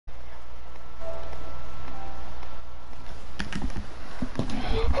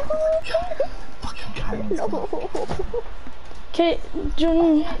No. Okay,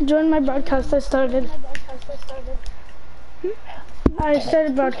 join my broadcast. I started. I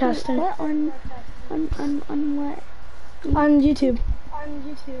started broadcasting. What on what? On YouTube.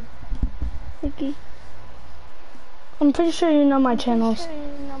 Okay. I'm pretty sure you know my channels.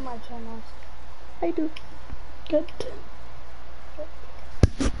 I do. Good.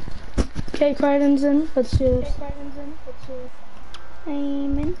 Okay, Crichton's in. Let's do this.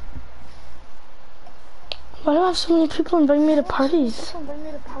 I'm in. Why do I have so many people inviting me to parties?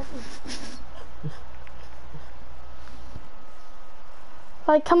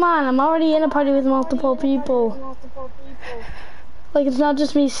 Like, come on, I'm already in a party with multiple people. Like, it's not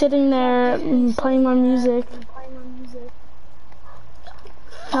just me sitting there playing my music.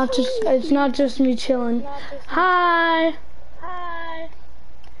 It's not just me chilling. Hi!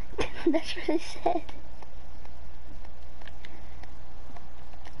 That's what I said.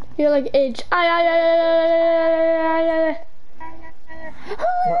 You're like H.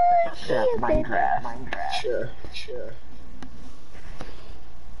 Minecraft. Sure.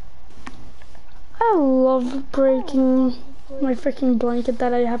 I love breaking my freaking blanket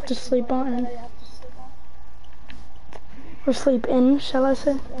that I have to sleep on. Or sleep in, shall I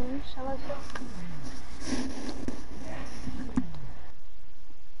say?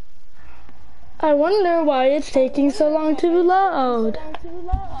 I wonder why it's taking so long to load.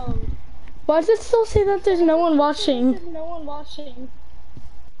 Why does it still say that there's no one watching?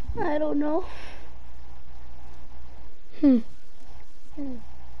 I don't know.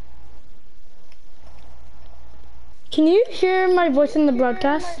 Can you hear my voice in the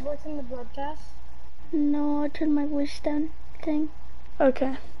broadcast? No, I'll turn my voice down thing.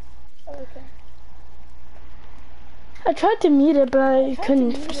 Okay. I tried to mute it, but I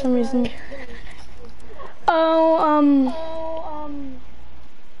couldn't for some reason. Oh,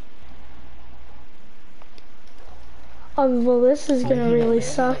 well, this is gonna really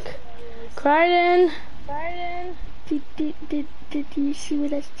suck. Crichton! Did you see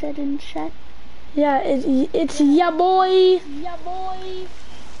what I said in chat? Yeah, it's ya boy!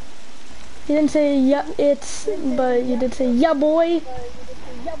 You didn't say ya it's, but you did say ya boy!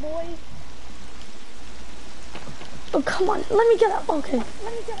 Oh, come on, let me get up. Okay.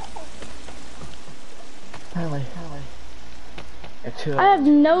 Haley. I have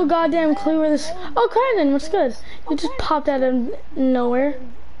no goddamn clue where this. Oh, Crichton, what's good? You just popped out of nowhere.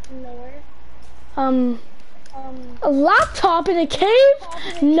 A laptop in a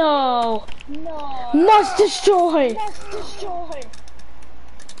cave? No. Must destroy.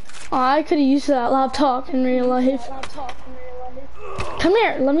 Oh, I could have used that laptop in real life. Come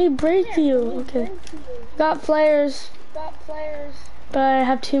here, let me break you. Okay. Got flares. But I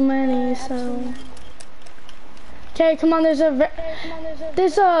have too many, so. Okay, come on. There's a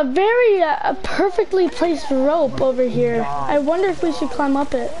very perfectly placed rope over here. I wonder if we should climb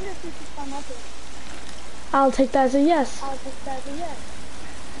up it. I'll take that as a yes.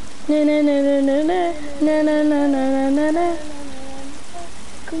 No.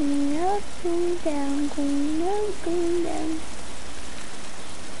 Going up, going down, going up, going down.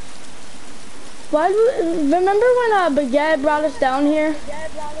 Remember when Baguette brought us down here?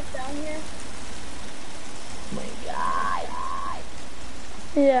 Oh my god.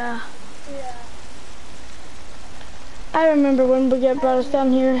 Yeah. I remember when Baguette brought us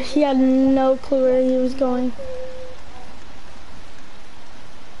down here. He had no clue where he was going.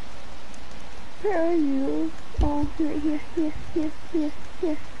 Where are you? Oh, right here.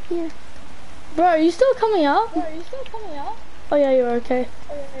 Bro, are you still coming up? Oh yeah, you are, okay.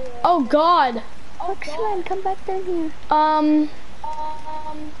 Oh god. Foxman, come back down here.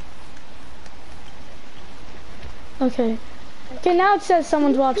 Okay. Okay, now it says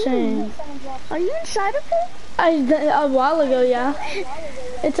someone's watching. Are you inside of it? A while ago, yeah.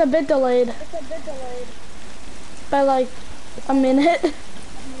 It's a bit delayed. By like a minute.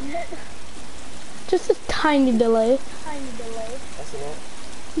 Just a tiny delay. That's it.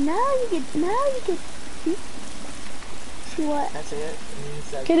 Now you get see what? That's it.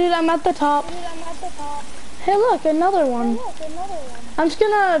 Okay, dude, I'm at the top. Hey, look, another one. I'm just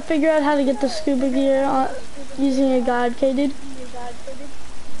gonna figure out how to get the scuba gear using a guide, okay, dude?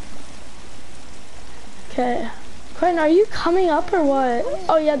 Okay. Crichton, are you coming up or what?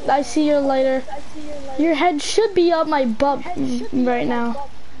 Oh, yeah, I see your lighter. Your head should be up my butt right now.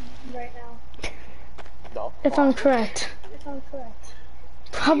 If I'm correct.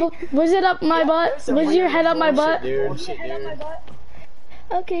 Probably. Was it up my butt? Was your head up my butt?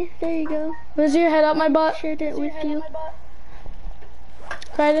 Okay, there you go. Was your head up my butt? Shared it with you.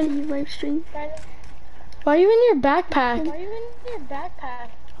 Crichton? Live stream. Why are you in your backpack?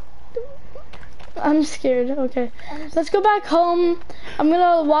 I'm scared. Okay. Let's go back home. I'm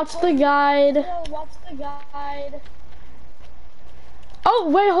gonna watch the guide. Oh,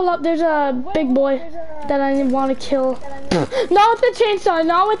 wait, hold up. There's a big boy that I want to kill. Not with the chainsaw.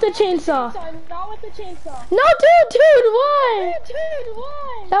 Not with the chainsaw. No, dude, why?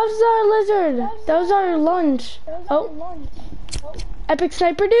 That was our lizard. That was our lunch. Oh. Epic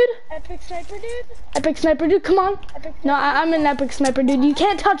sniper, dude. Epic sniper, dude. Come on. No, I'm an epic sniper, dude. You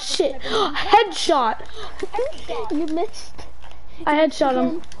can't touch shit. Headshot. You missed. I headshot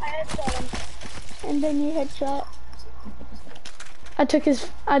him. And then you headshot. I took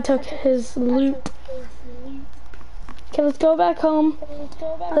his loot. Okay, let's go back home.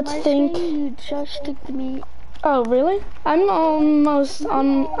 Let's think. You just took the meat. Oh, really? I'm almost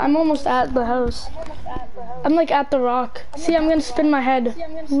at the house. I'm like at the rock. See, I'm gonna spin my head.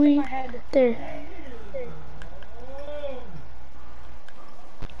 There.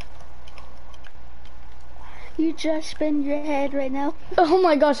 You just spin your head right now. Oh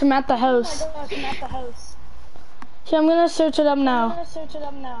my gosh, I'm at the house. Okay, I'm gonna search it up now.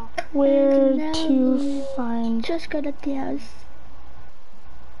 Where to find? Just go to the house.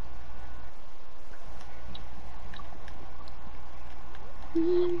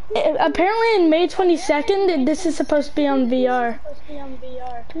 Apparently in May 22nd, this is supposed to be on VR.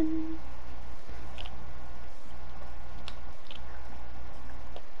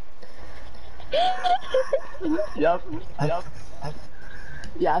 Yup.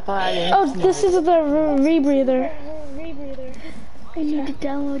 Yeah, I thought I Oh, this is the rebreather. I need to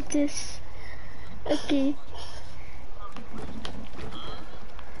download this. Okay.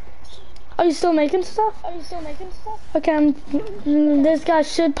 Are you still making stuff? Okay, this guy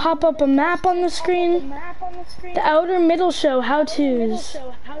should pop up a map on the screen. The outer middle show how-tos.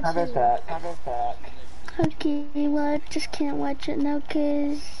 Have it back. Okay, well I just can't watch it now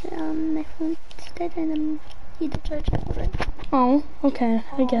because my phone's dead and I need to charge it for it. Oh, okay,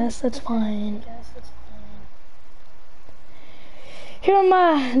 I guess that's fine. Here am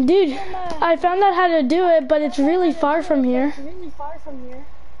I, dude, I found out how to do it, but it's really far from here.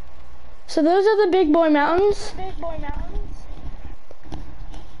 So those are the Big Boy Mountains.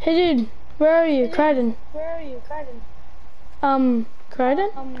 Hey dude, where are you? Crichton. Crichton?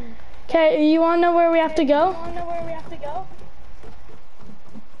 Okay, you wanna know where we have to go?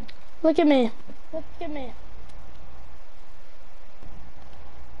 Look at me.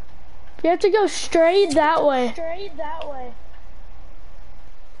 You have to go straight that way.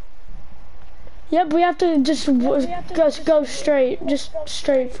 Yep, we have to just go straight, just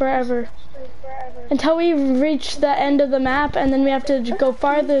straight forever. Until we reach the end of the map, and then we have to go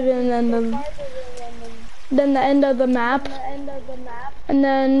farther than the end of the map. And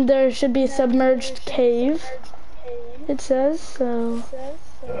then there should be a submerged cave, it says, so.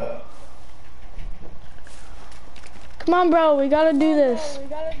 Come on, bro, we gotta do this.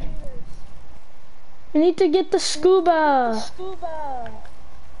 We need to get the scuba.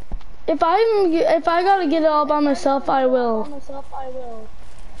 If I gotta get it all by myself, I will.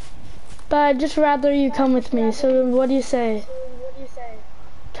 But I'd just rather you come with me, so what do you say?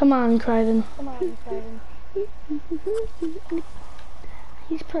 Come on, Crichton.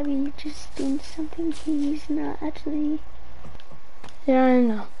 He's probably just doing something he's not actually. Yeah, I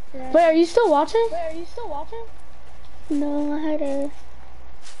know. Wait, are you still watching? No, I had to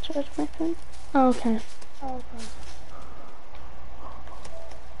charge my phone. Oh, okay.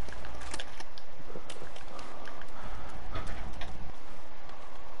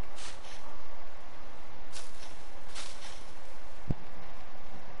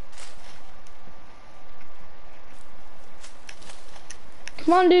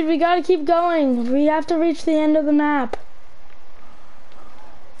 Come on, dude, we gotta keep going. We have to reach the end of the map.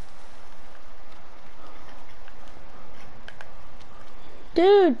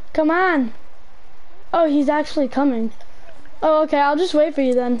 Dude, come on. Oh, he's actually coming. Oh, okay, I'll just wait for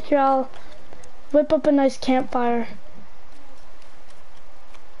you then. Here, I'll whip up a nice campfire.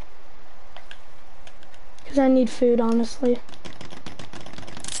 Because I need food, honestly.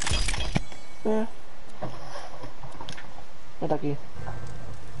 Yeah. Hey, Ducky.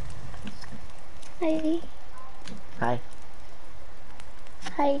 Hi. Hi.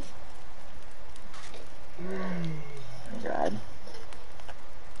 Hi. God.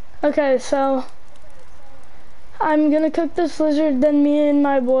 Okay, so I'm gonna cook this lizard, then me and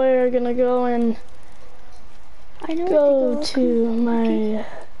my boy are gonna go and go to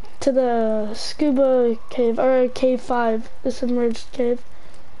the scuba cave, or cave 5, the submerged cave.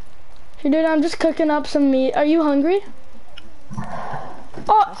 Hey dude, I'm just cooking up some meat. Are you hungry?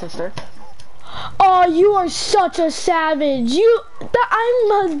 Oh! Hi, sister. Oh, you are such a savage.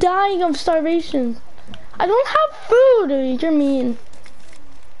 I'm dying of starvation. I don't have food. You're mean.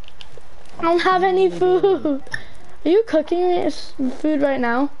 I don't have any food. Are you cooking food right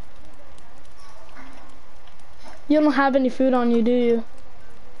now? You don't have any food on you, do you?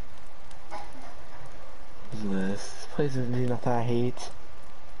 This place is nothing I hate.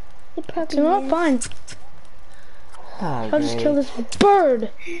 It probably You know what? is. Fine. Ah, I'll just great. kill this bird.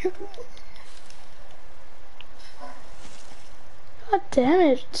 God damn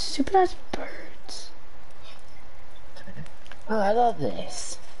it. Stupid ass birds. Oh, I love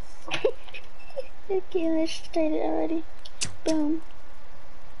this. Okay, let's start it already. Boom.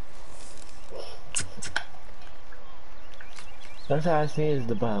 First thing I see is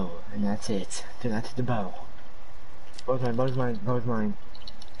the bow, and that's it. Do not take the bow. Bow's mine, bow's mine, bow's mine.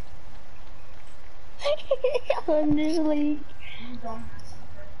 I'm just like,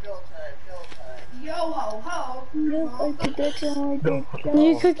 Yo ho ho. no, I did that to my Are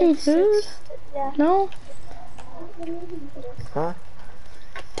you cooking food? Yeah. No? Huh?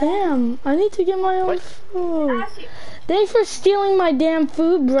 Damn, I need to get my own food. Thanks for stealing my damn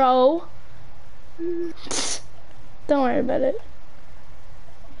food, bro. Don't worry about it.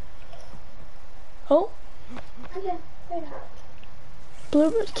 Oh.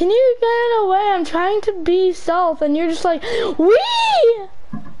 Bluebird, can you get it away? I'm trying to be stealth and you're just like, wee!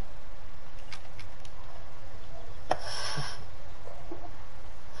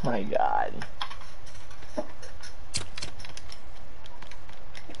 My God.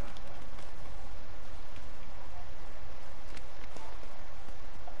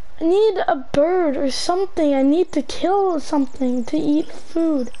 I need a bird or something. I need to kill something to eat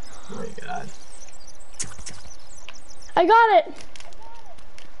food. Oh my God. I got it!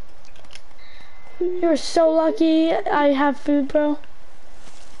 You're so lucky I have food, bro.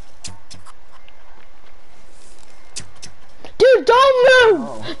 Dude, don't move!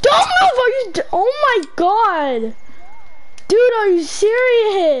 Oh. Don't move! Are you? Oh my God! Dude, are you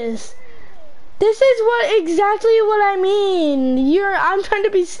serious? This is exactly what I mean. I'm trying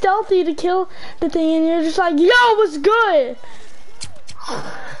to be stealthy to kill the thing, and you're just like, yo, what's good?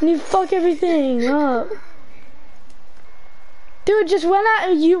 And you fuck everything up. Dude, just when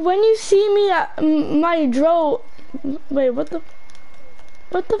you see me at my wait, what the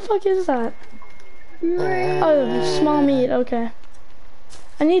fuck is that? Oh, small meat, okay.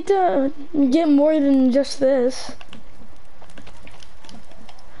 I need to get more than just this.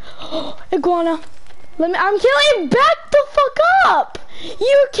 Iguana. I'm killing it. Back the fuck up.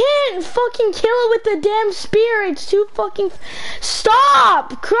 You can't fucking kill it with the damn spear. It's too fucking...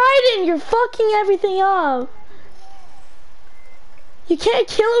 Stop! Crichton, you're fucking everything up. You can't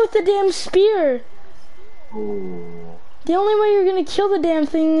kill it with the damn spear. Ooh. The only way you're gonna kill the damn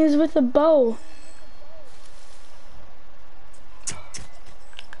thing is with a bow.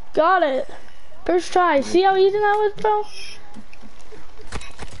 Got it. First try. See how easy that was, bro?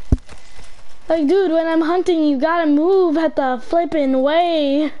 Like, dude, when I'm hunting, you gotta move at the flippin'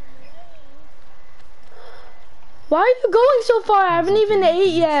 way. Why are you going so far? I haven't even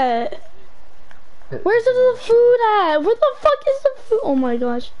ate yet. Where's the food at? Where the fuck is the food? Oh my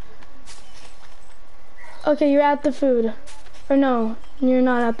gosh. Okay, you're at the food. Or no, you're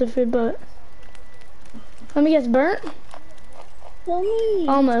not at the food, but... Let me guess, burnt?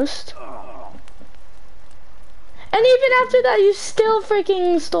 Almost. And even after that, you still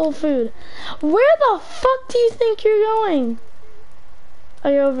freaking stole food. Where the fuck do you think you're going? Oh,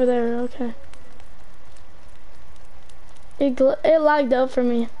 you're over there, okay. It lagged out for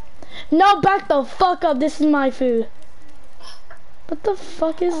me. No, back the fuck up, this is my food. What the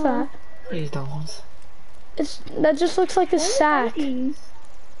fuck is that? Please don't. That just looks like a sack. Yeah,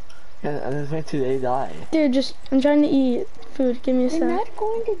 and this way too, they die. Dude, I'm trying to eat food, give me a They're sec. not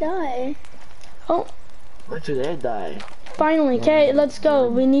going to die. Oh, Why do they die? finally, okay, let's go.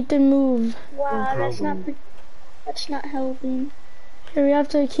 We need to move. Wow, No that's not helping. Here, we have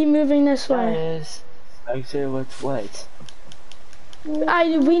to keep moving this way. Guys, I say what's what?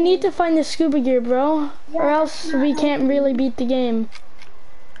 We need to find the scuba gear, bro, or Yeah, else that's not we can't really beat the game.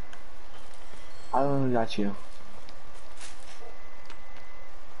 I only got you.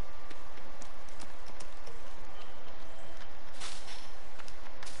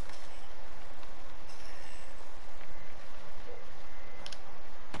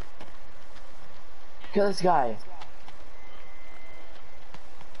 Kill this guy.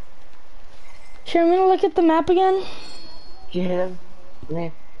 Sure, I'm gonna look at the map again. Can you hit him?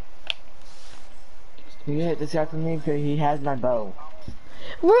 Me. Can you hit this guy for me? Because he has my bow.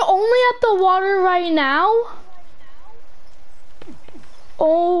 We're only at the water right now?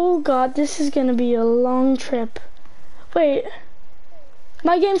 Oh god, this is gonna be a long trip. Wait.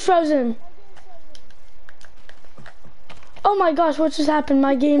 My game's frozen. Oh my gosh, what just happened?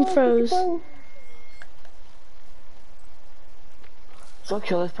 My game froze. So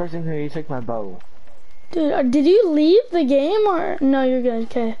kill this person who you took my bow. Dude, did you leave the game or? No, you're good,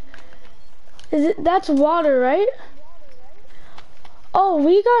 okay. That's water, right? Oh,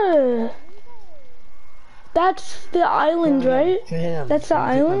 we gotta... That's the island, right? That's the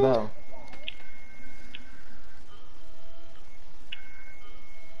island?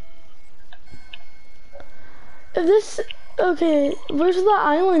 If this... Okay, where's the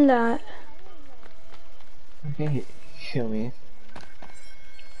island at? Okay, kill me.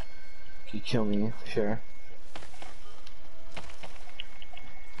 You kill me, sure.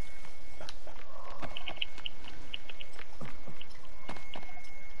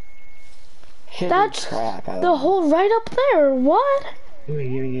 That's the hole right up there. What? Give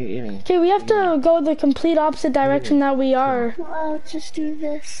me. Okay, we have to go the complete opposite direction that we are. I'll just do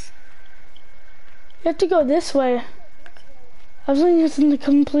this. You have to go this way. I was thinking it's in the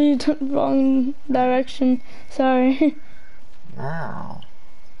complete wrong direction. Sorry. Wow.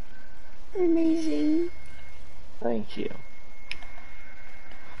 Amazing. Thank you.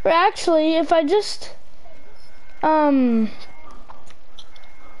 Or actually, if I just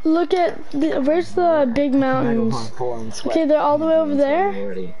look at where's the big mountains? Okay, they're all the way over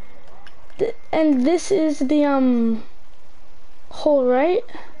there. And this is the hole, right?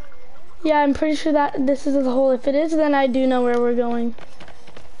 Yeah, I'm pretty sure that this is the hole. If it is, then I do know where we're going.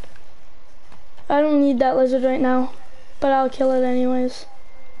 I don't need that lizard right now, but I'll kill it anyways.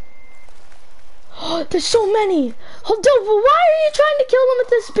 Oh, there's so many! Oh, dude, why are you trying to kill them with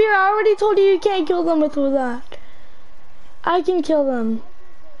the spear? I already told you you can't kill them with that. I can kill them.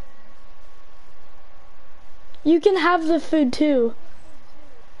 You can have the food too.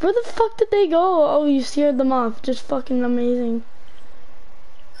 Where the fuck did they go? Oh, you scared them off. Just fucking amazing.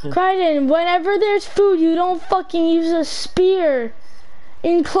 Crichton, whenever there's food, you don't fucking use a spear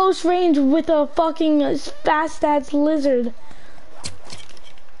in close range with a fucking fast-ass lizard.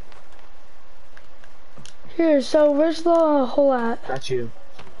 Here, so where's the hole at? Got you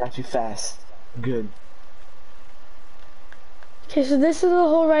fast. Good. Okay, so this is the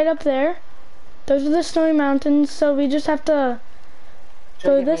hole right up there. Those are the snowy mountains, so we just have to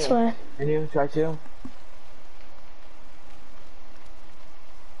go this way. Can you try to?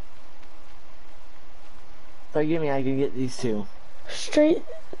 So give me, I can get these two. Straight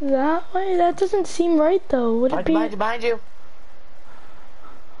that way? That doesn't seem right though. Would it be? Behind you.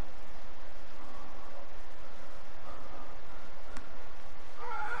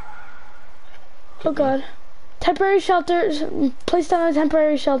 Oh god. Temporary shelter. Place down a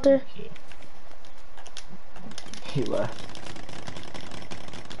temporary shelter. He left.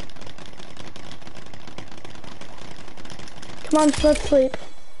 Come on, let's sleep.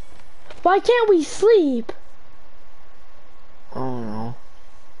 Why can't we sleep? Oh no.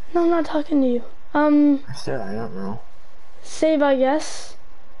 No, I'm not talking to you. I said I don't know. Save, I guess.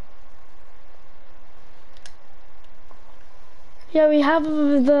 Yeah, we have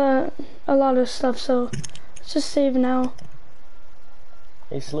a lot of stuff, so let's just save now.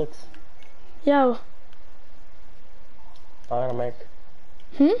 Hey, Slits. Yo. Make.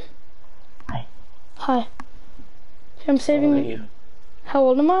 Hi. Hi. Okay, I'm saving you. How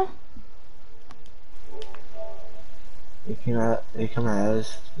old am I? You came out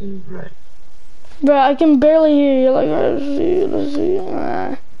as right. Bro, I can barely hear you. Like, let's see.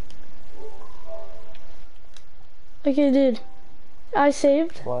 Okay, dude. I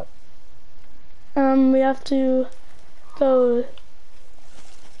saved. What? We have to go.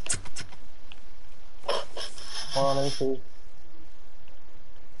 Hold on, let me see.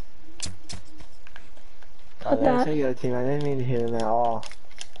 Put that. I didn't mean to hit him at all.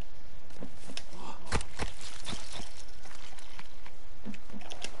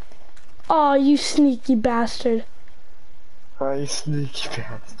 Oh, you sneaky bastard. Oh, you sneaky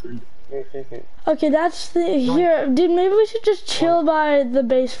bastard. Okay, that's the here, dude. Maybe we should just chill by the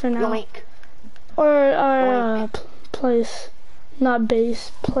base for now, Yoink. or our place, not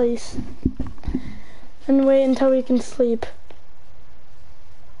base, place, and wait until we can sleep.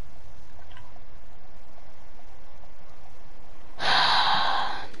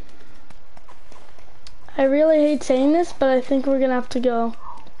 I really hate saying this, but I think we're gonna have to go.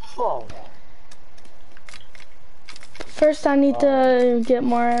 Whoa. First, I need to get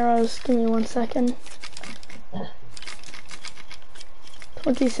more arrows. Give me 1 second.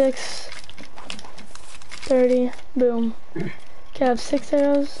 26, 30, boom. Okay, I have 6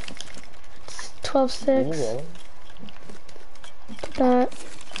 arrows. It's 12 sticks. Put that.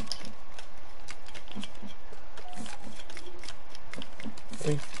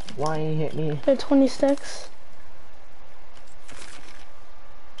 Why you hit me? They're 26.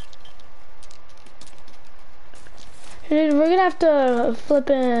 Dude, we're gonna have to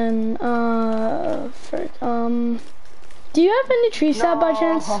flip in, do you have any tree sap by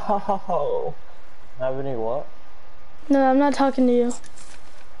chance? No. Have any what? No, I'm not talking to you.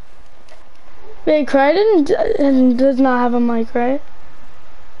 Wait, Crichton does not have a mic, right?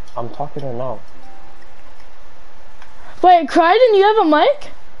 I'm talking to now. Wait, Crichton, you have a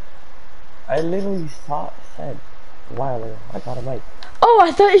mic? I literally said a while ago, I got a mic. Oh,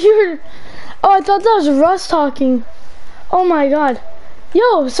 I thought you were, oh, I thought that was Russ talking. Oh my god.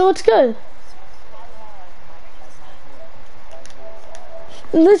 Yo, so it's good.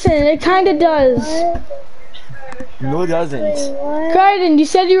 Listen, it kinda does. No, it doesn't. Crichton, you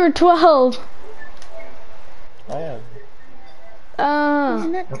said you were 12. I am.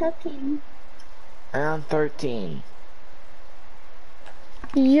 He's not talking. I'm 13.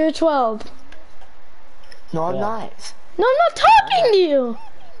 You're 12. No, I'm Yeah. not. No, I'm not talking to you.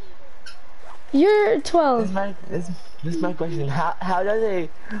 You're 12. This is my question. How does a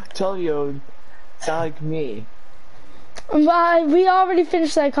 12-year-old sound like me? We already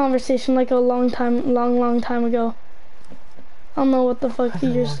finished that conversation like a long time ago. I don't know what the fuck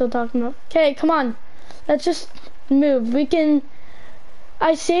you're still talking about. Okay, come on. Let's just move. We can...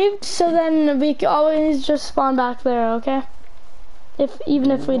 I saved so then we can always just spawn back there, okay?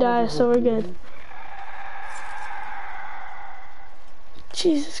 Even if we die, so we're good.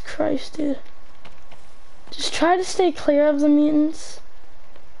 Jesus Christ, dude. Just try to stay clear of the mutants.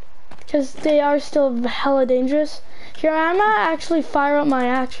 Because they are still hella dangerous. Here, I'm gonna actually fire up my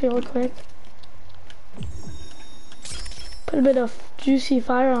axe real quick. Put a bit of juicy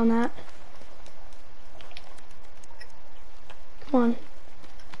fire on that. Come on.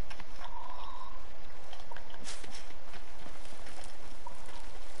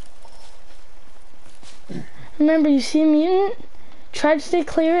 Remember, you see a mutant? Try to stay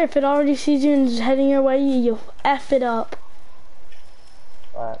clear. If it already sees you and is heading your way, you F it up.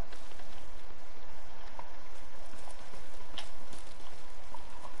 Alright.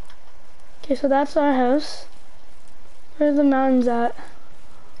 Okay, so that's our house. Where are the mountains at?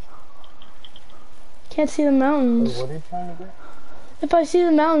 Can't see the Wait, mountains. what are you trying to do? If I see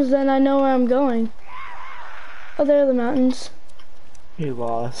the mountains, then I know where I'm going. Oh, there are the mountains. You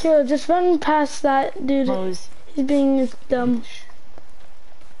lost. Here, just run past that dude. Mose. He's being dumb.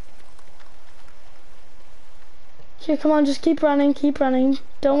 Here, come on, just keep running, keep running.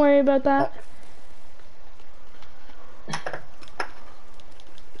 Don't worry about that.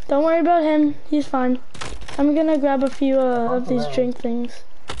 Don't worry about him, he's fine. I'm gonna grab a few of these drink things.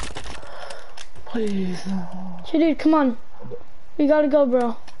 Please. Here, dude, come on. We gotta go,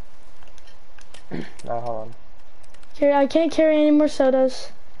 bro. Now, hold on. Here, I can't carry any more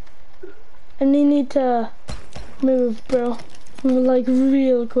sodas. And you need to move, bro. Move, like,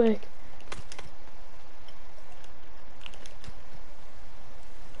 real quick.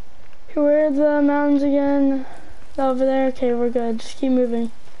 Here, where are the mountains again? Over there? Okay, we're good. Just keep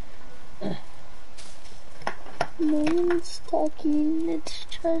moving. No one's talking, it's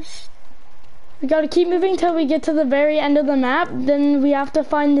just... We gotta keep moving till we get to the very end of the map. Then we have to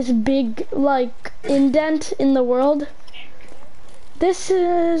find this big, like, indent in the world. This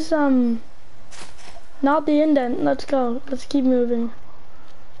is, not the indent. Let's go. Let's keep moving.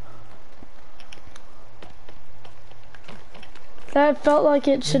 That felt like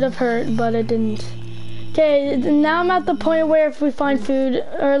it should have hurt, but it didn't. Okay, now I'm at the point where if we find food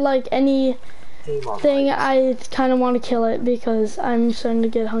or like anything, I kind of want to kill it because I'm starting to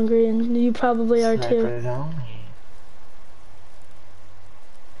get hungry, and you probably are too.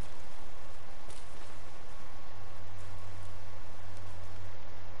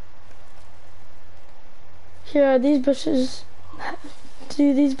 Here, are these bushes?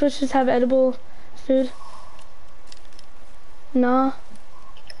 Do these bushes have edible food? Nah.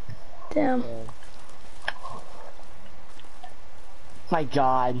 Damn. My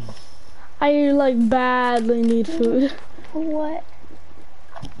God. I like badly need food. What?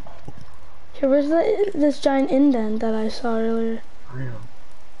 Here, where's this giant indent that I saw earlier?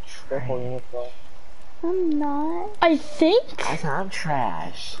 Careful, you need to go. I'm not. I think I said I'm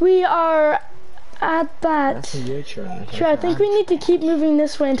trash. we are at That's that. your trash. Sure, I think we need to keep moving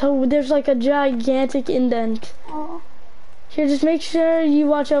this way until there's like a gigantic indent. Oh, Here, just make sure you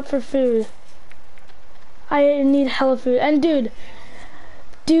watch out for food. I need hella food. And dude,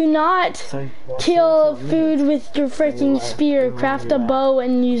 do not kill food with your freaking spear. Craft a bow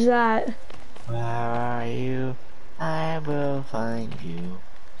and use that. Where are you? I will find you.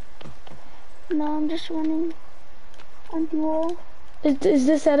 no, I'm just running on the wall. Is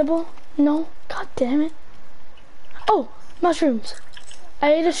this edible? No. God damn it. Oh, mushrooms.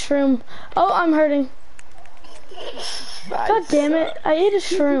 I ate a shroom. Oh, I'm hurting. God damn it. I ate a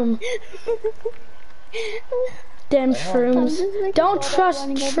shroom. Damn shrooms. Don't trust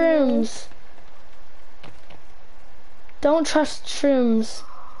shrooms. Don't trust shrooms.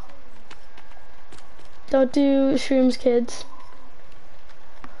 Don't do shrooms, kids.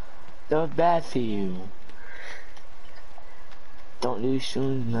 They're bad for you. Don't do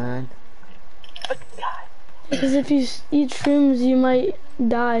shrooms, man. Because if you eat shrooms, you might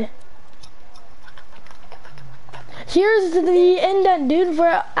die. Here's the indent, dude.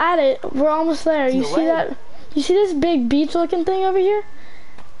 We're at it. We're almost there. You see that? You see this big beach-looking thing over here?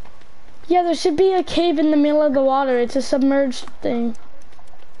 Yeah, there should be a cave in the middle of the water. It's a submerged thing.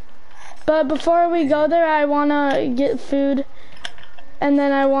 But before we go there, I wanna get food, and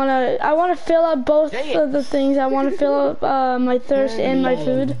then I wanna fill up both of the things. I wanna fill up my thirst and my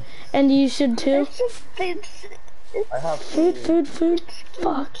food, and you should too. I have Food.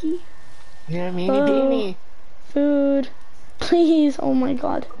 Fuck. Here, Beanie. Food, please. Oh my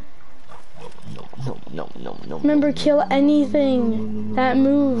god. No. Remember, kill anything that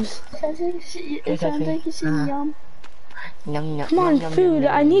moves. It sounds like you see yum. Come on, food.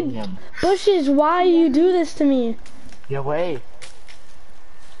 I need bushes. Why you do this to me? Get away.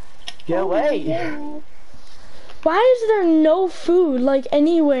 Get away. Why is there no food, like,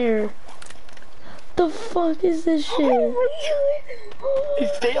 anywhere? The fuck is this shit?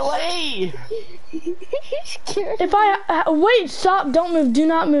 Stay away. If I wait, stop, don't move, do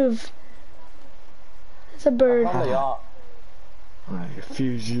not move. It's a bird. I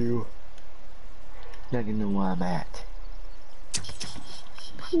refuse you. Not gonna know where I'm at.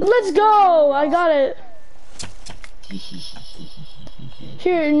 Let's go! I got it.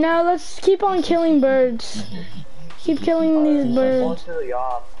 Here, now let's keep on killing birds. Keep killing these birds.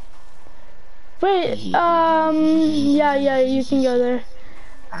 Wait, yeah, you can go there.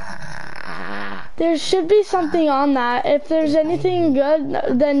 There should be something on that. If there's anything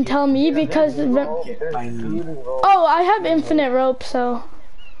good, then tell me, because... Oh, I have infinite rope, so...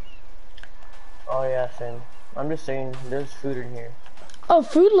 Oh yeah, same. I'm just saying, there's food in here. Oh,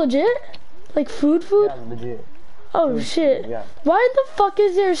 food legit? Like food? Yeah, legit. Oh shit. Yeah. Why the fuck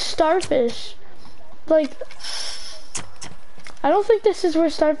is there starfish? Like... I don't think this is where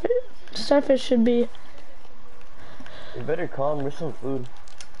starfish should be. You better come, there's some food.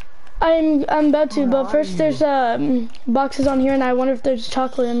 I'm about to, but first there's boxes on here, and I wonder if there's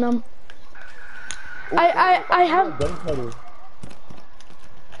chocolate in them. I have.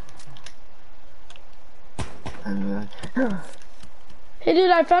 Hey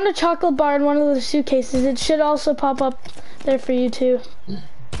dude, I found a chocolate bar in one of the suitcases. It should also pop up there for you too.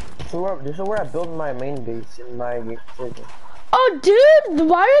 This is where I built my main base in my prison. Oh dude,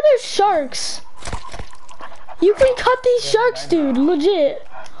 why are there sharks? You can cut these sharks, dude, legit.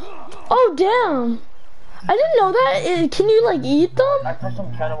 Oh damn! I didn't know that. Can you like eat them? I saw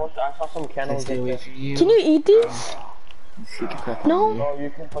some cannibals. Can you eat these? No? No, you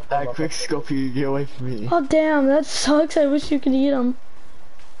can put That quick scope, you get away from me. Oh damn, that sucks. I wish you could eat them.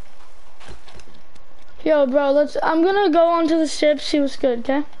 Yo, bro, I'm gonna go onto the ship, see what's good,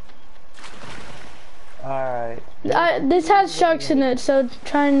 okay? Alright. This has sharks in it, so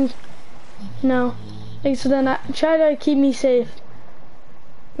try and... No. Okay, so then try to keep me safe.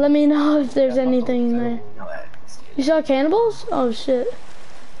 Let me know if there's anything in there. You saw cannibals? Oh shit.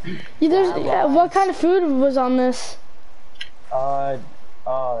 What kind of food was on this?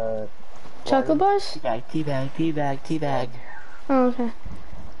 Chocolate bars? Teabag. Oh, okay.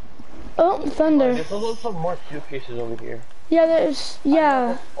 Oh, thunder. There's also some more suitcases over here. Yeah, there's,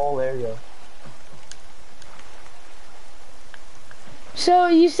 yeah. Whole area. So,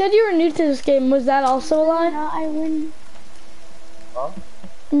 you said you were new to this game. Was that also a lie? No, I win. Huh?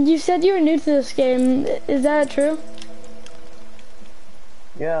 You said you were new to this game. Is that true?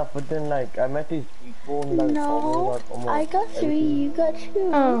 Yeah, but then like I met these people and like told me No, like almost I got 3, everything. you got 2.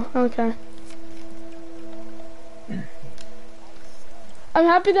 Oh, okay. I'm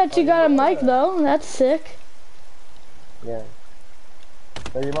happy that you got a mic though. That's sick. Yeah.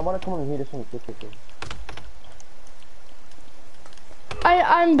 So you might want to come in here to some suitcases.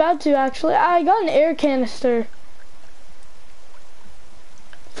 I'm about to actually. I got an air canister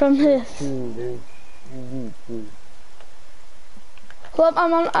from this. Dude. Well,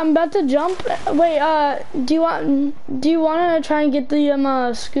 I'm about to jump. Wait, do you want to try and get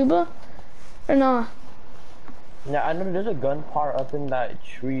the scuba or not? Yeah, I know there's a gun part up in that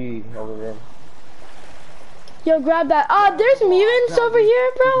tree over there. Yo, grab that. There's mutants over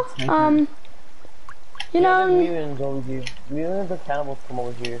here, bro. You Yeah, the know, mutants over here. Mutants and cannibals come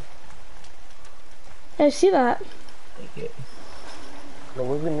over here. I see that. Take it. No,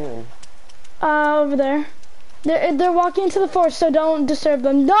 where's the mutants? Over there. They're walking into the forest, so don't disturb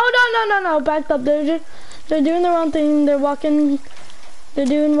them. No, back up. They're doing their own thing. They're walking. They're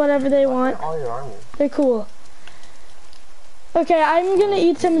doing whatever they want. All your army. They're cool. Okay, I'm gonna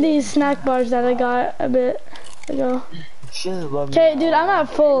eat some of these snack bars that I got a bit ago. Okay, dude, I'm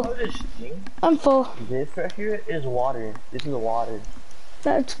not full. I'm full. This right here is water. This is water.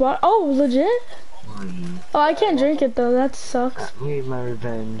 That's what. Oh, legit? Oh, I can't drink it though. That sucks. I need my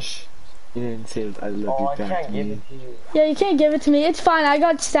revenge. You didn't say I love Oh, you I back can't to give me. it to you. Yeah, you can't give it to me. It's fine. I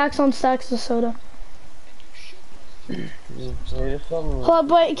got stacks on stacks of soda. There's some. Hold up,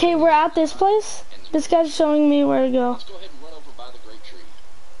 wait. Okay, we're at this place. This guy's showing me where to go. Let's go ahead and run over by the great tree.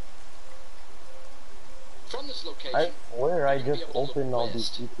 From this location, I swear I you're gonna just be able to opened look all these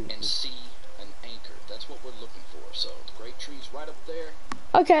west and secrets. see an anchor. That's what we're looking for. So the great tree's right up there.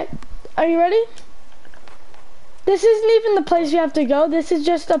 Okay, are you ready? This isn't even the place we have to go. This is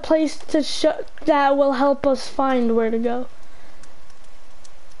just a place to show that will help us find where to go.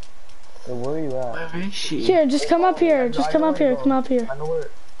 So where are you at? Where is she? Here, just come up here. Just I come know up where here. to Come go. up here. I know where.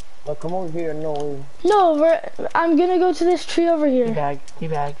 No, come over here. No way. No, I'm gonna go to this tree over here. Teabag,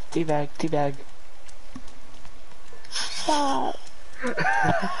 teabag, teabag, teabag. Stop.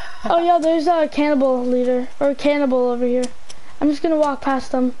 Oh yeah, there's a cannibal leader or cannibal over here. I'm just gonna walk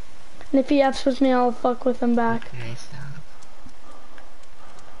past him, and if he F's with me, I'll fuck with him back. Okay, stop.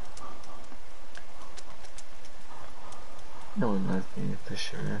 No one loves me for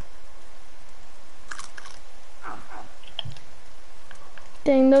sure.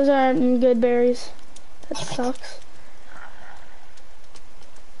 Dang, those aren't good berries. That sucks.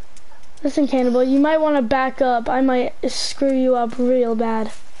 Listen, cannibal, you might want to back up. I might screw you up real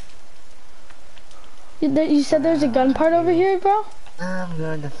bad. You said there's a gun part over here, bro? I'm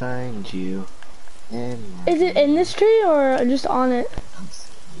going to find you. Is it in this tree or just on it?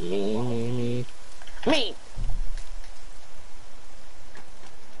 Me.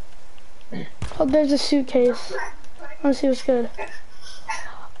 Oh, there's a suitcase. I want to see what's good.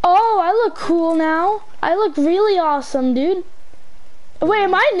 Oh, I look cool now. I look really awesome, dude. Wait,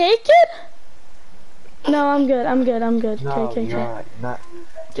 am I naked? No, I'm good. I'm good. I'm good. No, Okay. you're not.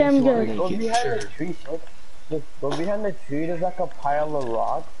 Okay, I'm good. Go Naked, behind sure. the tree. Go behind the tree. There's like a pile of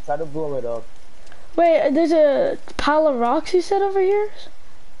rocks. Try to blow it up. Wait, there's a pile of rocks you said over here?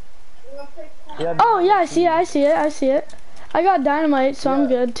 Yeah. Oh, yeah, I see it. I see it. I see it. I got dynamite, so I'm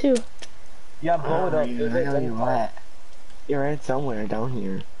good too. Yeah, blow it up. I know you're at. You're at somewhere down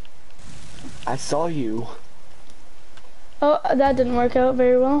here. I saw you. Oh, that didn't work out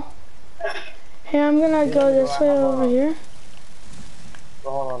very well. Here, I'm gonna go this way over here.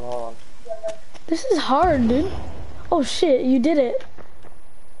 Hold on. This is hard, dude. Oh shit, you did it.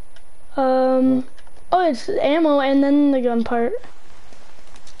 Oh, it's ammo and then the gun part.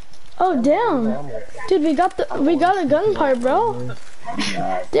 Oh damn, dude, we got a gun part, bro.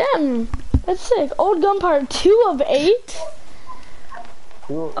 Damn, that's sick. Old gun part 2 of 8.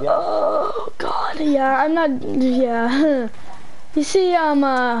 Yeah. Oh god, yeah, I'm not. Yeah. You see,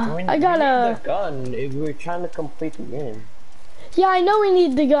 I got a gun if we're trying to complete the game. Yeah, I know we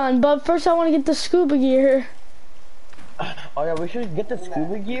need the gun, but first I want to get the scuba gear. Oh yeah, we should get the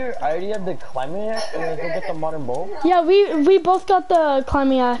scuba gear. I already have the climbing axe, and let's go get the modern bow. Yeah, we both got the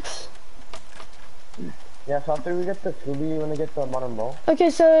climbing axe. Yeah, so after we get the scuba, you wanna get the modern bow? Okay,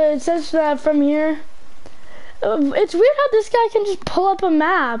 so it says that from here. It's weird how this guy can just pull up a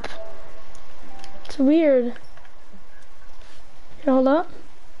map. It's weird. Here, hold up.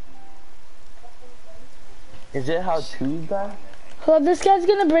 Is it how to's guy? Hold up, this guy's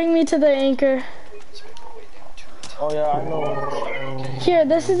gonna bring me to the anchor. Oh yeah, I know. Here,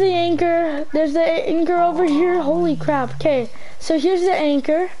 this is the anchor. There's the anchor over here. Holy crap. Okay, so here's the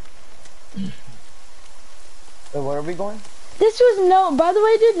anchor. Wait, where are we going? This was by the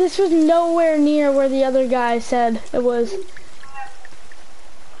way, dude, this was nowhere near where the other guy said it was.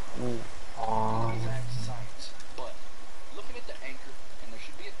 But looking at the anchor, and there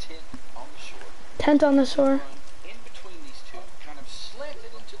should be a tent on the shore. Tent on the shore. In between these two, kind of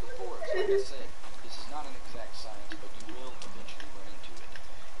slanted into the forest. Like I said, this is not an exact science, but you will eventually run into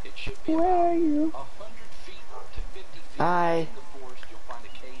it. It should be Where are you? 100 feet to 50 feet Hi. in the forest. You'll find a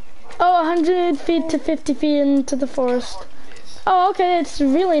cave and Oh, 100 feet to 50 feet into the forest. Oh, okay, it's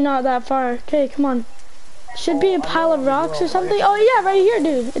really not that far. Okay, come on. Should be a pile of rocks or something. Oh yeah, right here,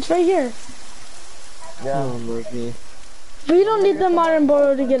 dude. It's right here. Yeah. No one loves me. We don't need the modern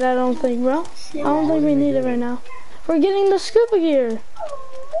bow to get it, I don't think, bro. I don't think we need it right now. We're getting the scuba gear.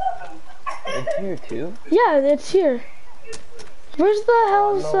 It's here too? Yeah, it's here. Where's the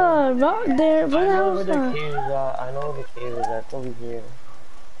hell's there? Where the hell's I know the cave is at. It's over here.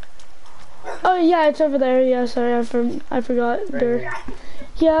 Oh yeah, it's over there. Yeah, sorry, I forgot. Right There. here.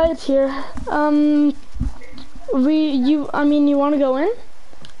 Yeah, it's here. I mean, you want to go in?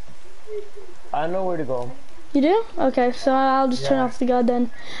 I know where to go. You do? Okay, so I'll just turn Yeah. off the god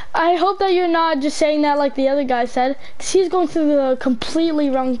then. I hope that you're not just saying that like the other guy said, because he's going to the completely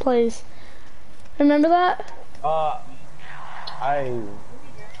wrong place. Remember that? Yeah,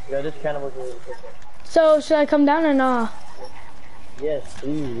 this cannibal is. So, should I come down or not? Yes,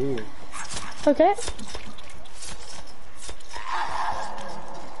 please. Okay.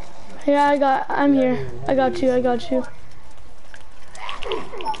 Yeah, I'm here. I got you.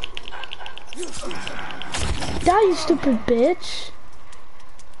 Die, you stupid bitch.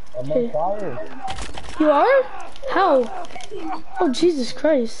 I'm on fire. You are? How? Oh, Jesus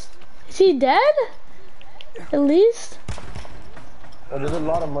Christ. Is he dead? At least? Oh, there's a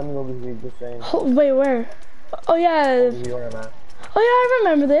lot of money over here, just saying. Oh, wait, where? Oh, yeah. Over here where I'm at. Oh, yeah, I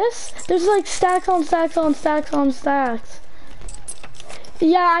remember this. There's like stacks on stacks on stacks on stacks.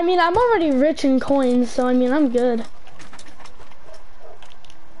 Yeah, I mean, I'm already rich in coins, so I mean, I'm good.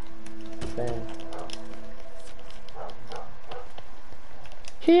 Same.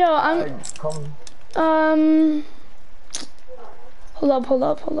 Yo, hold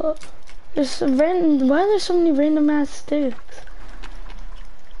up. There's why are there so many random ass sticks?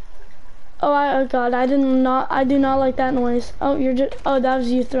 Oh god, I do not like that noise. Oh, that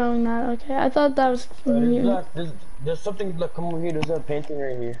was you throwing that. Okay, I thought that was you. There's something, look, come over here, there's a painting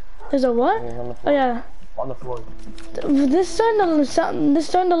right here. There's a what? On the Oh floor. yeah. On the floor. This is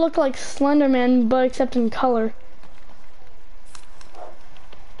starting to look like Slender Man, but except in color.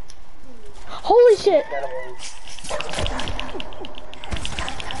 Holy shit!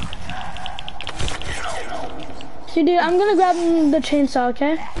 Okay, dude, I'm gonna grab the chainsaw,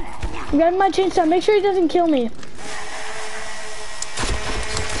 okay? I'm grabbing my chainsaw. Make sure he doesn't kill me.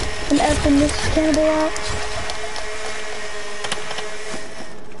 I'm effing this cannibal out.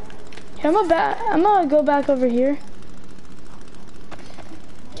 Okay, I'm gonna go back over here.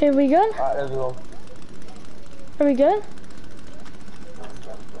 Okay, we good? Alright, let's go. Are we good?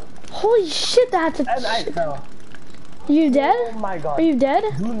 Holy shit, that's a... And I fell. You dead? Oh my god. Are you dead?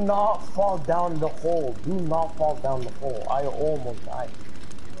 Do not fall down the hole. Do not fall down the hole. I almost died.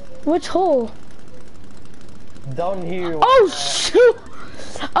 Which hole? Down here. Oh shoot!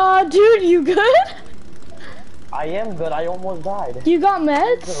 Dude, you good? I am good. I almost died. You got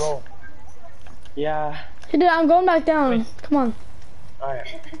meds? Yeah. Hey, dude, I'm going back down. Come on. Alright.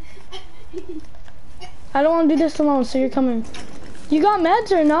 I don't want to do this alone, so you're coming. You got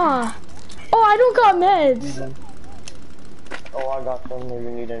meds or not? Oh, I don't got meds. Oh, I got some. If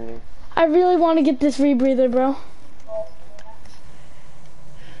you need any. I really want to get this rebreather, bro.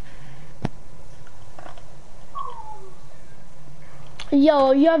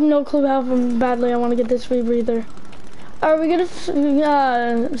 Yo, you have no clue how badly I want to get this rebreather. Are we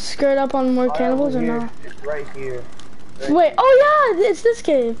gonna skirt up on more cannibals or not? It's right here. Wait, oh yeah, it's this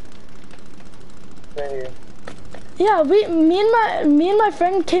cave. Right here. Yeah, me and my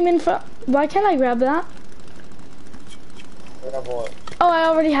friend came in from. Why can't I grab that? Grab what? Oh, I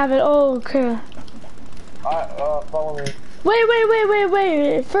already have it. Oh, okay. Alright, follow me.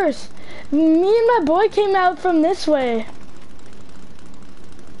 Wait. First, me and my boy came out from this way.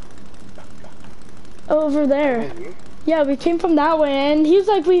 Over there. Yeah, we came from that way, and he's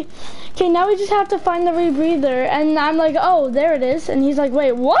like, okay, now we just have to find the rebreather, and I'm like, oh, there it is, and he's like,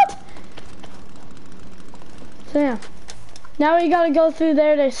 wait, what? So yeah, now we gotta go through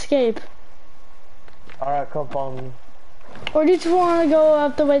there to escape. Alright, come follow me. Or do you want to go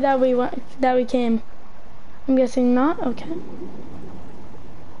up the way that we came? I'm guessing not. Okay.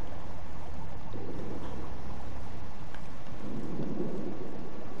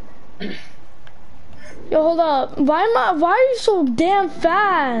 Yo, hold up. Why are you so damn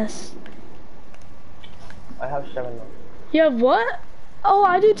fast? I have 7 now. You have what? Oh,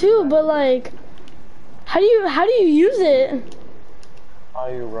 I do too, but like, how do you use it? How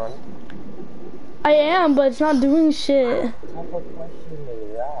you run? I am, but it's not doing shit. What type of question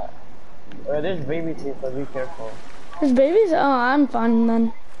is that? There's baby teeth, so be careful. There's babies? Oh, I'm fine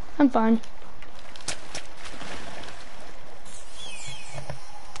then. I'm fine.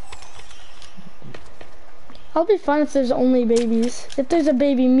 I'll be fine if there's only babies. If there's a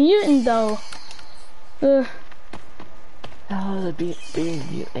baby mutant though. Ugh. Oh, the baby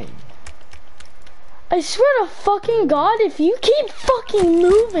mutant. I swear to fucking God, if you keep fucking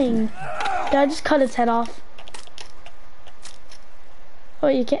moving. Did I just cut its head off? Oh,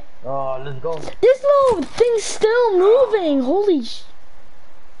 you can't. Oh, let's go. This little thing's still moving. Holy sh.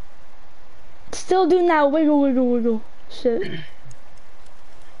 Still doing that wiggle, wiggle, wiggle. Shit.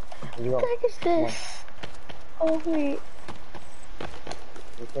 Let's go. What the heck is this? Oh wait.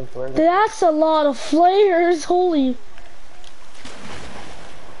 That's a lot of flares. Holy.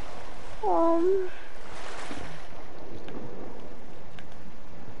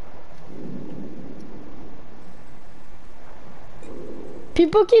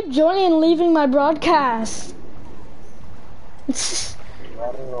 People keep joining and leaving my broadcast. I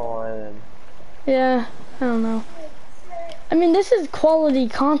don't know. Yeah, I don't know. I mean, this is quality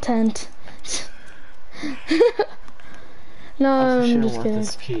content. No, I'm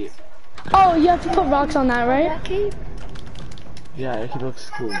just kidding. Oh, you have to put rocks on that, right? Yeah, it looks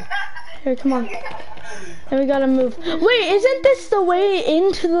cool. Here, come on. And we gotta move. Wait, isn't this the way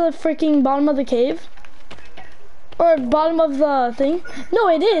into the freaking bottom of the cave? Or bottom of the thing? No,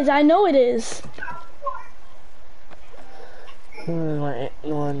 it is. I know it is.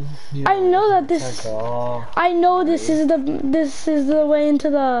 I know that this. I know this is the way into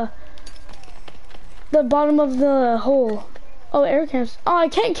the bottom of the hole. Oh, air cans. Oh, I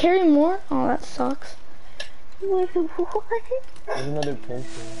can't carry more. Oh, that sucks. What? There's another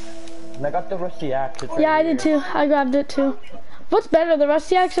pencil. And I got the rusty axe. Yeah, I did too. I grabbed it too. What's better, the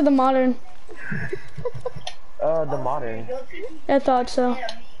rusty axe or the modern? The modern. I thought so.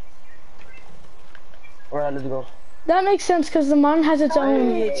 Alright, let's go. That makes sense because the modern has its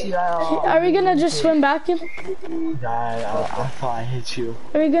own. Are we gonna just swim back in? Yeah, I thought I hit you.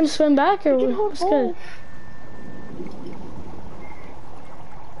 Are we gonna swim back or what's good?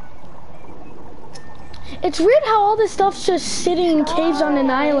 It's weird how all this stuff's just sitting in caves on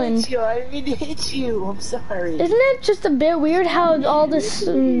an island. I didn't mean to hit you. I'm sorry. Isn't it just a bit weird how all this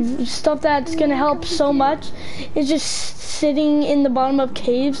stuff that's gonna help so much is just sitting in the bottom of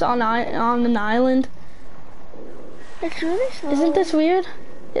caves on an island? It's really slow. Isn't this weird?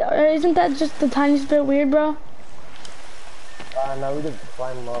 Or isn't that just the tiniest bit weird, bro? Now we just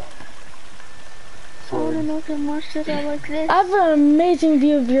climb up. I wanna know if more shit out like this. I have an amazing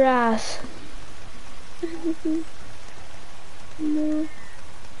view of your ass. No.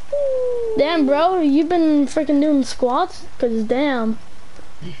 Damn, bro, you've been freaking doing squats? Cause damn.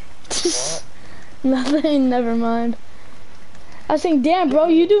 Nothing, never mind. I was saying, damn, bro,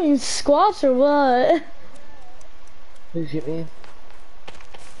 you doing squats or what? Please hit me.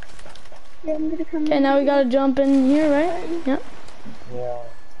 Yeah, I'm gonna come Okay, now we gotta jump in here, right? Yep. Yeah.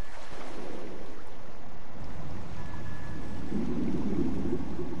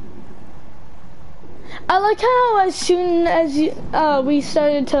 I like how as soon as we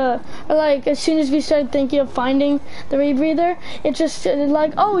started to, or like as soon as we started thinking of finding the rebreather, it just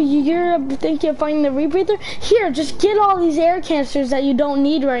like, oh, you're thinking of finding the rebreather? Here, just get all these air canisters that you don't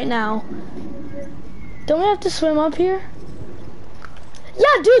need right now. Don't we have to swim up here?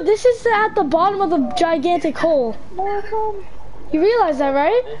 Yeah, dude, this is at the bottom of the gigantic hole. You realize that,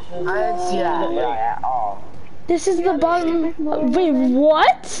 right? I didn't see that. Yeah. Oh. This is the bottom. Wait,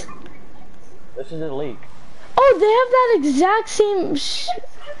 what? This is a leak. Oh, they have that exact same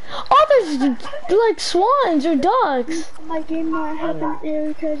oh, there's like swans or ducks. My game not happen there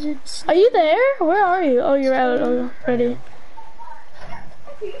because it's. Are you there? Where are you? Oh, you're out already.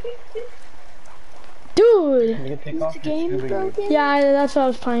 Dude. You can take Is off the the game scuba gear. broken? Yeah, that's what I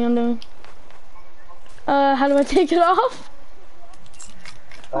was planning on doing. How do I take it off?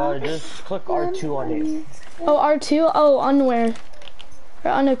 Just click R2 on it. Oh, R2? Oh, unwear.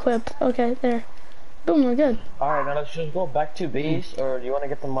 Or unequip. Okay, there. Boom, we're good. Alright, now let's just go back to base, or do you want to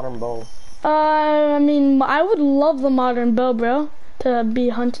get the modern bow? I mean, I would love the modern bow, bro, to be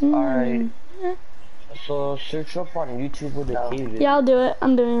hunting. Alright. Yeah. So search up on YouTube where the cave is. Yeah, I'll do it.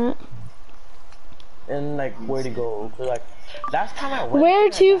 I'm doing it. And like where to go. So like last time I went. Where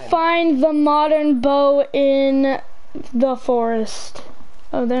to find the modern bow in the forest.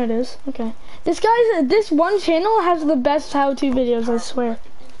 Oh, there it is. Okay. This one channel has the best how-to videos, I swear.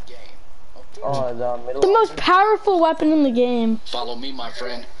 Oh, the middle. The most powerful weapon in the game. Follow me, my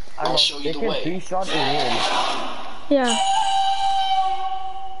friend. I'll show you the They way. can 3-shot you in. Yeah.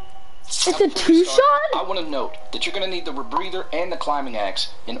 It's a Before we 2-shot? start, I want to note that you're going to need the rebreather and the climbing axe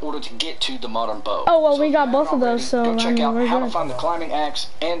in order to get to the modern bow. Oh, well, So we if got you both haven't of those, already, so, go check I mean, out we're how to good. find the climbing axe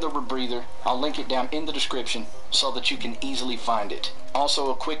and the rebreather. I'll link it down in the description so that you can easily find it. Also,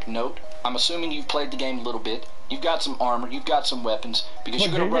 a quick note, I'm assuming you've played the game a little bit. You've got some armor, you've got some weapons, because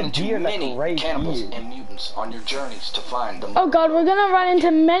But you're going to run there's a into deer like many right cannibals here. and mutants on your journeys to find them. Oh god, we're gonna run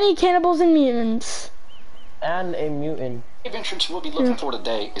into many cannibals and mutants. and a mutant. The cave entrance we'll be looking for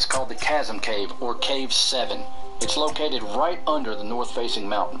today is called the Chasm Cave, or Cave 7. It's located right under the north-facing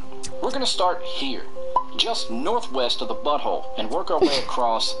mountain. We're going to start here, just northwest of the butthole, and work our way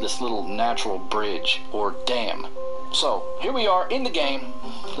across this little natural bridge, or dam. So, here we are in the game.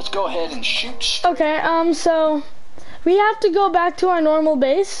 Let's go ahead and shoot. Okay, so we have to go back to our normal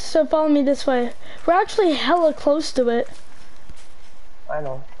base, so follow me this way. We're actually hella close to it. I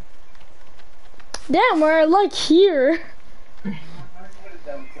know. Damn, we're like here.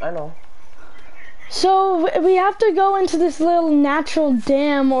 I know. So we have to go into this little natural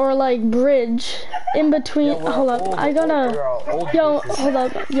dam or like bridge in between. Yeah, hold up, I gotta. Yo, hold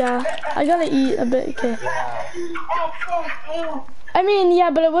up. Yeah, I gotta eat a bit. Okay. I mean,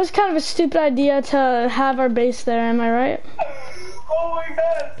 yeah, but it was kind of a stupid idea to have our base there. Am I right? Oh my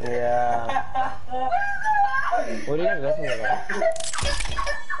god! Yeah. What are you guys laughing about?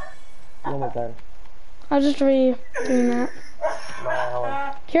 Oh my god. I'll just doing that.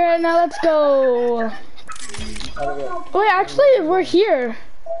 No. Here, now let's go. Wait, actually, we're here.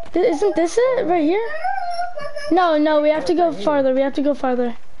 Isn't this it right here? No, we have to go farther. We have to go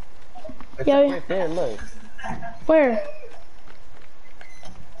farther. It's Yeah. right there, look. Where?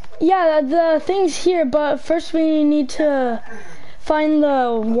 Yeah, the thing's here, but first we need to find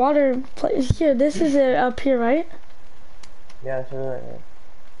the water place. Here, this is it up here, right? Yeah, it's right there.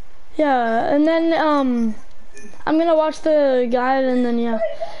 Yeah, and then I'm gonna watch the guide and then yeah.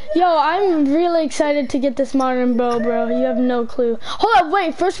 Yo, I'm really excited to get this modern bow, bro. You have no clue. Hold up,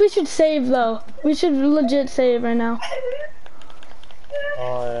 wait. First we should save though. We should legit save right now.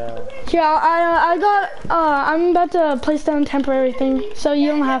 Oh yeah. Here, I got. I'm about to place down a temporary thing, so you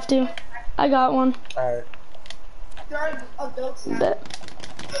don't have to. I got one. Alright. They're adults now. Bet.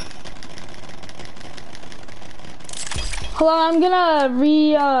 Hold on, I'm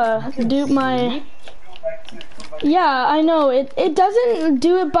gonna do my. Yeah, I know. It doesn't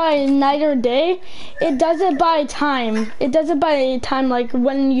do it by night or day. It does it by time. It does it by time, like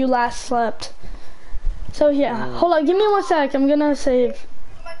when you last slept. So yeah, hold on. Give me 1 sec. I'm gonna save.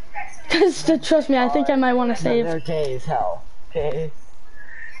 Cause trust me, I think I might want to save. They're gay as hell. Okay.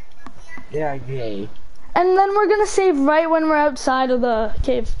 They are gay. And then we're gonna save right when we're outside of the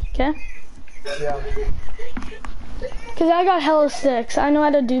cave. Okay? Yeah. Cause I got hella sticks. I know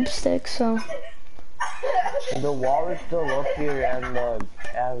how to dupe sticks, so. The wall is still up here and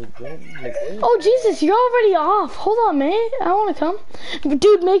Oh Jesus, you're already off. Hold on, mate. I wanna come.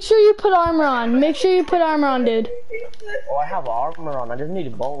 Dude, make sure you put armor on. Make sure you put armor on, dude. Oh, I have armor on. I just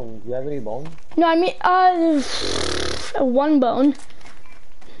need bones. You have any bones? No, I mean, one bone.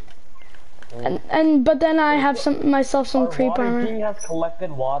 But then I have myself some creep armor. Our armor. water team has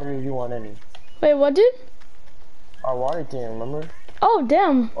collected water if you want any. Wait, what, dude? Our water team, remember? Oh,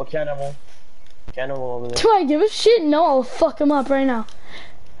 damn. Oh, cannibal. Cannibal over there. Do I give a shit? No, I'll fuck him up right now.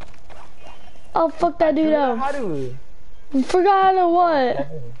 I'll fuck that dude up. How to? Forgot how to what?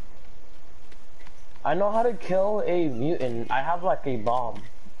 I know how to kill a mutant. I have like a bomb.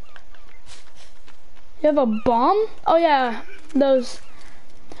 You have a bomb? Oh yeah, those.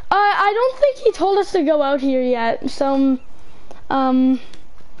 I don't think he told us to go out here yet. So, The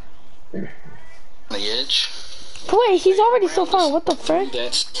edge. wait, he's already so far. What the frick?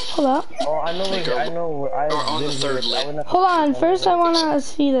 That's Hold up. Oh, I know. I Or on the third leg. Hold on. First, I wanna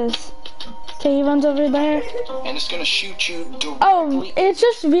see this. Okay, he runs over there. and it's gonna shoot you directly. Oh, it's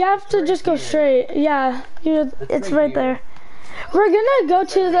just we have to just go straight. Yeah, it's right there. We're gonna go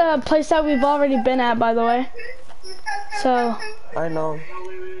to the place that we've already been at, by the way. So. I know.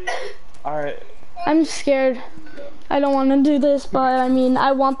 Alright. I'm scared. I don't want to do this, but I mean,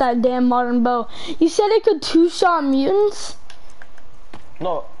 I want that damn modern bow. You said it could 2-shot mutants?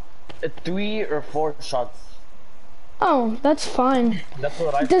 No, 3 or 4 shots. Oh, that's fine. That's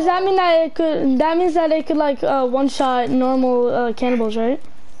what I Does that mean that it could, that means that it could like 1-shot normal cannibals, right?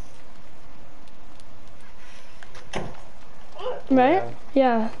 Right?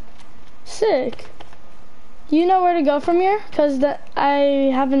 Yeah. Sick. You know where to go from here? Cause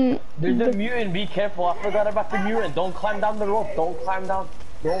I haven't. There's a mutant, be careful. I forgot about the mutant. Don't climb down the rope. Don't climb down.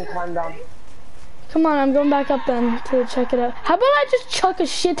 Don't climb down. Come on, I'm going back up then to check it out. How about I just chuck a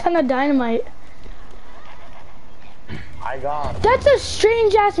shit ton of dynamite? I got it. That's a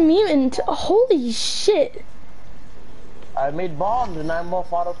strange ass mutant. Holy shit. I made bombs and I'm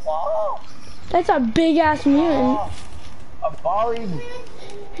off out of fire. That's a big ass mutant. A volley.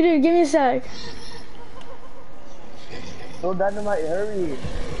 Hey dude, give me a sec. No dynamite, hurry.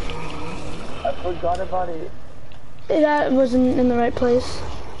 I forgot about it. That wasn't in the right place.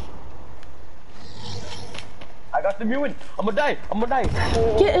 I got the mutant. I'm gonna die. I'm gonna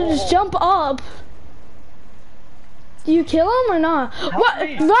die. Just jump up. You kill him or not? What?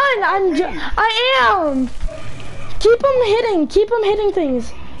 me. Run! I am. Keep him hitting. Keep him hitting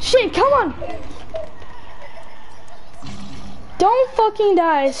things. Shit! Come on. Don't fucking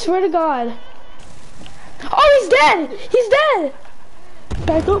die. I swear to God. Oh, he's dead. He's dead.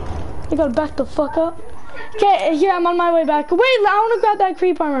 Back up. I gotta back the fuck up. Okay, here, I'm on my way back. Wait, I wanna grab that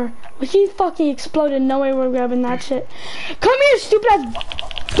creep armor. He fucking exploded. No way we're grabbing that shit. Come here, stupid ass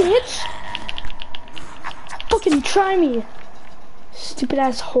bitch. Fucking try me. Stupid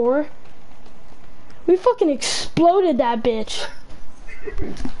ass whore. We fucking exploded that bitch.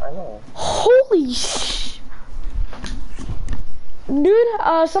 I know. Holy sh... Dude,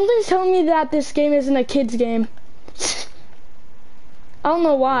 something's telling me that this game isn't a kid's game. I don't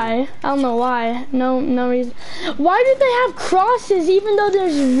know why. I don't know why. No reason. Why did they have crosses even though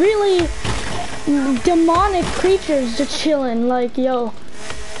there's really demonic creatures just chilling? Like, yo.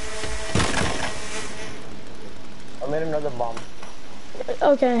 I made another bomb.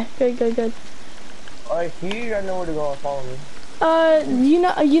 Okay, good. Alright, here I know where to go. Follow me.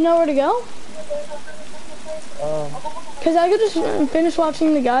 You know where to go? Cause I could just finish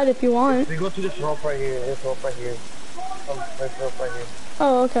watching the guide if you want. We go to this rope right here. This rope right here. This rope right here.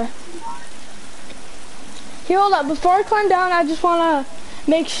 Oh, okay. Here, hold up. Before I climb down, I just wanna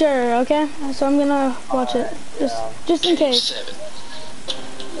make sure, okay? So I'm gonna watch it, just in case. 7.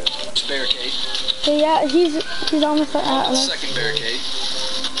 It's barricade. Okay, yeah, he's almost at On the second barricade.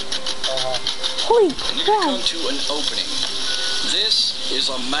 Holy And you're gonna come crap! to an opening. This is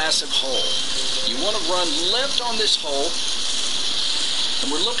a massive hole. You want to run left on this hole,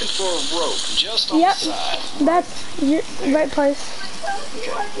 and we're looking for a rope just on Yep, the side. that's your right place.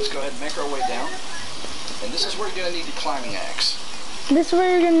 Okay, let's go ahead and make our way down. And this is where you're going to need the climbing axe. This is where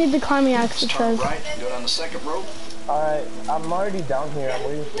you're gonna need the climbing axe, it Just turn says. right, go down the second rope. Alright, I'm already down here. I'm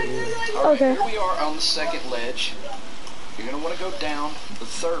waiting for you. All right, Okay. here we are on the second ledge. You're going to want to go down the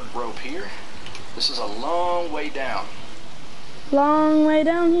third rope here. This is a long way down. Long way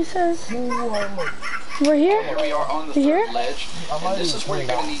down, he says. We're here? Here we are on the Here? third ledge, and this is where you're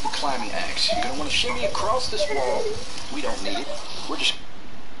going to need the climbing axe. You're going to want to shimmy across this wall. We don't need it. We're just...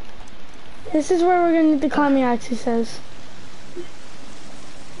 This is where we're gonna need the climbing axe, he says.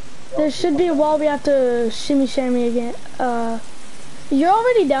 There should be a wall we have to shimmy again. You're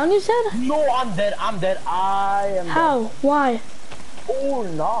already down, you said? No, I'm dead. I'm dead. I am How? Why? dead. Oh,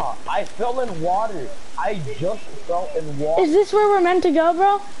 nah. I fell in water. I just fell in water. Is this where we're meant to go,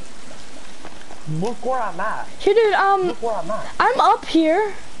 bro? Look where I'm at. Here, dude, Look where I'm at. I'm up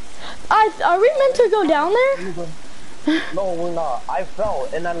here. Are we meant to go down there? No, we're not. I fell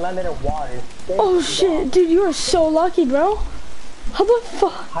and I landed in water. Oh shit, dude, you are so lucky, bro. How the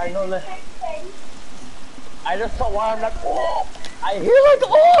fuck? I know that. I just saw water. I'm like, oh. You're like,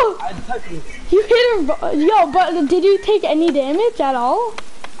 oh! I took. You hit her, yo, but did you take any damage at all?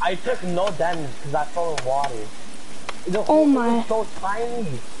 I took no damage because I fell in water. Oh my. It was so tiny.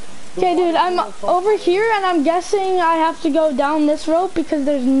 Okay, dude, I'm over here and I'm guessing I have to go down this rope because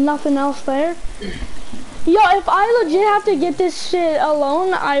there's nothing else there. Yo, if I legit have to get this shit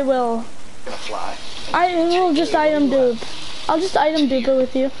alone, I will. Gonna fly. I will just item dupe. I'll just item dupe it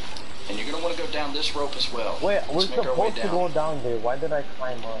with you. And you're gonna want to go down this rope as well. Wait, we're Let's make our way supposed to down. go down there. Why did I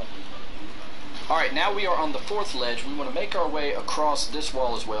climb up? All right, now we are on the fourth ledge. We want to make our way across this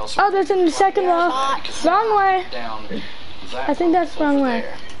wall as well. So Oh, there's in the second row. Wrong way. Down that I think rope that's wrong over way.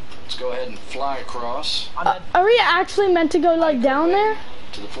 there. Let's go ahead and fly across Are we actually meant to go like down there?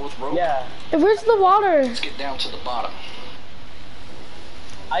 to the fourth rope. Yeah, Where's the water? Let's get down to the bottom.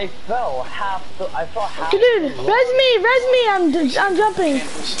 I fell half. I fell half. Dude, res me, I'm jumping.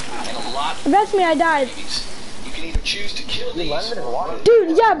 Cannibals and a lot of Res me, I died. babies. You can either choose to kill You these. landed in water.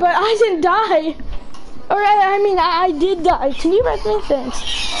 Dude, yeah, but I didn't die. Or I mean, I did die. Can you res me?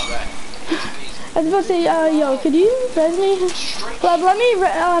 Thanks. All right. I was about to say, yo, could you res me? Let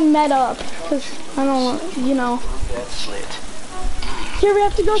me med up, cause I don't want, you know. That slit. Here we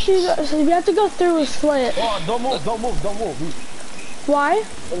have to go through. We have to go through a slit. Oh, don't move, don't move, don't move. Why? Look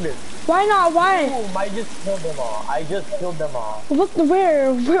at this. Why not? Why? Boom, I just killed them all. I just killed them all. What?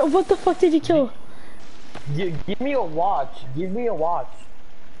 Where? What the fuck did you kill? Give me a watch. Give me a watch.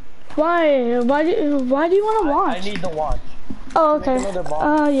 Why? Why do you want to watch? I need the watch. Oh, Make okay. another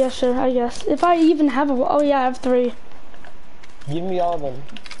box. Yeah, sure. I guess if I even have a. Oh yeah, I have 3. Give me all of them.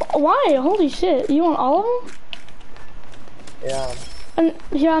 Why? Holy shit! You want all of them? Yeah. And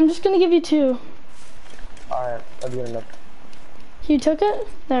here, I'm just gonna give you 2. Alright, I'll do enough. You took it?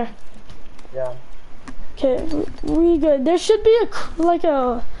 There. Yeah. Okay, we good. There should be like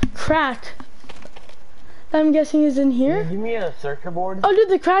a crack that I'm guessing is in here. Give me a circuit board. Oh, dude,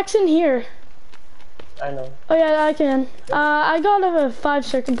 the crack's in here. I know. Oh yeah, I can. I got 5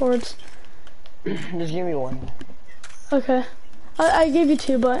 circuit boards. Just give me one. Okay. I gave you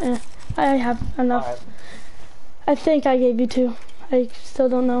 2, but I have enough. Alright. I think I gave you 2. I still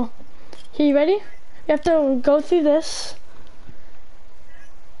don't know. Here, you ready? You have to go through this.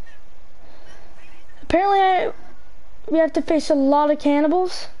 Apparently, we have to face a lot of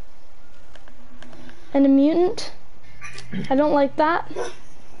cannibals. And a mutant. I don't like that.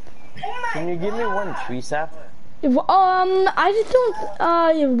 Can you give me one tree sap? I just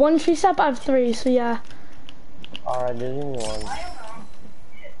don't, 1 tree sap, I have 3, so yeah. Alright, just give me one.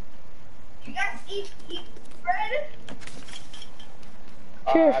 You guys eat bread?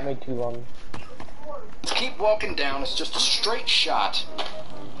 Here. I made 2 bombs. Let's keep walking down. It's just a straight shot.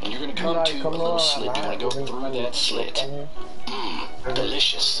 And you're gonna come Alright, to come a little on, slit. You wanna go through that slit.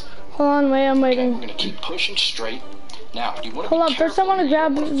 Delicious. Hold on, wait, I'm Okay, waiting. we're gonna keep pushing straight. Now, you want to Hold be on, first I careful wanna here. You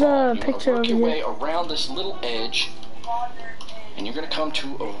grab don't wanna the fall. You picture wanna work over your here. way around this little edge, and you're gonna come to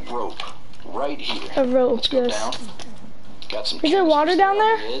a rope right here. A rope, Let's go yes. down. Got some. Is there water canisters down on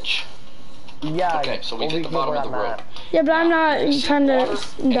there? the edge. Yeah. Okay, so we over hit the here bottom where of the I'm rope. at. Yeah, but I'm Now, not you're gonna see trying water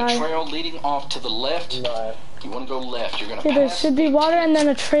to and a die. trail leading off to the left. No. You want to go left. You're gonna Okay, there pass. should be water and then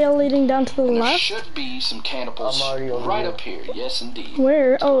a trail leading down to the And there left. should be some cannibals I'm already over right here. up here. Yes, indeed.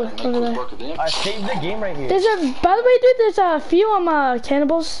 Where? Oh, Make over quick there. work of them. I saved the game right here. There's by the way, dude, there's a few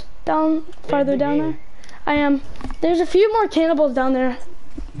cannibals down, farther the down game. there. I am. There's a few more cannibals down there,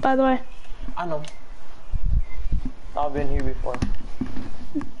 by the way. I know. I've been here before.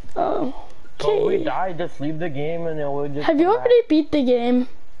 Oh. So if we Okay. die, just leave the game and then we'll just. Have you come back. already beat the game?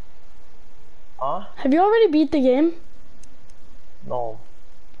 Huh? Have you already beat the game? No.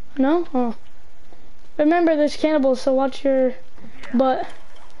 No? Oh. Remember, there's cannibals, so watch your butt.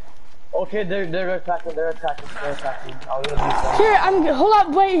 Okay, they're attacking. They're attacking. They're attacking. I'll do some. Here, hold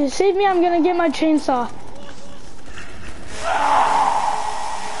up, wait, save me, I'm gonna get my chainsaw.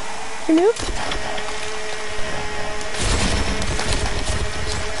 You move?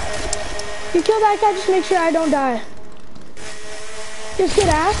 You kill that guy, just make sure I don't die. Just get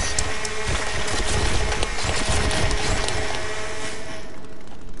ass.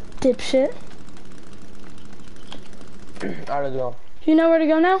 Dipshit. Alright, let's go. You know where to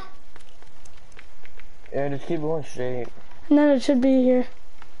go now? Yeah, just keep going straight. And then it should be here.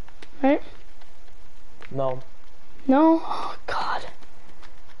 Right? No. No? Oh, God.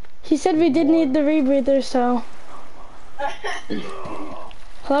 He said we did need the rebreather, so.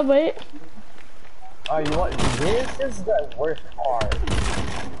 Hold up, wait. Alright, you know what? This is the worst part.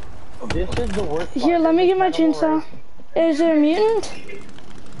 This is the worst part. Here, let me get my chainsaw. Is there a mutant?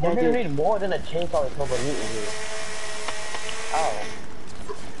 You're gonna need more than a chainsaw to kill the mutant here. Ow.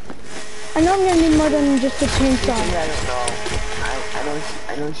 I know I'm gonna need more than just a chainsaw. Yeah, I don't know.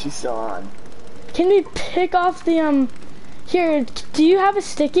 I know she's still on. Can we pick off the, here, do you have a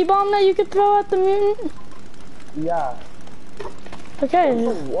sticky bomb that you could throw at the mutant? Yeah. Okay.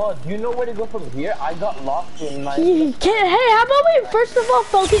 Well, do you know where to go from here? I got lost in my... Hey, how about we first of all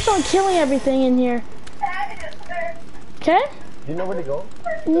focus on killing everything in here? Okay? Do you know where to go?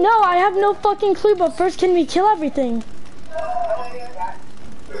 No, I have no fucking clue, but first can we kill everything?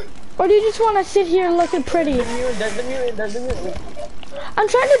 Or do you just want to sit here looking pretty? There's the mutant, there's the mutant. I'm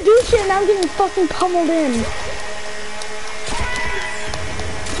trying to do shit and I'm getting fucking pummeled in.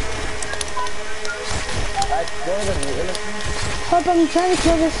 Hope I'm trying to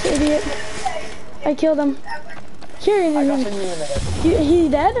kill this idiot. I killed him. Here he is. He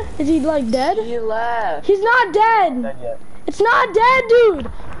dead? Is he like dead? He left. He's not dead. Not yet. It's not dead,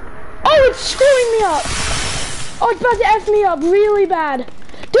 dude. Oh, it's screwing me up. Oh, it's about to F me up really bad.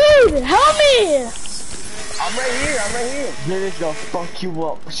 Dude, help me. I'm right here, I'm right here. They're just gonna fuck you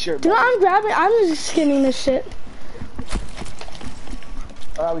up, sure. Dude, I'm just skimming this shit.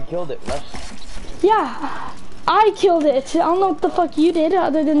 Alright, we killed it. Let's... Yeah, I killed it. I don't know what the fuck you did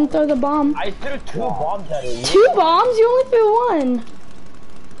other than throw the bomb. I threw 2 bombs at it. 2 bombs? You only threw 1.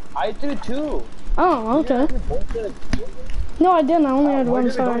 I threw 2. Oh, okay. No, I didn't. I only had Where 1,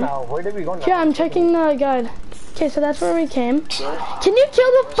 did we go sorry. now? Where did we go now? Here, I'm checking the guide. Okay, so that's where we came. Sir, Can you kill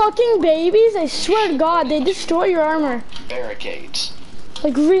the fucking babies? I swear to God, they destroy your armor. barricades.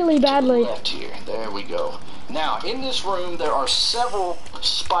 Like, really badly. Left here. There we go. Now, in this room, there are several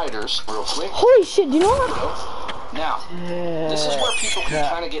spiders. Real quick. Holy shit, do you know what? Now, this is where people can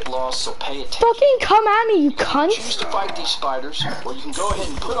kind of get lost, so pay attention. Fucking come at me, you Choose cunt. to fight these spiders, or you can go ahead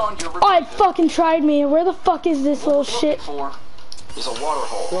and put on your. Oh, it fucking tried me. Where the fuck is this little What we're shit? looking for is a water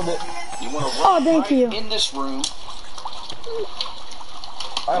hole. You want to Oh, run thank right you. in this room.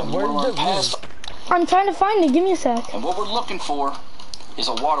 Alright, And you wanna where's run the past. I'm trying to find it. Give me a sec. And what we're looking for is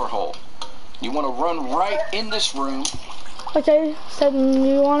a water hole. You want to run right in this room. Okay, so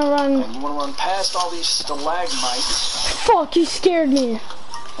you want to run. And you want to run past all these stalagmites. Fuck, you scared me.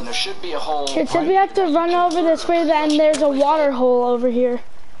 And there should be a hole. It said we have to run over this way, then there's a water hole over here.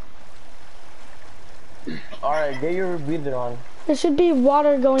 Alright, get your breather on. There should be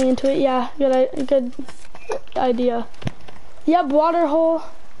water going into it. Yeah, good idea. Yep, water hole.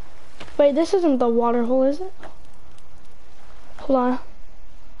 Wait, this isn't the water hole, is it? Hold on.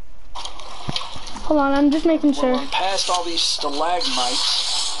 Hold on, I'm just making sure. Run past all these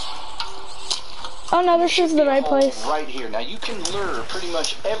stalagmites. Oh no, this is the right place. Right here. Now you can lure pretty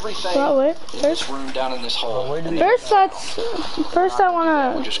much everything wait, in this room down in this hole. First I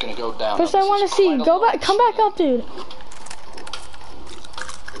wanna. We're just gonna go down. First I wanna see. Go back. Come back up, dude.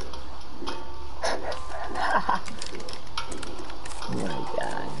 Oh my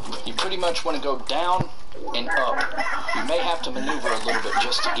god. You pretty much want to go down and up. You may have to maneuver a little bit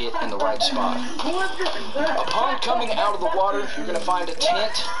just to get in the right spot. Upon coming out of the water, you're going to find a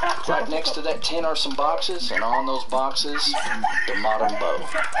tent. Right next to that tent are some boxes, and on those boxes, the modern bow.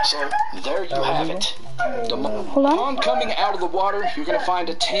 So there you have it. Hold on. Upon coming out of the water, you're going to find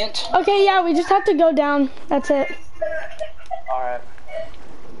a tent. Okay, yeah, we just have to go down. That's it. Alright.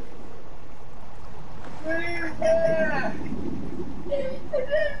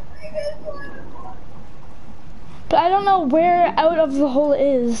 But I don't know where out of the hole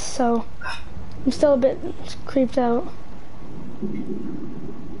is, so I'm still a bit creeped out.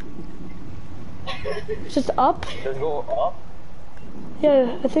 Just up? Just go up?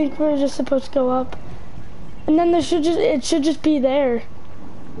 Yeah, I think we're just supposed to go up. And then it should just be there.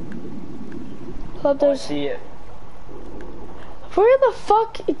 Hold up, there's... I see it. Where the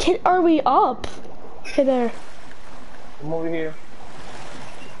fuck are we up? Okay, there. Come over here.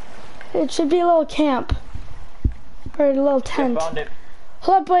 It should be a little camp. Or a little tent. I found it.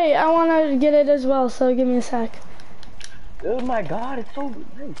 Hold up, wait, I wanna get it as well, so give me a sec. Oh my god, it's so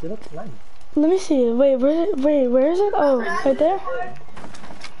nice. It looks nice. Let me see. Wait, where is it? Oh, right there?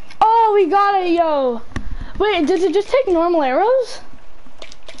 Oh, we got it, yo! Wait, does it just take normal arrows?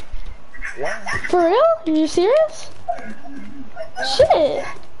 Yeah. For real? Are you serious? Shit!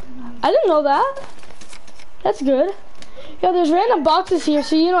 I didn't know that. That's good. Yo, there's random boxes here,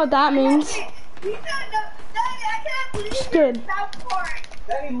 so you know what that means. It's good.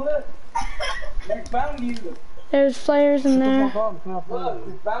 Daddy, look. We found you. There's flares in there. Look,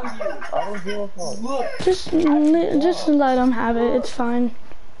 we found you. I don't give a fuck. Look. Just let them have it. It's fine.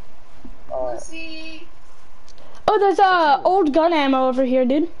 See. Oh, there's old gun ammo over here,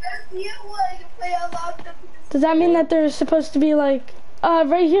 dude. Does that mean that there's supposed to be like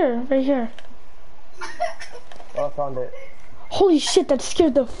right here? Oh, I found it. Holy shit, that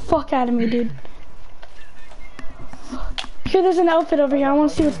scared the fuck out of me, dude. Here, there's an outfit over here. I want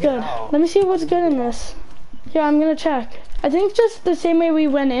to see what's good. Let me see what's good in this. Yeah, I'm gonna check. I think just the same way we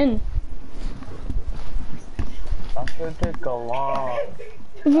went in. That's gonna take a long.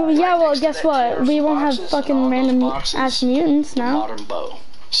 Yeah, well, guess what? We won't have fucking random ass mutants now. Modern bow.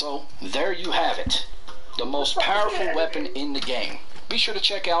 So there you have it. The most powerful weapon in the game. Be sure to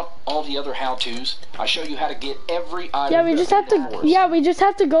check out all the other how-tos. I show you how to get every item. Yeah, we just have to. Yeah, we just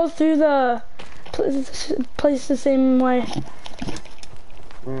have to go through the place the same way.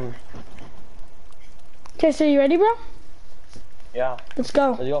 Okay, so you ready, bro? Yeah. Let's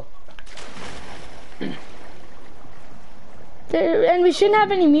go. Let's go. And we shouldn't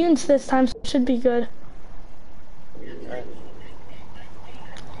have any mutants this time, so it should be good.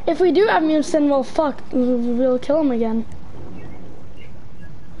 If we do have mutants, then we'll we'll kill them again.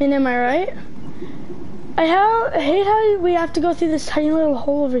 I mean, am I right? I hate how we have to go through this tiny little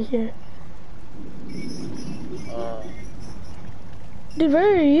hole over here. Dude,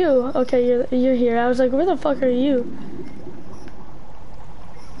 where are you? Okay, you're here. I was like, where the fuck are you?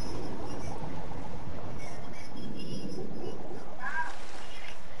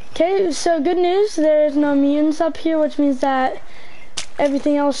 Okay, so good news. There's no mutants up here, which means that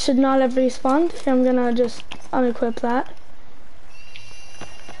everything else should not have respawned. I'm gonna just unequip that.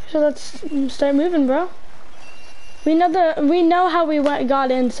 So let's start moving, bro. We know how we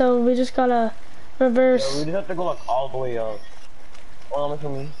got in, so we just gotta reverse. Yeah, we just have to go like all the way up. Oh, I'm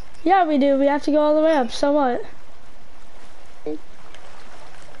assuming. Yeah, we do. We have to go all the way up. So what? It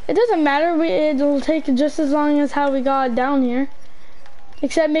doesn't matter. It'll take just as long as how we got down here.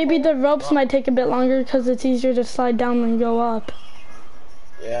 Except maybe the ropes might take a bit longer because it's easier to slide down than go up.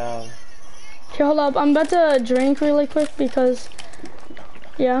 Yeah. Here, hold up. I'm about to drink really quick because,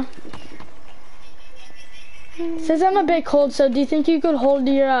 yeah. Since I'm a bit cold, so do you think you could hold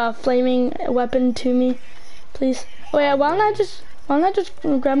your flaming weapon to me, please? Wait, why Why don't I just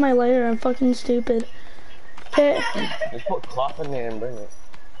grab my lighter? I'm fucking stupid. Okay. Just put cloth in there and bring it.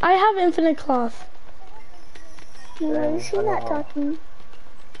 I have infinite cloth. Why is he not talking?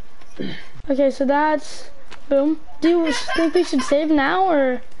 Okay, so that's boom. Do you think we should save now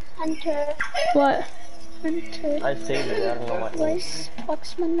or Hunter. what? Hunter. I saved it, I don't know what. Why is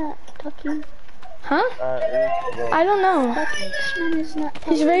Foxman not talking? Huh? I don't know. Foxman is not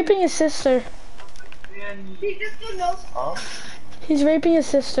talking. He's raping his sister. Huh? He's raping his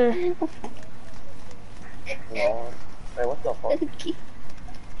sister. No. Wait, what the fuck?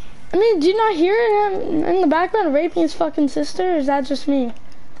 I mean, do you not hear him in the background raping his fucking sister, or is that just me?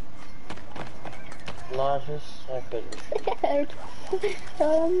 No, it's just, I couldn't.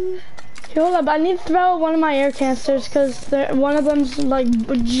 Okay, hold up, I need to throw out one of my air canisters, because one of them's, like,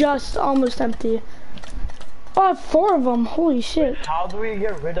 just almost empty. Oh, I have 4 of them, holy shit. How do we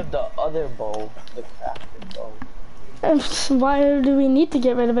get rid of the other bow? The crafted bow. Why do we need to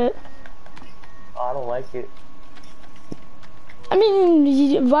get rid of it? I don't like it. I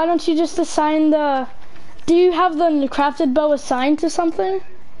mean, why don't you just assign the... Do you have the crafted bow assigned to something?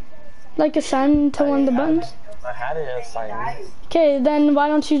 Like assigned to one of the buttons? I had it assigned. Okay, then why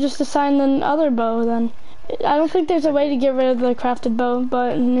don't you just assign the other bow then? I don't think there's a way to get rid of the crafted bow,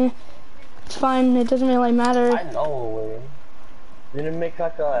 but it's fine. It doesn't really matter. I know a way. Didn't make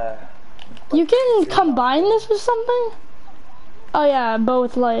like a... You can combine this with something? Oh yeah, bow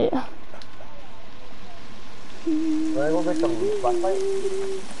with light. Can I go get some flashlight?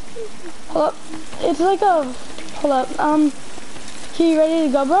 Hold up. It's like a... Hold up. You ready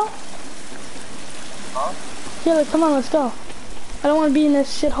to go, bro? Huh? Here, like, come on, let's go. I don't want to be in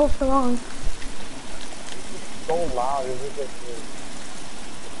this shithole for long. So loud, is it just me?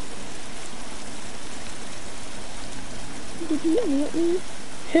 Did you mute me?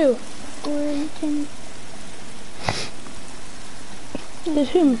 Who? Or can... Did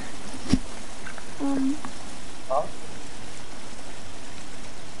whom? Huh?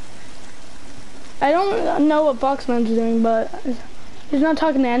 I don't know what Foxman's doing, but he's not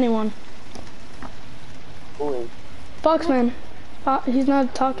talking to anyone. Who is? Foxman. He's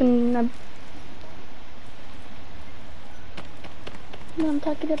not talking. No, I'm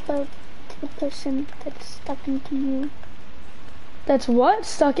talking about the person that's talking to you. That's what?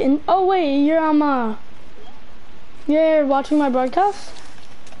 Stuck in? Oh wait, you're watching my broadcast?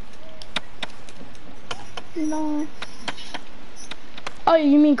 No. Oh,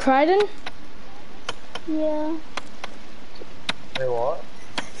 you mean Crichton? Yeah. Wait, what?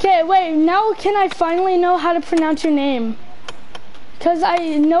 Okay, wait, now can I finally know how to pronounce your name? Because I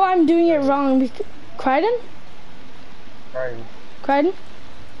know I'm doing it wrong. Crichton? Right. Crichton?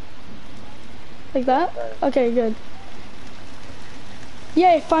 Like that? Right. Okay, good.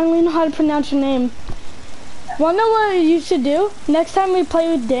 Yay, finally know how to pronounce your name. Wanna know what you should do? Next time we play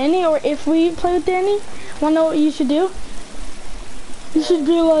with Danny, or if we play with Danny, wanna know what you should do? You should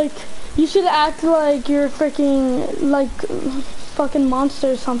be like, you should act like you're freaking, like, fucking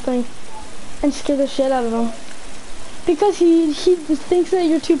monster or something, and scare the shit out of him. Because he thinks that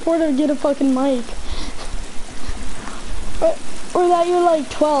you're too poor to get a fucking mic. Or that you're like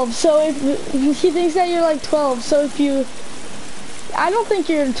 12, so if he thinks that you're like 12, so if you, I don't think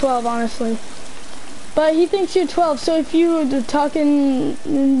you're 12 honestly, but he thinks you're 12, so if you talking,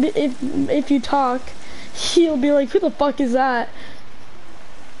 if you talk, he'll be like, who the fuck is that?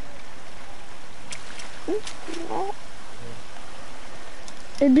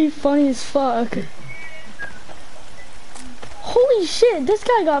 It'd be funny as fuck. Holy shit, this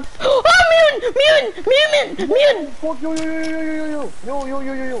guy got... Oh, mutant! Fuck, yo.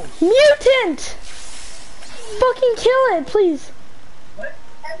 Mutant! Fucking kill it, please.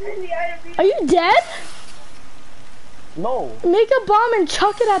 Are you dead? No, Make a bomb and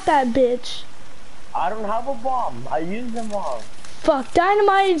chuck it at that bitch. I don't have a bomb. I used them all. Fuck,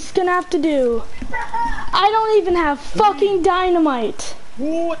 dynamite's gonna have to do. I don't even have fucking dynamite.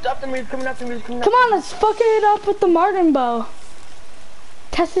 Ooh, it's after me, it's coming after me, it's coming Come on, let's fuck it up with the Martin bow.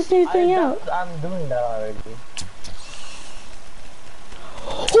 Test this new thing out. I'm doing that already.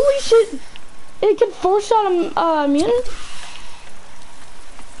 Holy shit! It can force shot a mutant?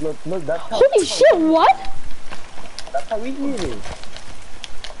 Look, that's how... Holy shit, what? That's how easy it is.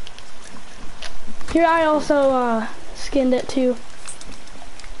 Here, I also skinned it too.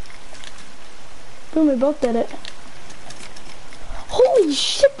 Boom, we both did it. Holy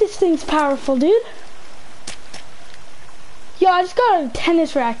shit, this thing's powerful, dude. Yo, I just got a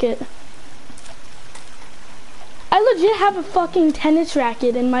tennis racket. I legit have a fucking tennis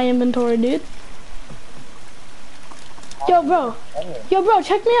racket in my inventory, dude. Yo, bro,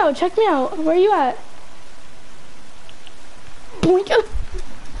 check me out, Where you at? Boink.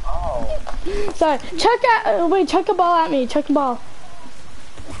 Oh. Sorry. Wait, chuck a ball at me. Chuck a ball.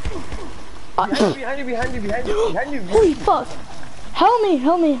 Behind you. Holy fuck. Help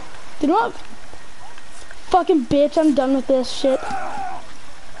me. Did what? Fucking bitch, I'm done with this shit.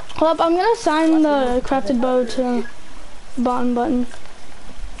 Hold up, I'm gonna assign the crafted bow to the bottom button.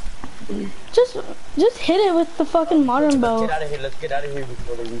 Just hit it with the fucking modern bow. Let's get out of here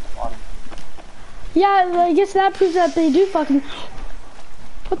before they respawn. Yeah, I guess that proves that they do fucking...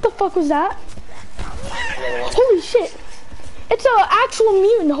 What the fuck was that? Holy shit. It's an actual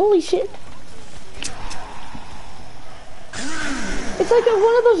mutant, holy shit. It's like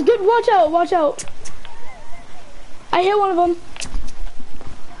one of those good, watch out. I hit one of them.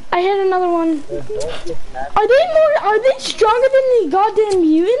 I hit another one. Are they stronger than the goddamn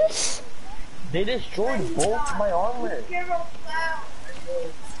mutants? They destroyed both my armor.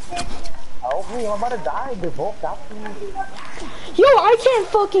 Help me, I'm about to die. They're both after me. Yo, I can't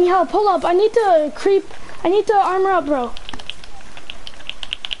fucking help. Hold up, I need to armor up, bro.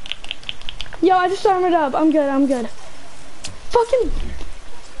 Yo, I just armored up. I'm good. Fucking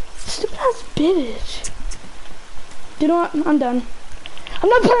stupid ass bitch. You know what? I'm done. I'm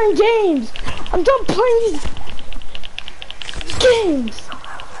not playing games. I'm done playing these games.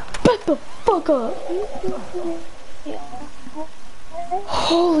 Back the fuck up.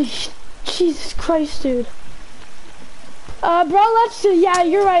 Holy Jesus Christ, dude. Bro, yeah,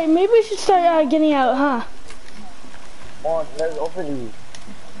 you're right. Maybe we should start getting out, huh? Come on, let's open these.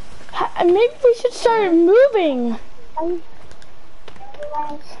 Maybe we should start moving.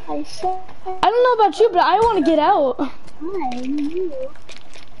 I said. I don't know about you, but I want to get out. I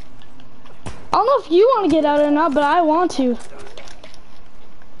don't know if you want to get out or not, but I want to.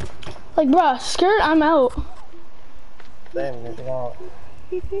 Like, bruh, skirt, I'm out. Damn, you're out.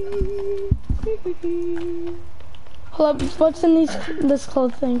 Hold up, what's in this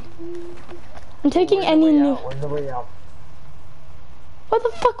clothes thing? I'm taking any new. Where's the way out? What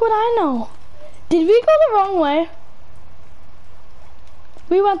the fuck would I know? Did we go the wrong way?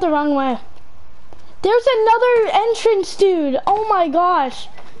 We went the wrong way. There's another entrance, dude. Oh my gosh.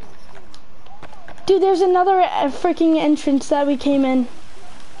 Dude, there's another freaking entrance that we came in.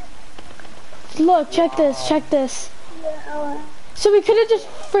 Look, check this. So we could have just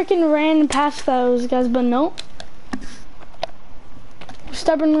freaking ran past those guys, but no.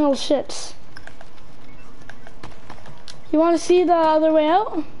 Stubborn little shits. You want to see the other way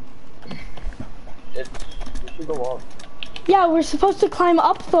out? We should go up. Yeah, we're supposed to climb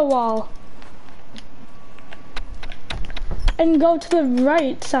up the wall. And go to the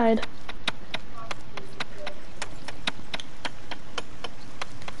right side.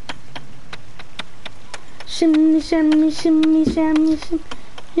 Shimmy, shimmy, shimmy, shimmy,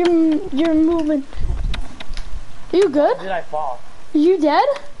 shimmy. You're moving. Are you good? Where did I fall? You dead?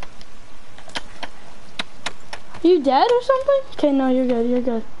 You dead or something? Okay, no, you're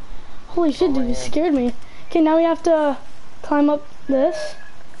good. Holy shit, dude, you scared me. Okay, now we have to climb up this.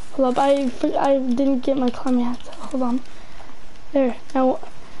 Hold up, I didn't get my climbing hat. Hold on. There, now,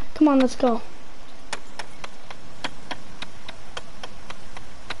 come on, let's go.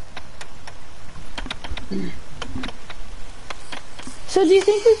 So do you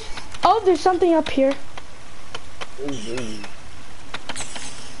think we... Oh, there's something up here.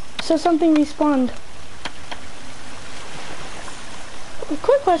 So something respawned.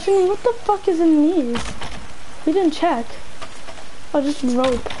 Quick question, what the fuck is in these? We didn't check. Oh, just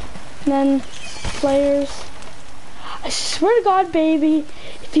rope. And then flares. I swear to God, baby,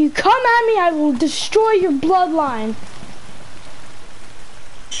 if you come at me, I will destroy your bloodline.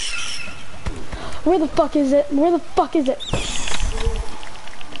 Where the fuck is it? Where the fuck is it?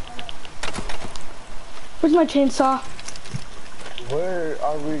 Where's my chainsaw? Where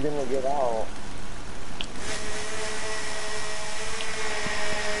are we gonna get out?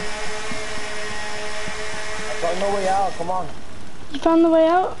 I found no way out, come on. You found the way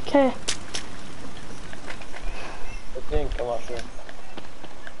out? Okay. I'm not sure.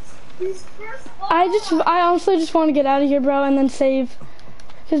 I honestly just want to get out of here, bro, and then save.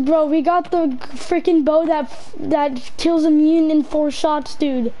 Cause bro, we got the freaking bow that kills a mutant in 4 shots,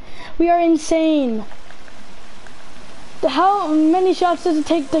 dude. We are insane. How many shots does it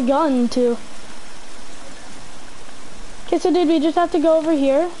take the gun to? Okay, so dude, we just have to go over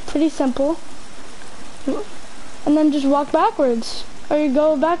here. Pretty simple. And then just walk backwards. Or you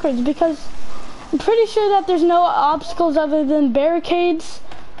go backwards, because I'm pretty sure that there's no obstacles other than barricades,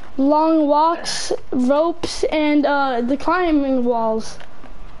 long walks, ropes, and the climbing walls.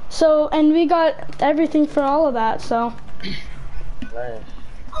 So, and we got everything for all of that, so. Nice.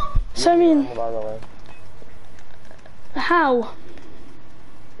 So I mean, How?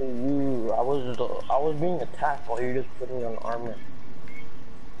 I was being attacked while you're just putting on armor.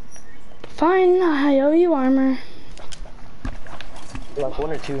 Fine, I owe you armor. Like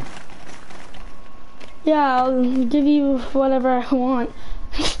 1 or 2. Yeah, I'll give you whatever I want.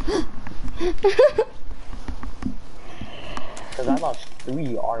 Cause I lost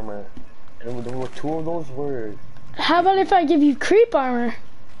 3 armor, and there were 2 of those were. How about if I give you creep armor?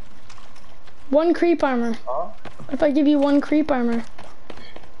 1 creep armor. Huh? If I give you 1 creep armor,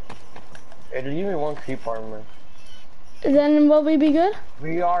 Hey, just give me 1 creep armor. then will we be good?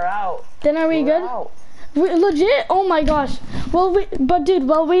 We are out. Then are we We're good? out. Legit? Oh my gosh. But dude,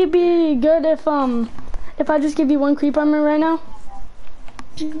 will we be good if I just give you 1 creep armor right now?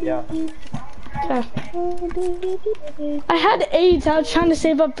 Yeah. Okay. I had 8. I was trying to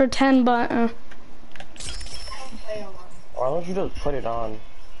save up for 10, but Why don't you just put it on?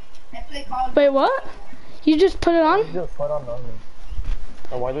 wait, what? You just put it on? Just put on armor.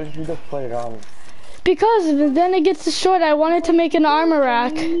 And why don't you just put it on? Because then it gets destroyed. I wanted to make an armor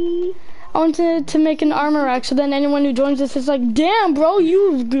rack. I wanted to make an armor rack so then anyone who joins us is like, damn, bro,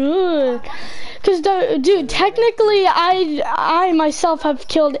 you good. Because, dude, technically, I myself have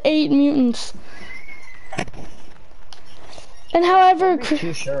killed 8 mutants. And however... I'm not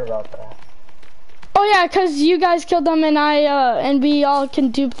too sure about that. Oh yeah, because you guys killed them and and we all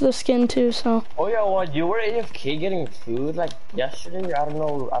can dupe the skin too, so. Oh yeah, what, you were AFK getting food like yesterday? I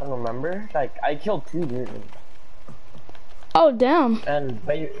don't remember. Like, I killed 2 mutants. Oh, damn. And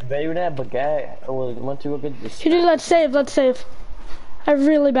Bayonet Baguette went to go get this. Dude, let's save. I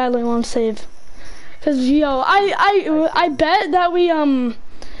really badly want to save. Cause yo, I bet that we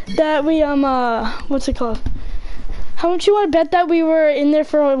what's it called? How much you want to bet that we were in there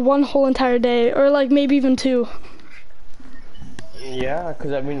for 1 whole entire day, or like maybe even 2? Yeah,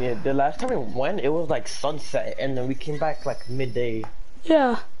 cause I mean, the last time we went, it was like sunset, and then we came back like midday.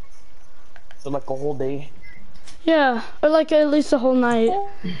 Yeah. So like a whole day. Yeah, or like at least a whole night.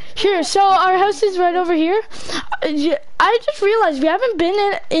 Here, so our house is right over here. I just realized we haven't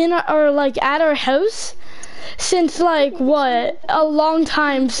been in or like at our house since like what, a long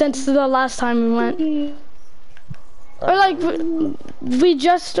time since the last time we went. Or like we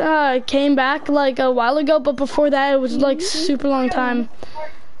just came back like a while ago, but before that it was like super long time.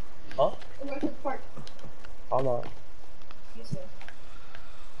 Huh? I'm not.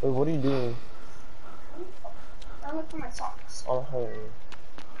 Wait, what are you doing? I look for my socks. Oh,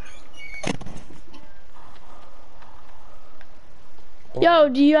 Yo,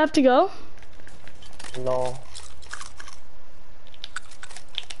 do you have to go? no.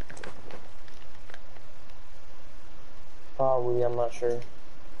 Probably, I'm not sure.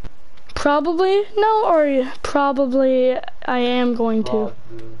 Probably no, or probably I am going to.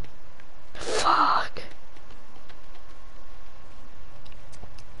 Probably. Fuck.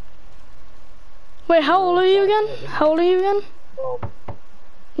 Wait, how old are you again? How old are you again? Oh,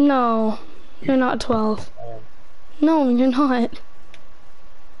 No, you're not 12. No, you're not.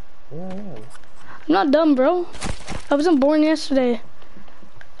 yeah. I'm not dumb, bro. I wasn't born yesterday.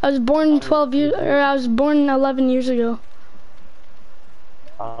 I was born 12 years, or I was born 11 years ago.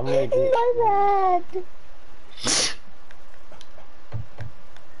 I'm legit. My bad.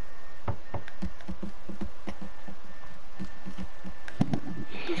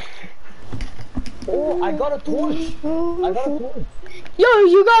 Oh, I got a torch. I got a torch. Yo,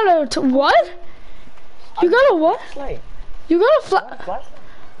 you got a what? You got a what? Flashlight. You got a Flashlight.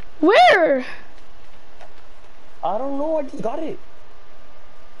 Where? I don't know. I just got it.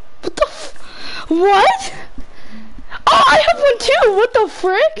 What the what? Oh, I have one too. What the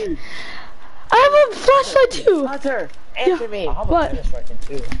frick? I have a flashlight too. Hunter, answer me. I have a What? tennis racket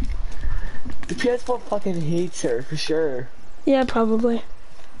too. The PS4 fucking hates her for sure. Yeah, probably.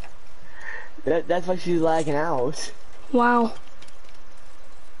 That's why she's lagging out. Wow.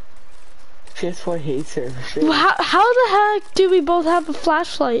 PS4 hates her for sure. Well, how the heck do we both have a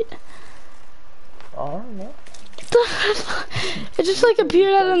flashlight? I don't know. It just like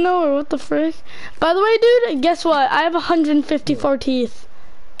appeared out of nowhere. What the frick? By the way, dude, guess what? I have 154 teeth.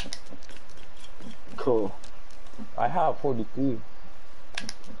 Cool. I have 43.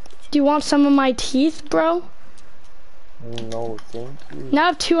 Do you want some of my teeth, bro? No, thank you. Now I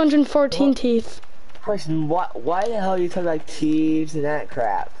have 214 What? teeth. Question, why the hell are you talking about thieves and that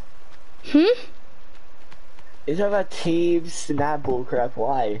crap? Hmm? You talking about thieves and that bullcrap,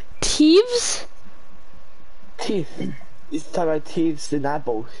 why? Thieves? Teeth. You talking about thieves and that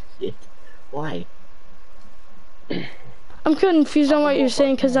bullshit. Why? I'm confused on what you're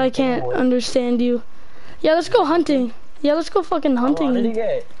saying because I can't understand you. Yeah, let's go hunting. Yeah, let's go fucking hunting.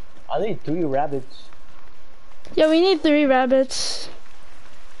 I need 3 rabbits. Yeah, we need 3 rabbits.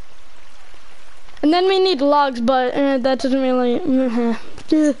 And then we need logs, but that doesn't really...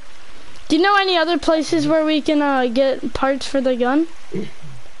 Do you know any other places where we can get parts for the gun?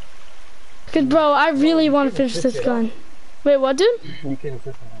 Cause bro, I really want to finish this gun. Wait, what, dude? You can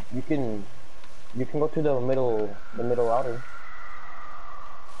go to the middle router.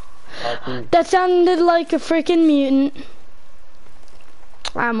 That sounded like a freaking mutant.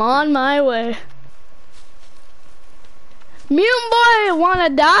 I'm on my way. Mutant boy, wanna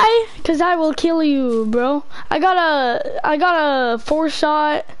die? Cause I will kill you, bro. I got a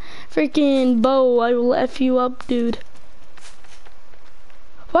 4-shot freaking bow. I will F you up, dude.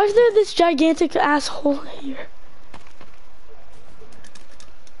 Why is there this gigantic asshole here?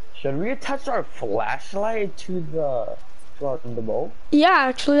 Should we attach our flashlight to the bow? Yeah,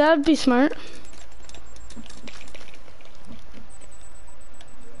 actually, that would be smart.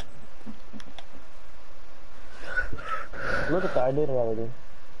 Look at that, I did it already.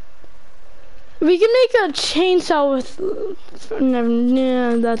 We can make a chainsaw with...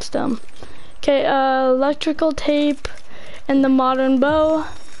 Nah, that's dumb. Okay, electrical tape and the modern bow.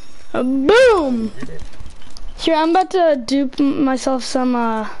 Boom! Here, I'm about to dupe myself some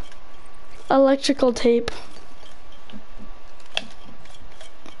electrical tape.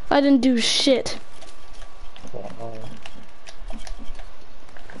 I didn't do shit.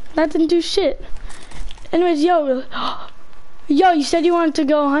 That didn't do shit. Anyways, yo, you said you wanted to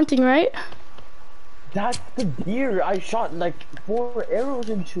go hunting, right? That's the deer I shot like 4 arrows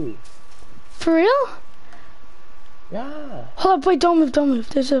into. For real? Yeah. Hold up, wait, don't move.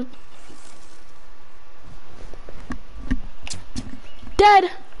 There's a...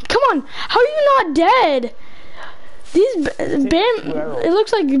 Dead! Come on, how are you not dead? These it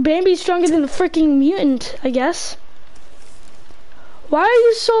looks like Bambi's stronger than a freaking mutant, I guess. Why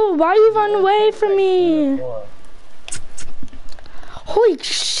are you running away from me? Holy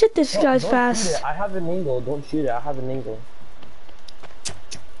shit, this guy's fast. I have an angle, don't shoot it, I have an angle.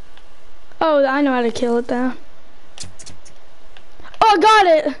 Oh, I know how to kill it now. Oh, I got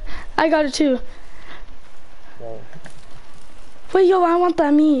it! I got it too. Okay. Wait, yo, I want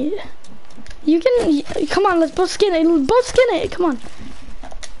that meat. You can, come on, let's both skin it, come on.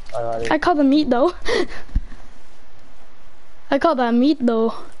 I call the meat though. I call that meat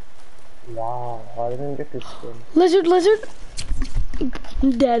though. Wow, I didn't get this skin. Lizard.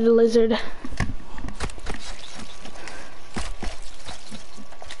 Dead lizard.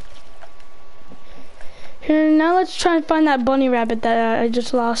 Here, now let's try and find that bunny rabbit that I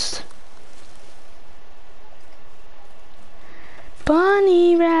just lost.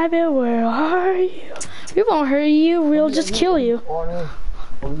 Bunny rabbit, where are you? We won't hurt you, we'll just kill you. Over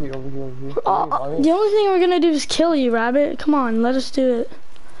here. The only thing we're gonna do is kill you, rabbit. Come on, let us do it.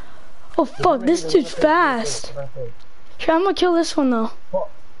 Oh fuck, this dude's fast. Here, I'm gonna kill this one though.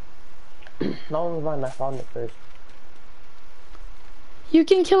 No, I found it first. You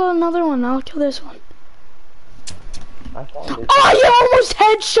can kill another one, I'll kill this one. I found it. Oh, you almost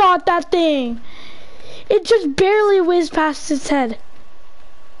headshot that thing! It just barely whizzed past its head.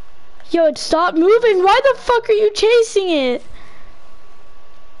 Yo, it stopped moving. Why the fuck are you chasing it?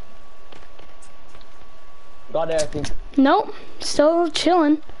 Got it, I think. Nope, still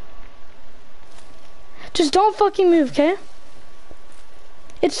chilling. Just don't fucking move, okay?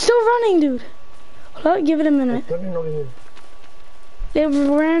 It's still running, dude. Hold on, give it a minute. It's running over here. It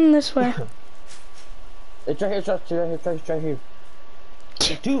ran this way. It's right here.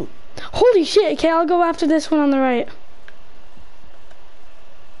 Dude. Holy shit, okay, I'll go after this one on the right.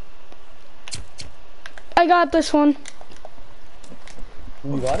 I got this one.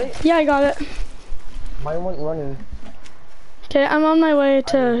 You got it? Yeah, I got it. Mine went running. Okay, I'm on my way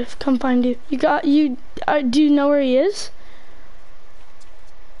to come find you. Do you know where he is?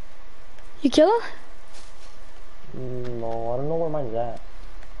 You kill him? No, I don't know where mine's at.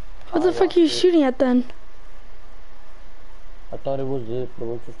 What the fuck are you shooting at then? I thought it was it, but it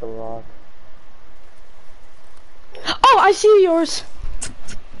was just a rock. Oh, I see yours.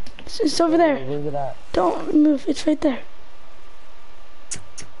 It's over there. Where's it at? Don't move, it's right there.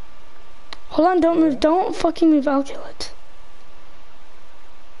 Hold on, don't move, don't fucking move, I'll kill it.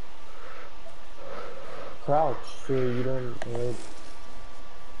 Crouch, so you don't need.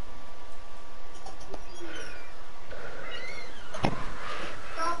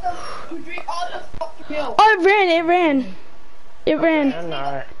 Oh, it ran.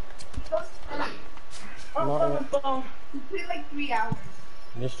 Like 3 hours.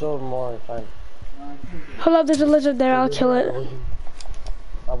 There's still more time. Hold up, there's a lizard there, I'll kill it.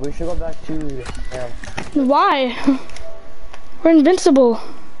 We should go back to Why? We're invincible.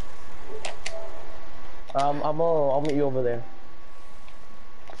 I'll meet you over there.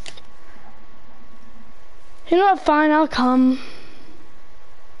 You know what? Fine, I'll come.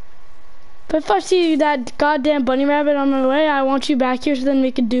 But if I see that goddamn bunny rabbit on my way, I want you back here so then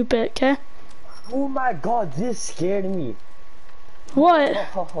we can dupe it, okay? Oh my god, this scared me. What?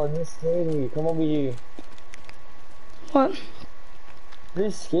 Oh, this scared me. Come over here. What?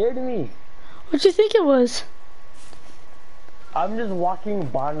 This scared me. What'd you think it was? I'm just walking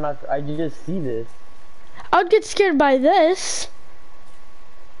by and I just see this. I'd get scared by this.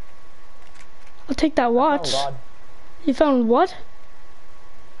 I'll take that watch. Oh god. You found what?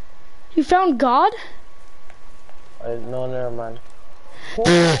 You found God? No, never mind.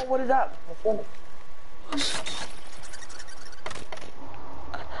 Oh, what is that?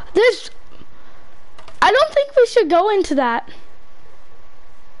 This. I don't think we should go into that.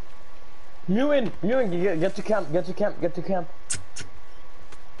 Ewan, get to camp.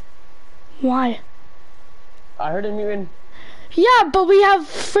 Why? I heard him, Ewan. Yeah, but we have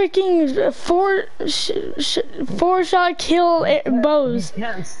freaking four shot kill bows. You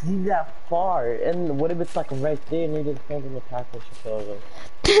can't see that far. And what if it's like right there and you just can't even attack us to kill them?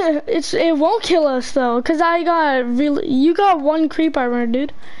 It won't kill us though, cause you got one creep armor,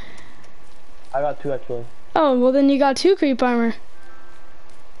 dude. I got 2 actually. Oh, well then you got 2 creep armor.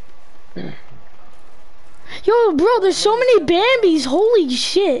 Yo, bro, there's so many Bambis. Holy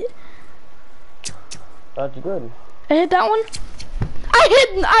shit. That's good. I hit that one.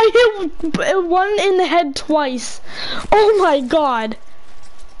 I hit one in the head twice. Oh my god.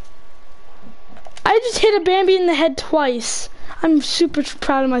 I just hit a Bambi in the head twice. I'm super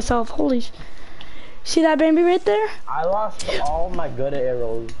proud of myself. Holy see that Bambi right there? I lost all my good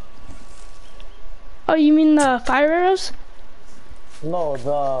arrows. Oh, you mean the fire arrows? No,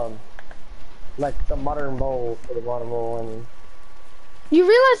 like the modern bow for the modern bow and You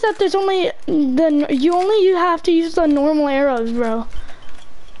realize that there's only you have to use the normal arrows, bro.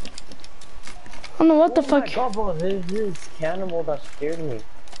 I don't know what the fuck. Oh my god, bro, this cannibal that scared me.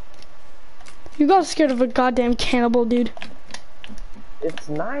 You got scared of a goddamn cannibal, dude. It's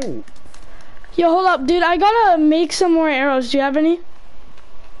night. Yo, hold up, dude. I gotta make some more arrows. Do you have any?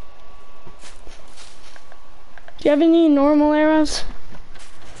 Do you have any normal arrows?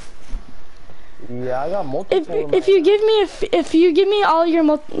 Yeah, I got multiple. If you give me all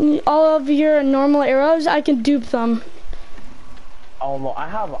of your normal arrows, I can dupe them. Oh no,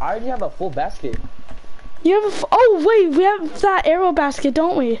 I already have a full basket. You have oh wait, we have that arrow basket,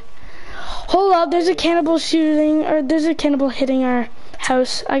 don't we? Hold up, there's a cannibal there's a cannibal hitting our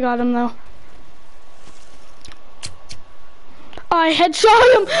house. I got him though. I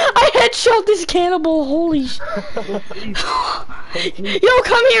headshot him! I headshot this cannibal, holy sh- Yo,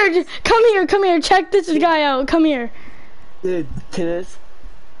 come here, check this guy out, come here. Dude, to this.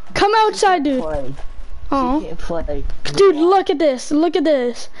 Come outside, dude. Play. Oh. She can't play. Dude, look at this, look at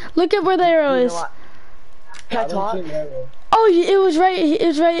this. Look at where the arrow is. Can I talk? Oh, it was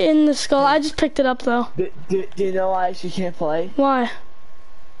right in the skull. I just picked it up though. Do you know why she can't play? Why?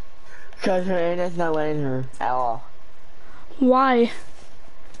 Because her internet's not letting her at all. Why?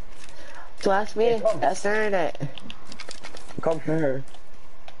 So ask me, that's her internet. Come to her.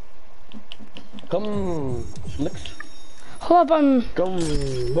 Come, Licks. Hold up, Come,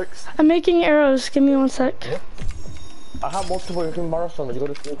 Licks. I'm making arrows. Give me one sec. I have multiple. You can borrow some. Let's go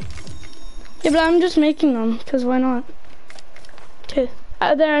to sleep. Yeah, but I'm just making them, cause why not? Okay.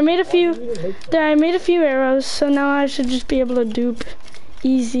 There, I made a few. There, I made a few arrows, so now I should just be able to dupe,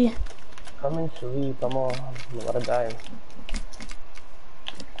 easy. Come and sleep. I'm about to die.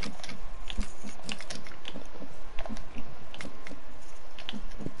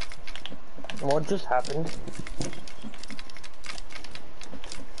 What just happened?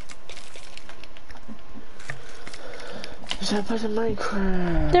 Just have fun in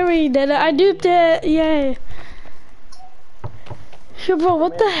Minecraft. There we did it. I duped it. Yay. Yo, bro,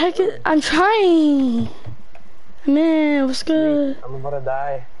 what the heck is... I'm trying. Man, what's good? I'm about to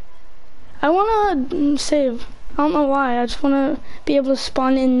die. I wanna save. I don't know why. I just wanna be able to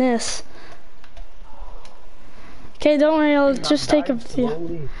spawn in this. Okay, don't worry. I'll just take a few.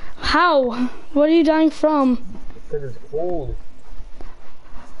 Slowly. How? What are you dying from? Because it's cold.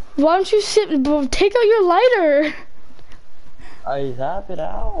 Why don't you sit? Bro, take out your lighter. I zap it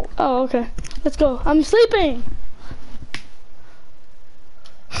out. Oh, okay. Let's go. I'm sleeping.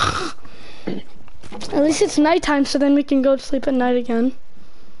 At least it's nighttime, so then we can go to sleep at night again.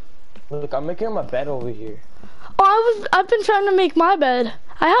 Look, I'm making my bed over here. Oh, I've been trying to make my bed.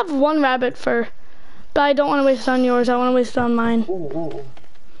 I have one rabbit fur, but I don't want to waste it on yours. I want to waste it on mine. Ooh.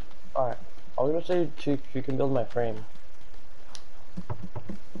 Alright. I was gonna say you can build my frame.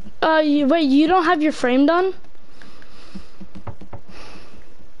 Wait, you don't have your frame done?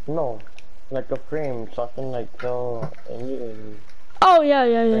 No, like a frame, so I can like kill immediately. Oh,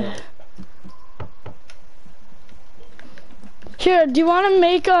 yeah. Here, do you want to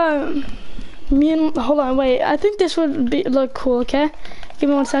make hold on, wait. I think this would look cool, okay? Give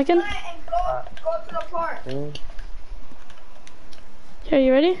me 1 second. And go to the park. Here,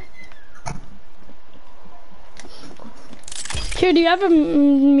 you ready? Here, do you have a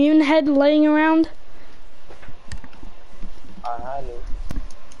mutant head laying around? I had it.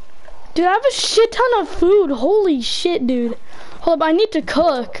 Dude, I have a shit ton of food. Holy shit, dude. Hold up, I need to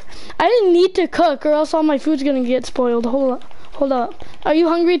cook. I didn't need to cook or else all my food's gonna get spoiled. Hold up. Are you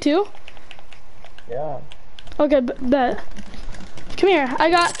hungry too? Yeah. Okay, bet. Come here,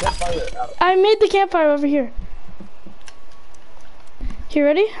 I made the campfire over here. You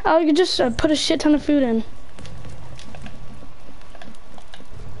ready? I'll just put a shit ton of food in.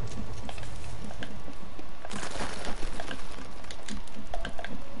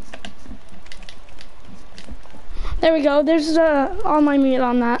 There we go. There's all my meat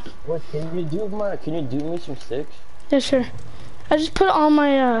on that. What can you do me some sticks? Yeah, sure. I just put all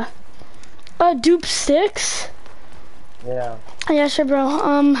my dupe sticks. Yeah. Yeah, sure, bro.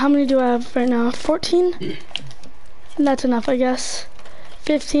 How many do I have right now? 14? That's enough, I guess.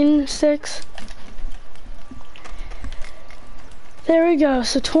 15 sticks. There we go.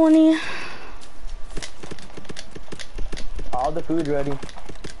 So 20. All the food ready.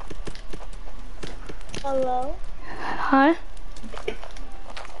 Hello? Hi.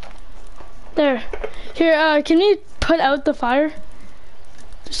 There. Here, can you put out the fire?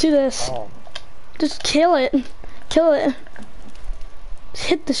 Just do this. Oh. Just kill it. Kill it. Just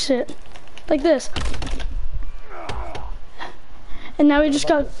hit the shit. Like this. And now we just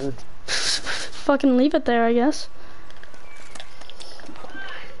got fucking leave it there, I guess.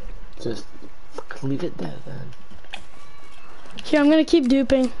 Just leave it there then. Here, I'm gonna keep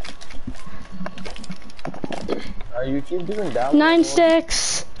duping. You keep doing that. 9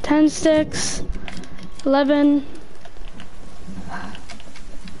 sticks, 10 sticks, 11,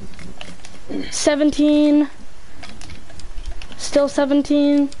 17, still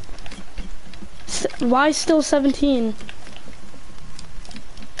 17. Why still 17?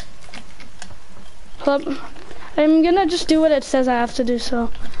 I'm gonna just do what it says I have to do,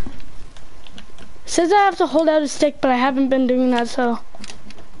 so. It says I have to hold out a stick, but I haven't been doing that, so.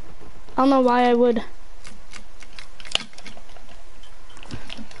 I don't know why I would.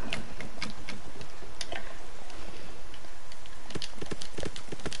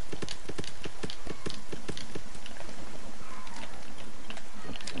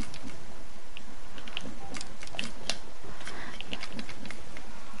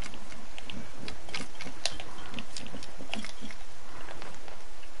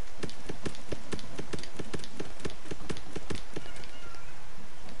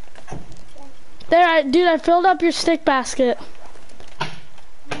 There, dude, I filled up your stick basket. Oh,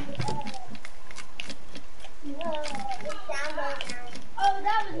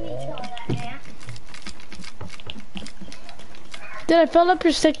 that was me killing that man. Dude, I filled up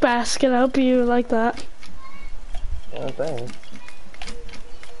your stick basket. I hope you like that. Yeah, thanks.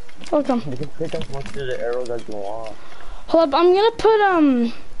 Welcome. You can pick up most of the arrows that you want. Hold up, I'm gonna put,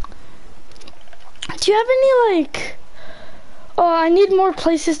 do you have any, like... Oh, I need more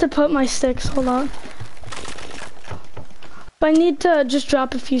places to put my sticks. Hold on. But I need to just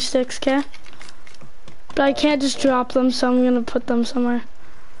drop a few sticks, okay? But I can't just drop them, so I'm gonna put them somewhere.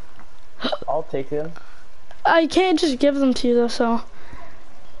 I'll take them. I can't just give them to you, though, so...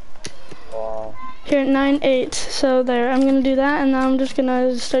 Wow. Here, 9, 8. So there, I'm gonna do that, and now I'm just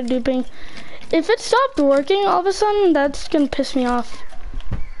gonna start duping. If it stopped working all of a sudden, that's gonna piss me off.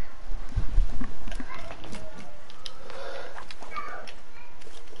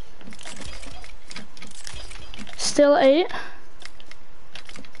 Still 8.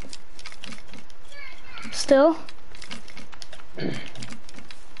 Still.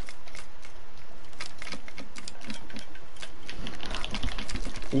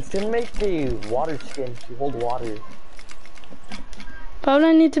 You can make a water skin to hold water. Why would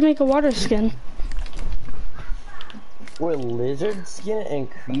I need to make a water skin? Wait, lizard skin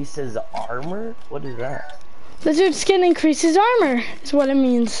increases armor? What is that? Lizard skin increases armor, is what it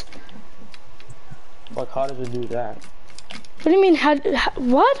means. Like, how does it do that? What do you mean,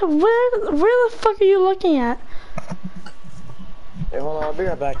 what? Where the fuck are you looking at? Hey, hold on, I'll be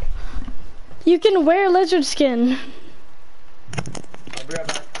right back. You can wear lizard skin. I'll be right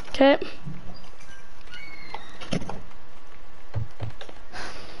back. Okay.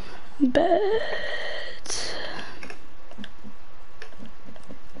 Bet.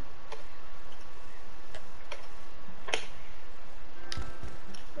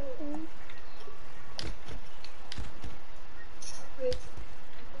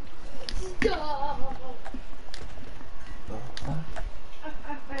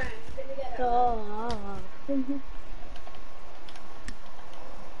 talk.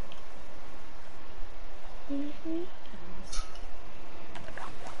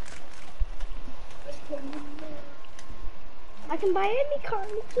 I can buy any car in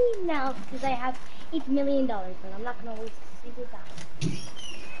the team now because I have $8 million, and I'm not gonna waste a single dime.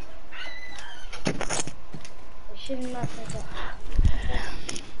 I should not say that.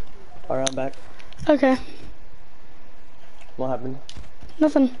 Alright, I'm back. Okay. What happened?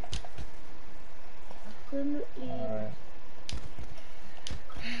 Nothing. Alright.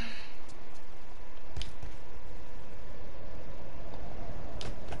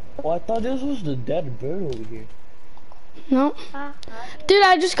 Oh, I thought this was the dead bird over here. No. Dude,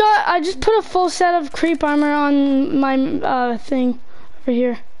 I just put a full set of creep armor on my thing over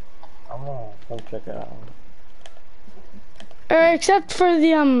here. I'm gonna come check it out. Except for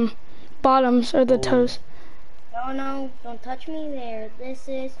the bottoms or the toes. No, don't touch me there. This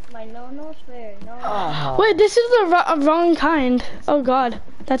is my no swear. No. Wait, this is the wrong kind. Oh god,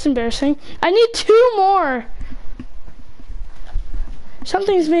 that's embarrassing. I need 2 more.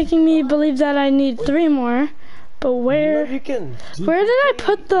 Something's making me believe that I need 3 more. But where? You can Where did I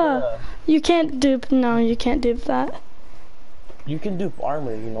put the? You can't dupe. No, you can't dupe that. You can dupe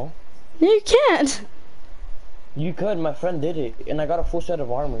armor, you know. No, you can't. You could. My friend did it, and I got a full set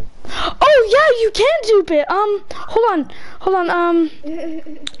of armor. Oh yeah, you can dupe it. Hold on. Hello.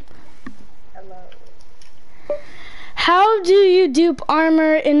 How do you dupe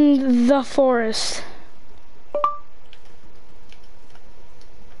armor in the forest?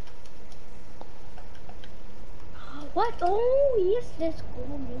 What? Oh, yes, that's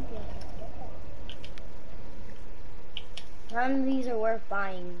cool. Maybe I can get that. None of these are worth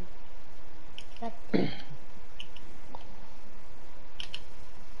buying. There's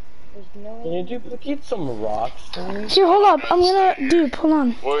no. Can you duplicate some rocks for me? Here, hold up. I'm gonna dupe. Hold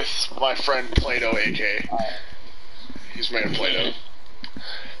on. With my friend Plato, AK. He's made of Plato.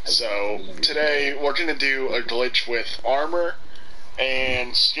 So today we're gonna do a glitch with armor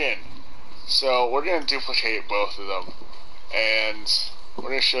and skin. So we're gonna duplicate both of them, and we're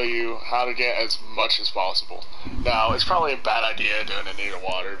gonna show you how to get as much as possible. Now it's probably a bad idea doing a need of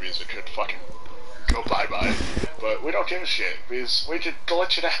water because it could fucking go bye-bye, but we don't give a shit because we could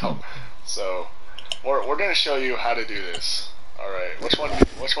glitch it out. So we're gonna show you how to do this. All right, which one do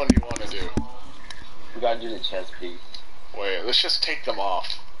you want to do? We gotta do the chest piece. Wait, let's just take them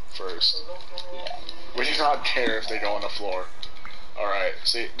off first. Yeah. We do not care if they go on the floor. Alright,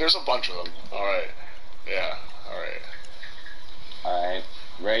 see, there's a bunch of them. Alright. Yeah, alright. Alright.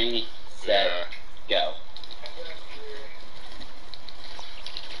 Ready, set, go.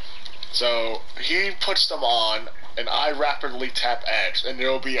 So, he puts them on, and I rapidly tap X, and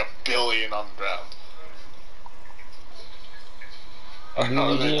there'll be 1 billion on the ground.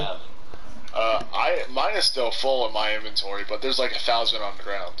 Mine is still full in my inventory, but there's like 1,000 on the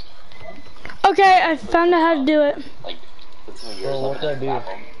ground. Okay, I found out how to do it. Like, Bro, what did I do?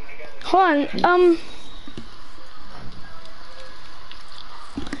 Hold on.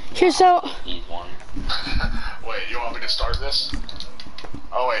 Here, so. These ones. Wait, you want me to start this?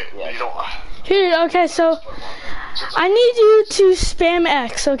 Oh wait, Yeah. you don't. Here, okay, so. I need you to spam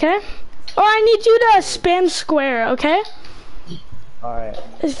X, okay? Or I need you to spam square, okay? Alright.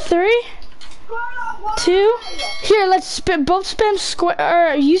 3, 2. Here, let's both spam square.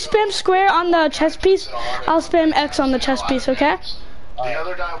 Or you spam square on the chest piece. I'll spam X on the chest piece, okay? The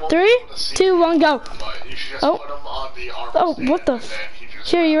other guy won't 3, be able to see 2, 1, go. but you should just Oh. put him on the armor Oh, stand, what the and then he just-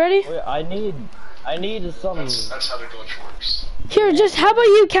 Here, you ready? Wait, I need some. That's how the glitch works. Here, just how about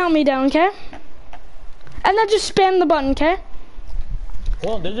you count me down, okay? And then just spam the button, okay?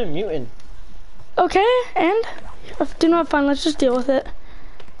 Hold on, there's a mutant. Okay, and do not find. Let's just deal with it.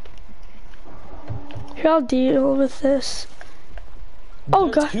 Here, I'll deal with this. Oh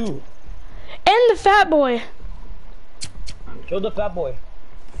There's god. 2. And the fat boy. Kill the fat boy.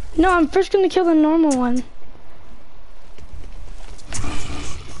 No, I'm first gonna kill the normal one.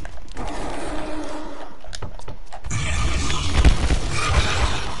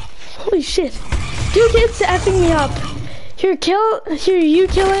 Holy shit. Dude, it's effing me up. Here, you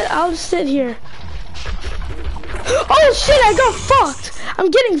kill it, I'll just sit here. Oh shit, I got fucked. I'm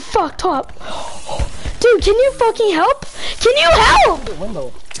getting fucked up. Dude, can you fucking help? Can you help? The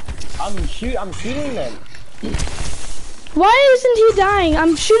window. I'm shooting them. Why isn't he dying?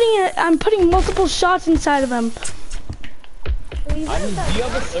 I'm shooting it. I'm putting multiple shots inside of him. Do you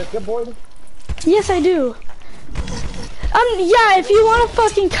have a circuit board? Yes, I do. Yeah, if you want to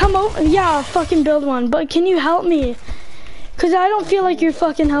fucking come over, yeah, I'll fucking build one. But can you help me? Cause I don't feel like you're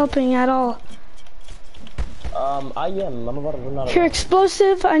fucking helping at all. I am. I'm about to run out of. Here,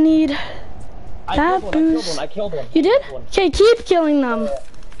 explosive. I need I killed one. You did? Okay, keep killing them.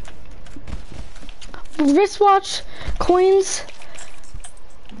 Wristwatch, coins.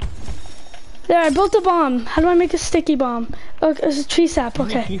 There, I built a bomb. How do I make a sticky bomb? Okay, it's a tree sap,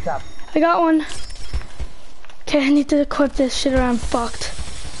 okay. I got one. Okay, I need to equip this shit or I'm fucked.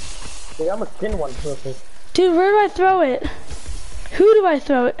 Yeah, I'm gonna skin one person. Dude, where do I throw it? Who do I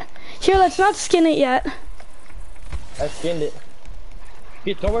throw it? Here, let's not skin it yet. I skinned it.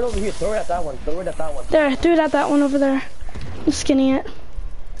 Here, throw it over here. Throw it at that one. Throw it at that one. There, I threw it at that one over there. I'm skinning it.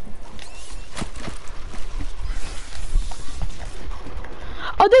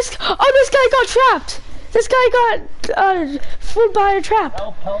 Oh, this guy got trapped. This guy got fooled by a trap.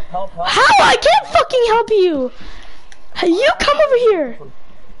 Help. How? I can't fucking help you. You come over here.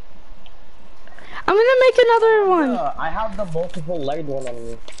 I'm gonna make another one. I have the multiple legged one on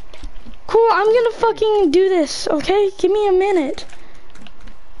me. Cool, I'm gonna fucking do this, okay? Give me a minute.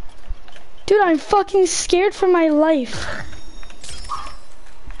 Dude, I'm fucking scared for my life.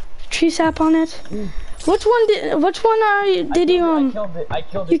 Tree sap on it. Which one did you I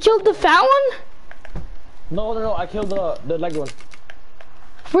killed it. You killed the fat one? No, I killed the legged one.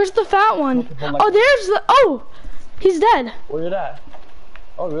 Where's the fat one? Oh, there's the, oh! He's dead. Where's it at?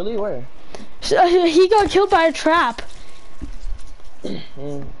 Oh, really? Where? He got killed by a trap.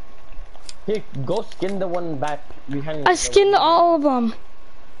 Here, go skin the one back behind me. I skinned all of them.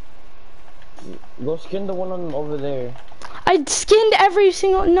 Go skin the one over there. I skinned every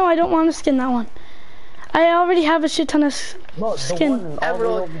single, no, I don't want to skin that one. I already have a shit ton of skin.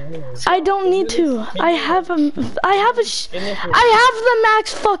 I don't need to. I have the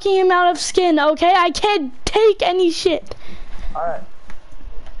max fucking amount of skin, okay? I can't take any shit. Alright.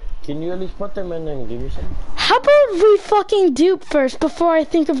 Can you at least put them in and give me some? How about we fucking dupe first before I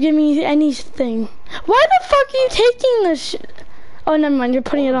think of giving you anything? Why the fuck are you taking this shit? Oh, never mind, you're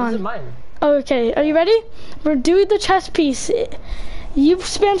putting it on. This is mine. Okay, are you ready? We're doing the chest piece. You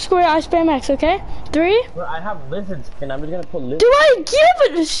spam square, I spam X, okay? 3? Bro, I have lizard skin, I'm just gonna put lizard. Do I give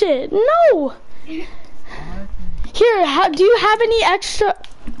it a shit? No! Here, do you have any extra?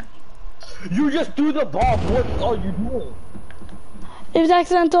 You just threw the ball, what are you doing? It was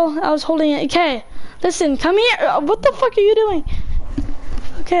accidental, I was holding it. Okay, listen, come here. What the fuck are you doing?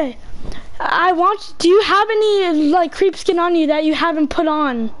 Okay, do you have any, like, creep skin on you that you haven't put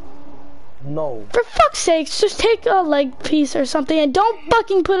on? No. For fuck's sakes, just take a leg piece or something and don't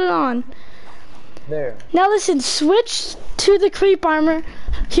fucking put it on. There. Now listen, switch to the creep armor.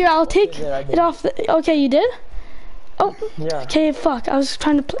 Here, I'll take it off the, okay, you did? Oh, yeah. Okay, fuck, I was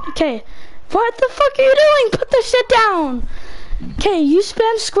trying to okay. What the fuck are you doing? Put the shit down. Okay, you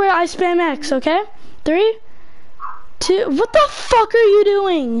spam square, I spam X, okay? 3, 2, what the fuck are you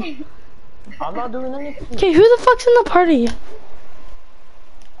doing? I'm not doing anything. Okay, who the fuck's in the party?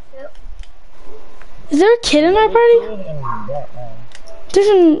 Is there a kid in our party?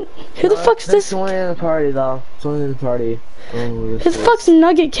 Who the fuck's this? There's someone in the party though. Someone in the party. Who the fuck's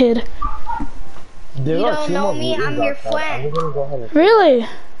Nugget Kid? You don't know me, I'm your friend. Really?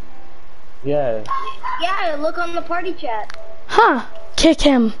 Yeah. Yeah, look on the party chat. Huh, kick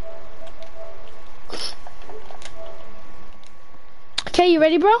him. Okay, you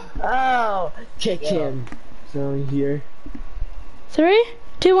ready, bro? Oh, kick him. So here. 3,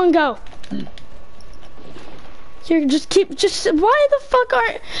 2, 1, go. You're why the fuck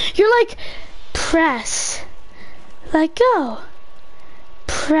you're like, press, let go,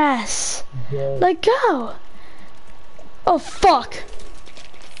 press, let go. Oh fuck.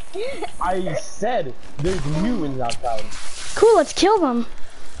 I said there's mutants outside. Cool, let's kill them.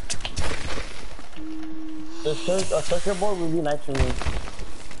 A circuit board would be nice for me.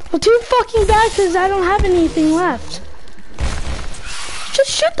 Well, too fucking bad because I don't have anything left.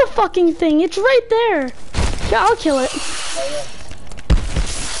 Just shoot the fucking thing, it's right there. Yeah, I'll kill it.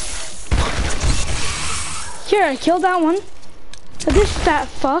 Here, I killed that one. This fat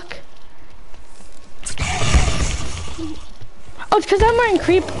fuck. Oh, it's because I'm wearing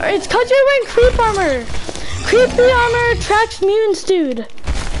creep. It's because you're wearing creep armor. Creepy armor attracts mutants, dude.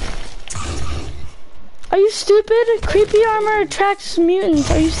 Are you stupid? Creepy armor attracts mutants.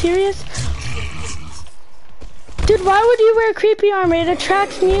 Are you serious? Dude, why would you wear creepy armor? It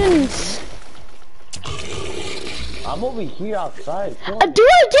attracts mutants. I'm over here outside. Do I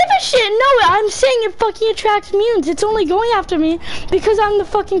give a shit? No, I'm saying it fucking attracts mutants. It's only going after me because I'm the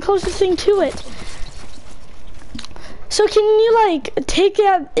fucking closest thing to it. So can you like take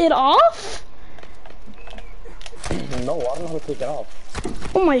it off? No, I don't know how to take it off.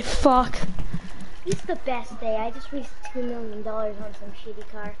 Oh my fuck. It's the best day. I just wasted $2 million on some shitty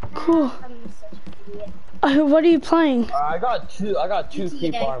car. Cool. I'm such an idiot. What are you playing? I got two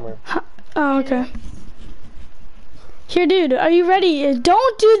creep armor. Oh, okay. Here, dude, are you ready?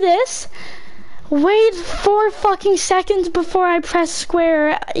 Don't do this. Wait 4 fucking seconds before I press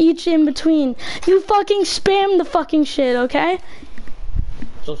square each in between. You fucking spam the fucking shit, okay?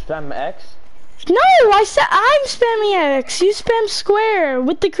 So spam X? No, I said I'm spamming X. You spam square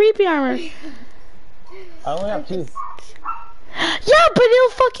with the creepy armor. I only have 2. Yeah, but it'll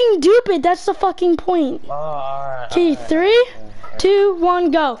fucking dupe it. That's the fucking point. Oh, alright. Okay, 3, 2,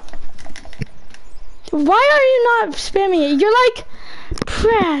 1, go. Why are you not spamming it? You're like,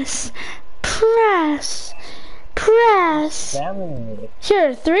 press. Spamming it.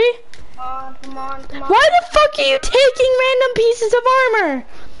 Here, 3. Come on. Why the fuck are you taking random pieces of armor?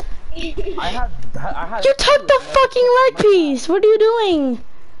 I had You took the fucking leg piece. What are you doing?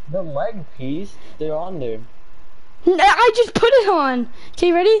 the leg piece. They're on there. I just put it on.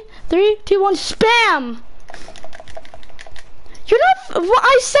 Okay, ready? 3, 2, 1, spam. You're not.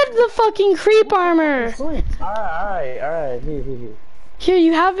 I said the fucking creep armor. Sweet. Alright. Here. Here,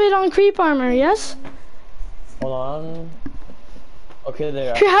 you have it on creep armor, yes? Hold on. Okay,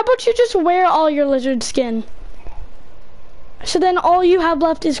 there. Here, how about you just wear all your lizard skin? So then all you have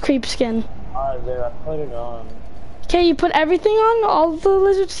left is creep skin. Alright, there. I put it on. Okay, you put everything on? All the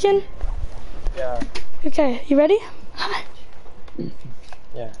lizard skin? Yeah. Okay, you ready?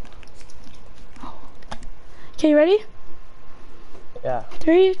 Yeah. Okay, you ready? Yeah.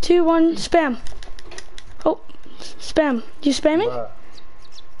 3, 2, 1, spam. Oh, spam. You spamming? Bruh.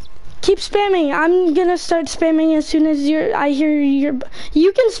 Keep spamming. I'm gonna start spamming as soon as I hear your.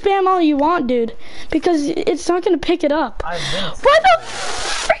 You can spam all you want, dude, because it's not gonna pick it up. Why the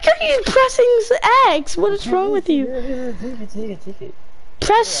frick are you pressing X? What is wrong with you? Take it.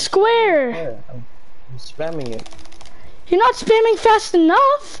 Press square. Yeah, I'm spamming it. You're not spamming fast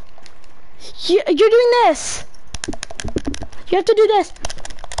enough. You're doing this. You have to do this.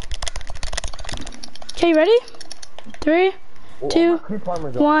 Okay, ready? 3, 2,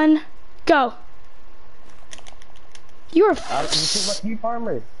 1, go. You are. You took my creep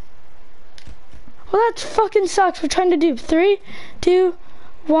armor. Well, that fucking sucks. We're trying to do 3, 2,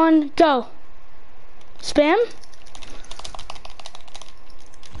 1, go. Spam.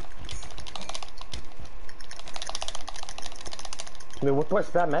 Wait, what do I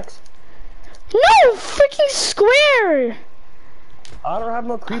spam X? No, freaking square. I don't have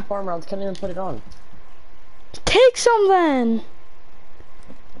no creep armor. I can't even put it on. Take some then.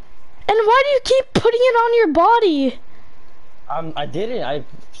 And why do you keep putting it on your body? I didn't. I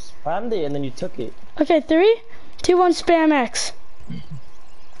spammed it and then you took it. Okay, 3, 2, 1, spam X.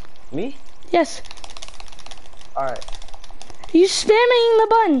 Me? Yes. Alright. You spamming the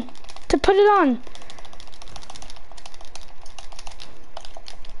button to put it on.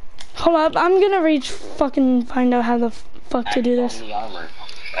 Hold up, I'm gonna fucking find out how the fuck to do this.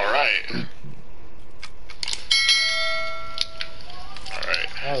 Alright.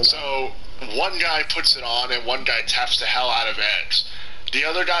 So, one guy puts it on and one guy taps the hell out of X. The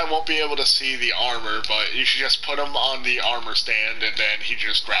other guy won't be able to see the armor, but you should just put him on the armor stand and then he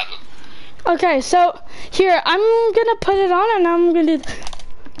just grab them. Okay, so here, I'm gonna put it on and I'm gonna do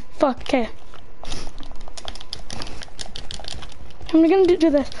fuck, okay. I'm gonna do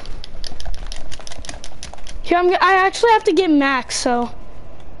this. Here, I actually have to get max, so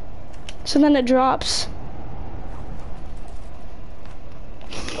then it drops.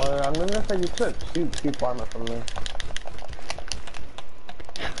 Well, I'm gonna say you took creep armor from me.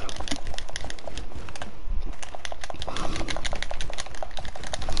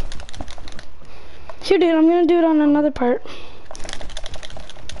 Here, dude, I'm gonna do it on another part.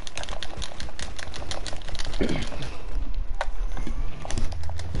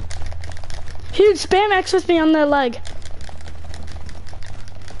 Dude, spam X with me on the leg.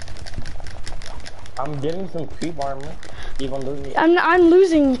 I'm getting some creep armor. Even losing. I'm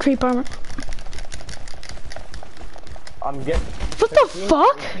losing creep armor. I'm getting. What the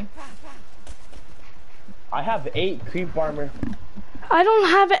fuck? I have 8 creep armor. I don't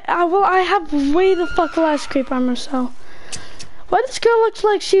have it. Well, I have way the fuck less creep armor. So, why this girl looks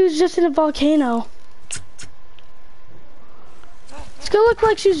like she was just in a volcano? This girl looked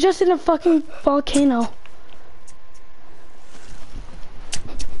like she was just in a fucking volcano.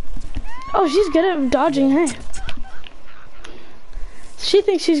 Oh, she's good at dodging, hey. She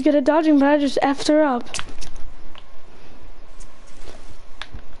thinks she's good at dodging, but I just effed her up.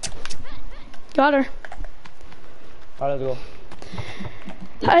 Got her. Alright, let's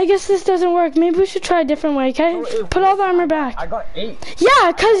go. I guess this doesn't work. Maybe we should try a different way, okay? Put all the armor back. I got 8.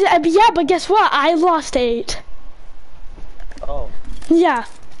 Yeah, but guess what? I lost 8. Oh. Yeah.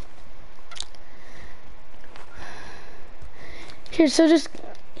 Here, so just,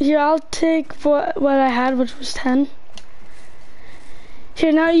 Here, I'll take what I had, which was 10.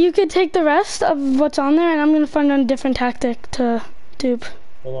 Here, now you could take the rest of what's on there, and I'm gonna find a different tactic to dupe.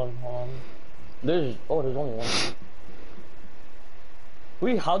 Hold on. There's only one.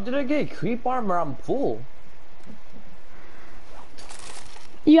 Wait, how did I get creep armor? I'm full.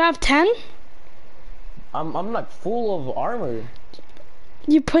 You have 10? I'm like full of armor.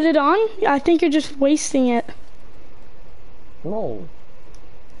 You put it on? I think you're just wasting it. No.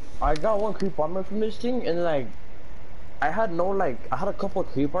 I got one creep armor from this thing, and like, I had a couple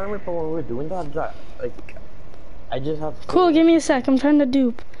of creep armor, but when we were doing that, I just have. Cool, give me a sec. I'm trying to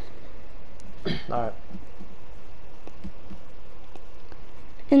dupe. Alright.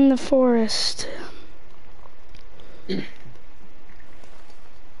 In the forest.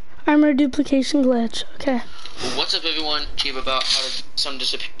 Armor duplication glitch. Okay. Well, what's up, everyone? Cheap about how to some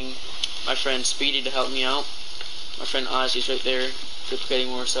disappearing. My friend Speedy to help me out. My friend Ozzy's right there duplicating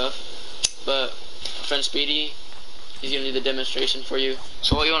more stuff. But my friend Speedy, he's gonna do the demonstration for you.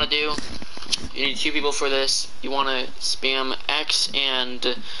 So what you want to do? You need 2 people for this. You want to spam X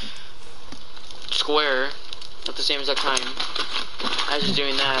and square at the same exact time. As you're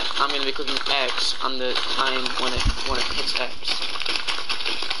doing that, I'm gonna be clicking X on the time when it hits X.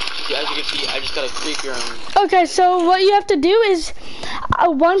 As you can see, I just got a creep here on. Okay, so what you have to do is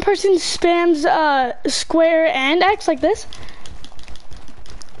one person spams square and X like this.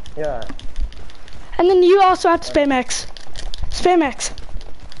 Yeah. And then you also have to spam X. Spam X.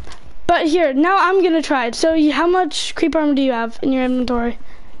 But here, now I'm gonna try it. So how much creep armor do you have in your inventory?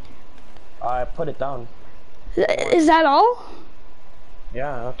 I put it down. Is that all?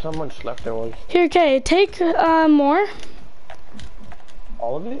 Yeah, that's how much left there was. Here, okay, take more.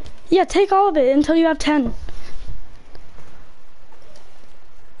 All of it? Yeah, take all of it until you have 10.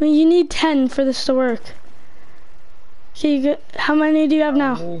 I mean, you need 10 for this to work. Okay, how many do you have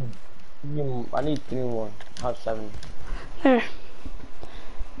now? I need 3 more. I have 7. There.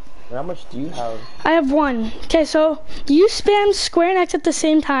 And how much do you have? I have 1. Okay, so you spam square and X at the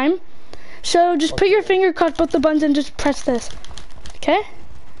same time. So just put your finger across both the buttons and just press this. Okay?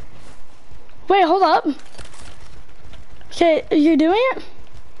 Wait, hold up. Okay, you're doing it?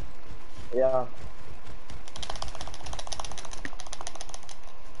 Yeah.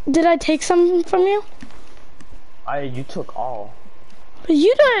 Did I take some from you? You took all.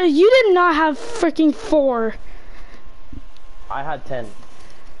 You did not have freaking 4. I had 10.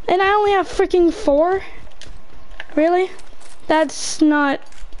 And I only have freaking 4? Really? That's not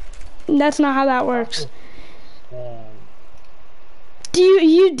how that works.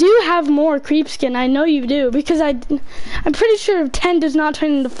 You do have more creep skin, I know you do, because I'm pretty sure 10 does not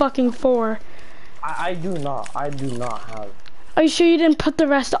turn into fucking 4. I do not have. Are you sure you didn't put the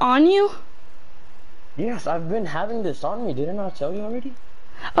rest on you? Yes, I've been having this on me, didn't I tell you already?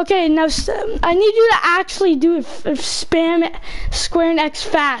 Okay, now I need you to actually do it, spam square and X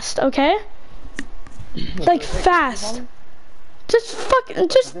fast, okay? Like fast. Just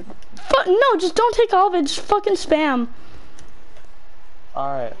no, just don't take all of it, just fucking spam.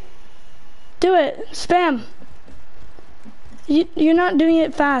 Alright. Do it, spam. You're not doing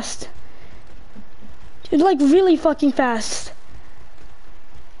it fast. You're like really fucking fast.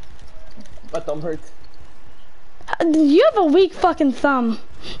 My thumb hurts. You have a weak fucking thumb.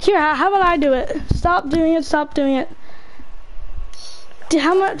 Here, how about I do it? Stop doing it, stop doing it.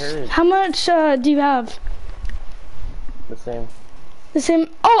 How much do you have? The same. The same.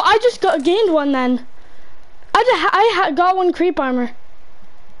 Oh, I just gained 1 then. I got 1 creep armor.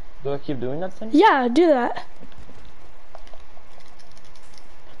 Do I keep doing that thing? Yeah, do that.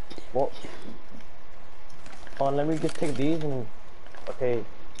 Well, let me just take these and okay.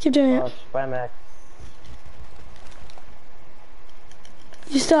 Keep doing it. Spam X.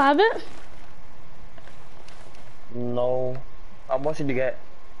 You still have it? No. How much did you get?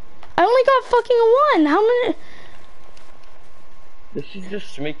 I only got fucking 1. How many? This is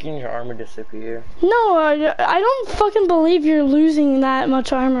just making your armor disappear. No, I don't fucking believe you're losing that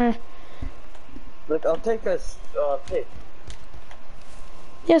much armor. Look, I'll take a pic.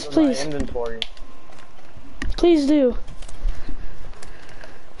 Yes, please. My inventory. Please do.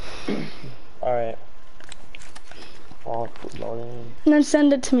 Alright. Loading. And then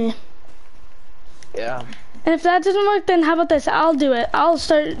send it to me. Yeah. And if that doesn't work, then how about this? I'll do it. I'll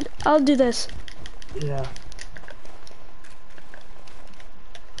do this. Yeah.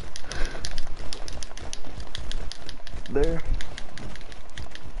 There.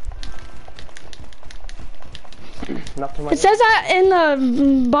 It says that in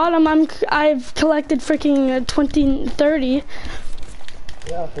the bottom I've collected freaking 30.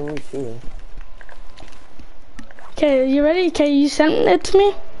 Yeah, for me too. Okay, you ready? Okay, you sent it to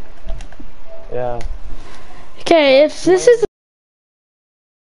me? Yeah. Okay, if this is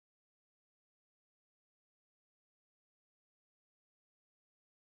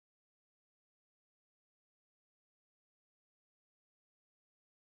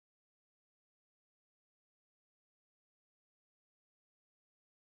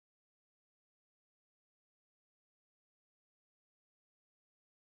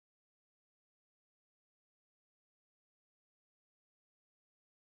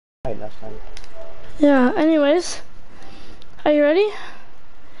Right, that's fine. yeah, anyways. Are you ready?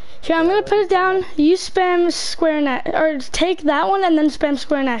 Here, I'm gonna put it down. You spam square next, or take that one and then spam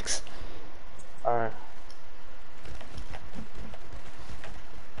square next. Alright.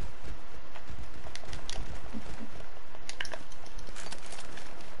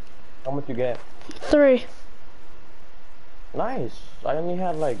 How much you get? 3. Nice. I only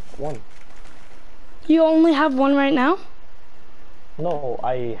had like 1. You only have 1 right now? No,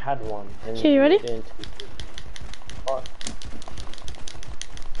 I had 1. Okay, you ready?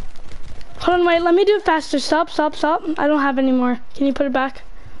 Hold on, wait, let me do it faster. Stop. I don't have any more. Can you put it back?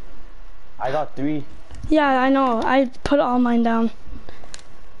 I got 3. Yeah, I know. I put all mine down.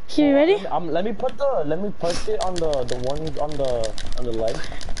 Here, you ready? Let me put it on the ones on the leg.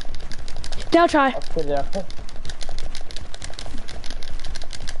 Now try. I'll put it up.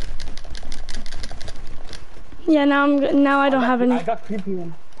 Yeah, now I don't have any. I got 3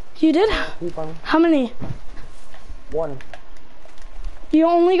 people. You did? How many? 1. You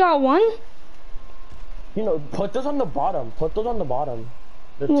only got 1? You know, put those on the bottom. Put those on the bottom.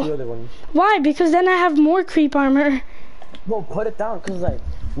 The 2 other ones. Why? Because then I have more creep armor. No, put it down, cause like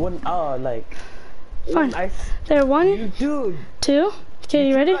when Fine. There, 1. Dude. 2. Okay,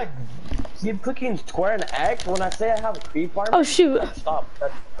 you ready? Like, keep clicking square and X when I say I have a creep armor. Oh shoot. Stop.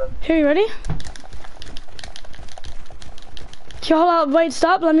 Here, you ready? Okay, hold on. Wait,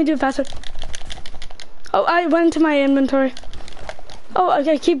 stop. Let me do it faster. Oh, I went into my inventory. Oh,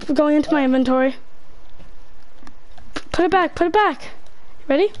 okay. Keep going into my inventory. Put it back. Put it back.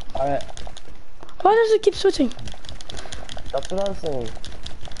 Ready? Alright. Why does it keep switching? That's what I was saying.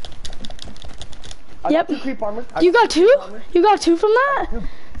 Yep. Got 2 creep armor. You got 2? You got 2 from that?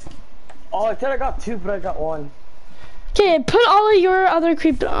 Oh, I said I got 2, but I got 1. Okay, put all of your other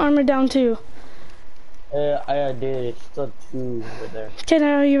creep armor down too. I did. It's still 2 over there. Okay,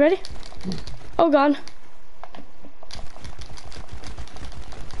 now are you ready? Oh god.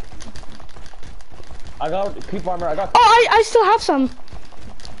 I got creep armor. I got. Oh, I still have some.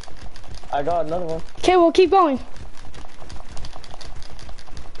 I got another one. Okay, we'll keep going.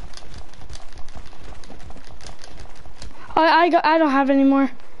 I don't have any more.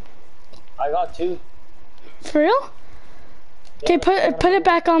 I got 2. For real? Okay, put it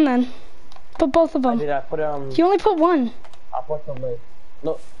back on then. Put both of them. I put You only put 1. I put some like.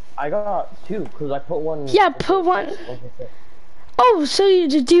 No, I got 2 because I put 1. Yeah, put 1. Oh, so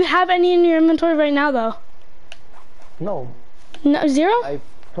do you have any in your inventory right now though? No. No, 0? I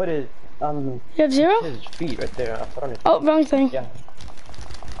put it on. You have 0? His feet right there. I put on his feet. Oh, wrong thing. Yeah.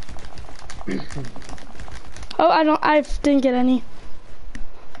 Oh, I didn't get any.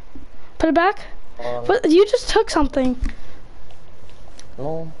 Put it back. But you just took something.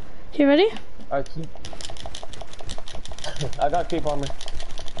 No. You ready? I got creep armor.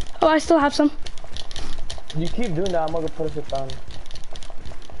 Oh, I still have some. You keep doing that, I'm gonna put it down.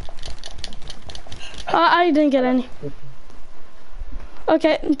 I didn't get any.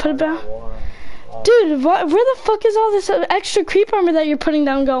 Okay, put it back. Dude, where the fuck is all this extra creep armor that you're putting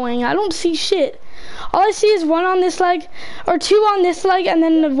down going? I don't see shit. All I see is 1 on this leg, or 2 on this leg, and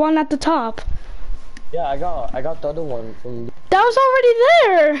then 1 at the top. Yeah, I got the other one from. That was already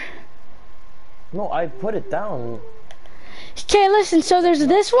there. No, I put it down. Okay, listen, so there's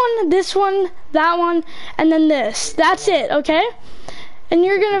this one, that one, and then this. That's it, okay? And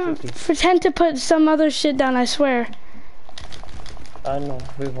you're gonna pretend to put some other shit down, I swear. I know,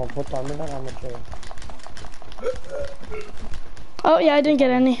 we won't put on that, I'm sure. Oh yeah, I didn't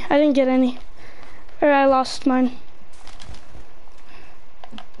get any. Or I lost mine.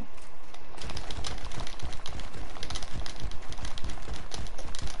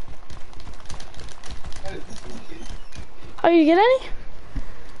 Oh, you get any?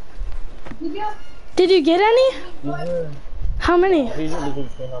 Did you get any? Yeah. How many?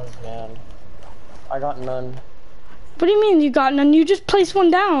 Man. I got none. What do you mean you got none? You just placed 1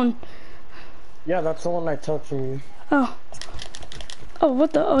 down. Yeah, that's the one I took from you. Oh. Oh,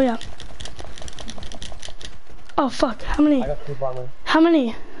 what the? Oh, yeah. Oh, fuck. How many? I got 2 armor. How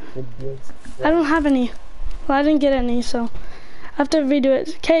many? Yeah. I don't have any. Well, I didn't get any, so I have to redo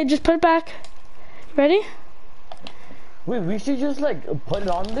it. Okay, just put it back. Ready? Wait, we should just like put it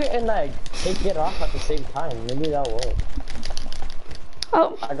on there and like take it off at the same time. Maybe that'll work.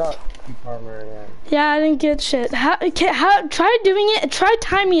 Oh. I got armor again. Yeah, I didn't get shit. Try doing it. Try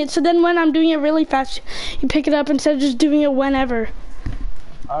timing it so then when I'm doing it really fast, you pick it up instead of just doing it whenever.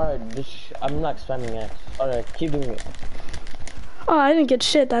 Alright, I'm not spamming X. Alright, keep doing it. Oh, I didn't get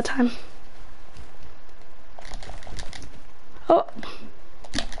shit that time. Oh.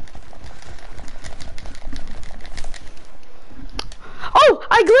 Oh,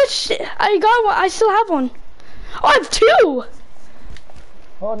 I glitched it. I got one. I still have one. Oh, I have 2.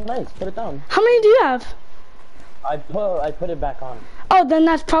 Oh, nice. Put it down. How many do you have? I put it back on. Oh, then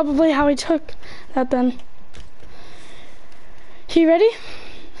that's probably how I took that then. You ready?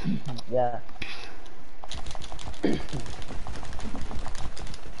 Yeah.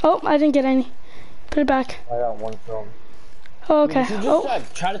 Oh, I didn't get any. Put it back. I got one film. Oh, okay. We should just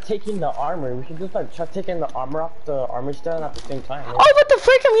like try to take in the armor. We should just like try taking the armor off the armor stand at the same time. Right? Oh, what the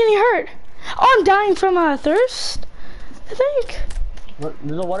frick? I'm getting hurt. Oh, I'm dying from thirst, I think.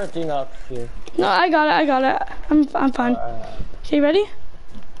 There's a water thing out here. No, I got it. I'm fine. Okay, ready?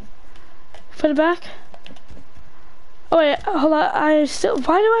 Put it back. Oh wait, hold on. Why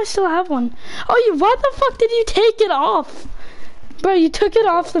do I still have one? Oh, why the fuck did you take it off? Bro, you took it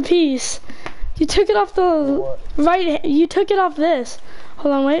off the piece. You took it off the right. You took it off this.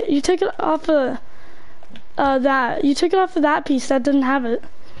 Hold on, wait. You took it off of that. You took it off of that piece that didn't have it.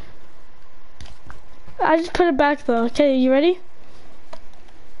 I just put it back though. Okay, you ready?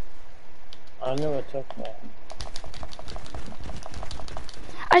 I never took that.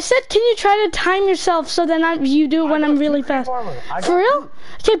 I said, can you try to time yourself so then you do it when I'm really fast? For real?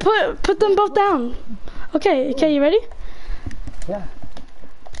 Okay, put them both down. Okay, you ready? Yeah.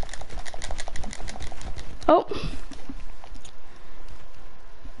 Oh.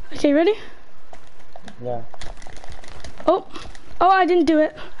 Okay, ready? Yeah. Oh, I didn't do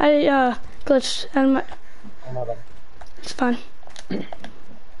it. I glitched out of my. It's fine.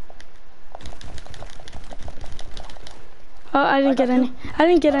 Oh, I didn't get any. I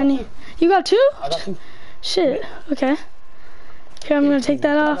didn't get any. You got 2? I got 2. Shit. Okay. Here, I'm gonna take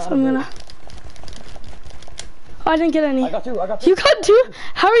that off. I'm gonna. Oh, I didn't get any. I got 2. I got 2. You got 2?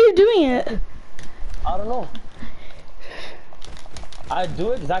 How are you doing it? I don't know. I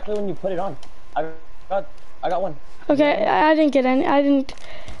do it exactly when you put it on. I got 1. Okay, I didn't get any. I didn't.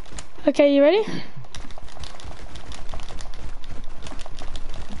 Okay, you ready?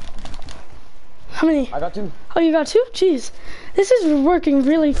 How many? I got 2. Oh, you got 2? Jeez. This is working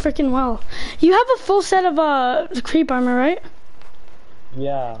really freaking well. You have a full set of creep armor, right?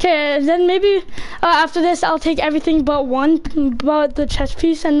 Yeah. Okay, then maybe after this I'll take everything but the chest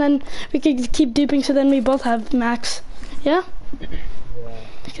piece, and then we could keep duping so then we both have max. Yeah? Yeah.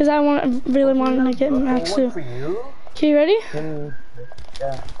 Because I really want to get max too. Okay, you ready?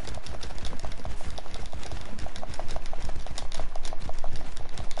 Yeah.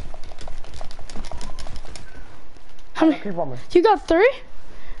 How many? You got 3?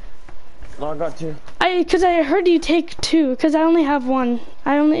 No, I got 2. Because I heard you take 2, because I only have 1.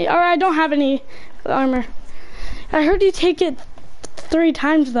 I don't have any armor. I heard you take it 3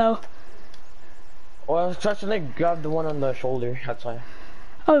 times though. Well, I was trying to like grab the one on the shoulder, that's why.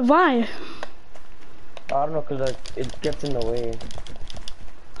 Oh, why? I don't know, cause like, it gets in the way.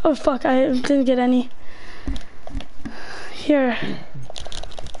 Oh fuck, I didn't get any. Here.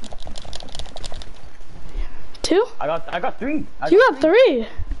 2? I got 3. You got 3?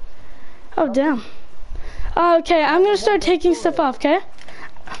 Oh damn. Okay, I'm gonna start taking stuff off, okay?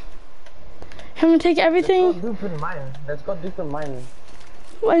 I'm gonna take everything. Let's go dupe in mine. Let's go dupe in mine.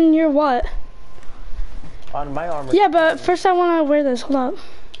 When you're what? On my armor. Yeah, but first I wanna wear this, hold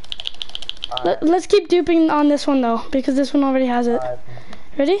up. Let's keep duping on this one though, because this one already has it.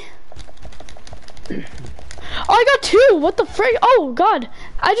 Ready? Oh, I got 2. What the frick? Oh god,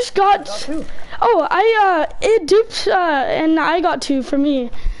 I just got 2. Oh, it duped and I got 2 for me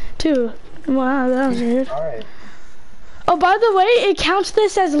too. Wow, that was weird. Alright. Oh, by the way, it counts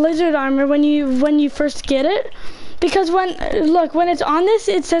this as lizard armor when you first get it, because when it's on this,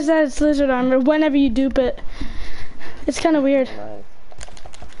 it says that it's lizard armor whenever you dupe it. It's kind of weird. Nice.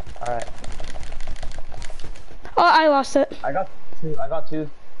 Alright. Oh, I lost it. I got 2.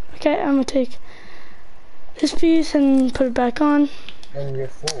 Okay, I'm gonna take this piece and put it back on. And you're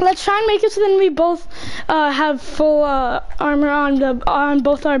full. Let's try and make it so then we both have full armor on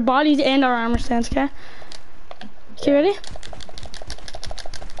both our bodies and our armor stands. Okay. Okay, ready?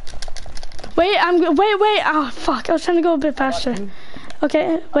 Wait, wait. Oh fuck! I was trying to go a bit faster.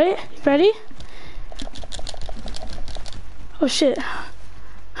 Okay, wait. Ready? Oh shit!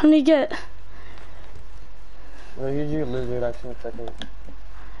 How many get? Here's your lizard, actually, in a second.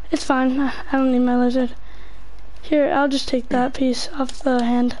 It's fine. I don't need my lizard. Here, I'll just take that piece off the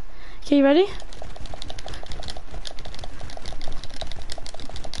hand. Okay, you ready?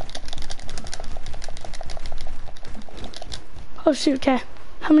 Oh shoot, okay.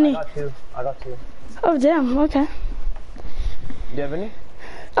 How many? I got two. Oh damn, okay. Do you have any?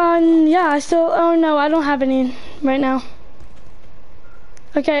 Yeah, oh no, I don't have any right now.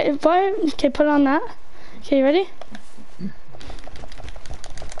 Okay, okay, put on that. Okay, you ready?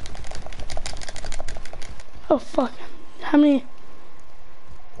 Oh fuck. How many?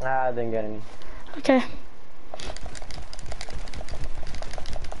 I didn't get any. Okay.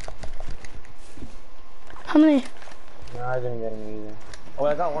 How many? No, I didn't get any either. Oh,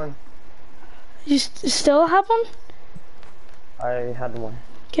 I got one. You still have one? I had one.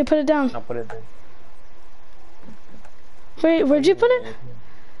 Okay, put it down. I'll put it there. Wait, where'd you put it?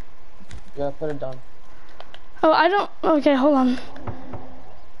 Yeah, put it down. Oh, I don't. Okay, hold on. Are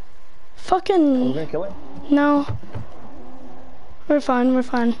Fucking. you gonna kill it? No. We're fine, we're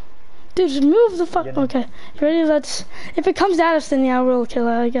fine. Dude, just move the fuck. Okay, you ready? Let's. If it comes at us, then yeah, we'll kill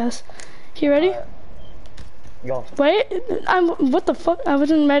it, I guess. You ready? Go. Wait, what the fuck? I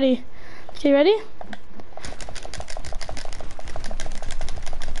wasn't ready. Okay, ready?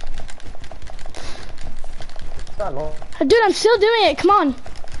 Dude, I'm still doing it. Come on.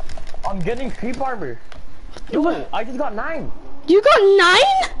 I'm getting creep armor. What? I just got 9. You got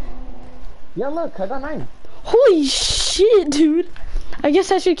 9? Yeah, look, I got 9. Holy shit, dude. I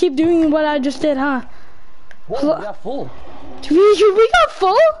guess I should keep doing what I just did, huh? Whoa, we got full. We got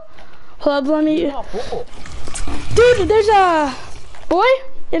full? Hold up, let me. Dude, there's a boy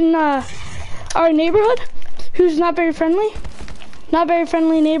in our neighborhood who's not very friendly. Not very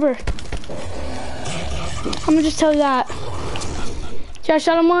friendly neighbor. I'm gonna just tell you that. Yeah, I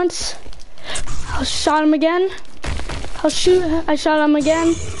shot him once. I'll shot him again. I shot him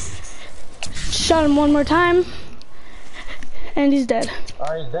again. Shot him one more time. And he's dead.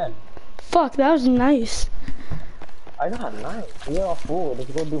 Alright, he's dead. Fuck, that was nice. I got 9. You're all full. Let's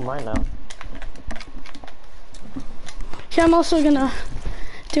go do mine now. Okay, I'm also gonna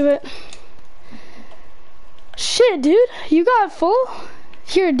do it. Shit, dude, you got full?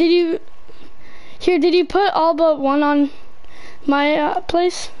 Here, did you put all but one on my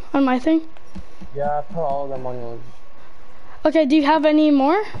place? On my thing? Yeah, I put all of them on yours. Okay, do you have any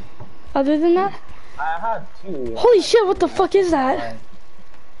more? Other than that? I had 2. Holy shit, what the fuck is that?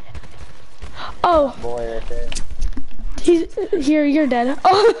 Oh. Boy, right there. Here, you're dead.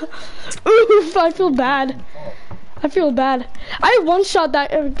 Oh, oof, I feel bad. I feel bad. I one-shot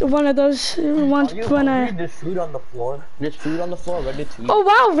that one of those once when There's food on the floor. There's food on the floor ready to eat. Oh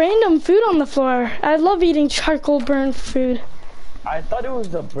wow, random food on the floor. I love eating charcoal burnt food. I thought it was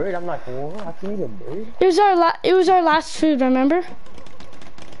the bird. I'm like, what? I can eat a bird? It was our last food, remember?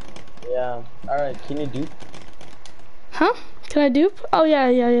 Yeah. Alright, can you dupe? Huh? Can I dupe? Oh yeah.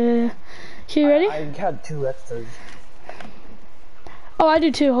 You ready? I had 2 extras. Oh, I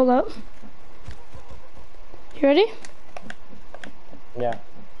do too. Hold up. You ready? Yeah.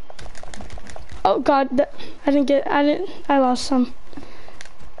 Oh god, I lost some.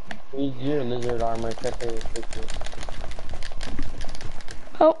 Use your lizard armor, check it.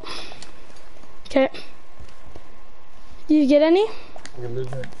 Oh. Okay. You get any? Your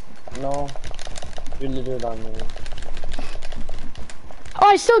lizard. No. Your lizard armor. Oh,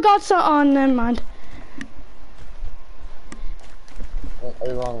 I still got some. Oh, never mind.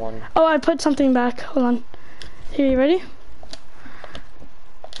 The wrong one. Oh, I put something back. Hold on. Here, you ready?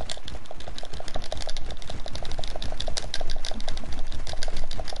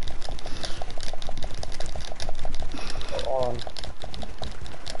 On.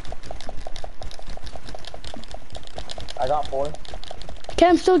 I got 4. Okay,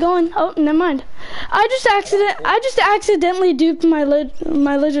 I'm still going. Oh, never mind. I just accidentally duped my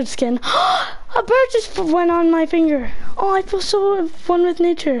lizard skin. A bird just went on my finger. Oh, I feel so one with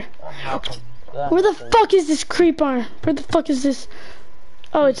nature. Where the fuck is this creeper? Where the fuck is this?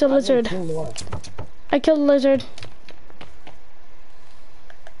 Oh, it's a lizard. I killed a lizard.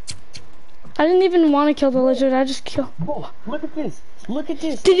 I didn't even want to kill the lizard. I just killed. Whoa, look at this. Look at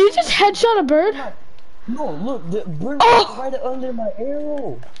this. Did you just headshot a bird? No, look, the bird was right under my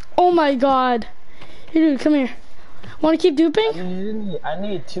arrow. Oh my god. Hey, dude, come here. Want to keep duping? I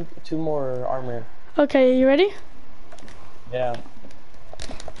need two more armor. Okay, you ready? Yeah.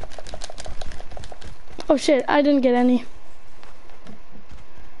 Oh shit, I didn't get any.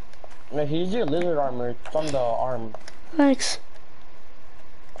 No, here's your lizard armor. It's on the arm. Thanks.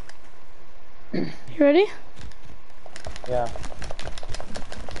 You ready? Yeah.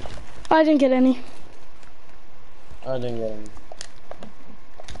 I didn't get any. I didn't get him.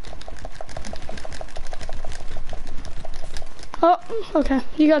 Oh, okay.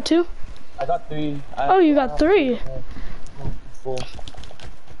 You got 2? I got 3. Oh, you got 3. Full.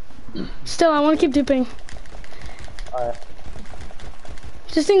 Still, I want to keep duping. Alright.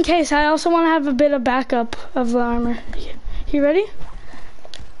 Just in case, I also want to have a bit of backup of the armor. You ready?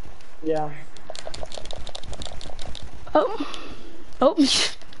 Yeah. Oh. Oh.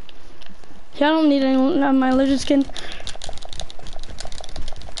 Yeah, I don't need any of my lizard skin.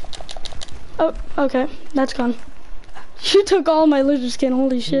 Oh, okay. That's gone. You took all my lizard skin,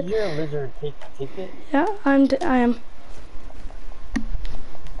 holy shit. You're a lizard, take it. Yeah, I am.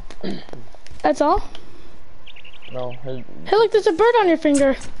 That's all? No. Hey, look, there's a bird on your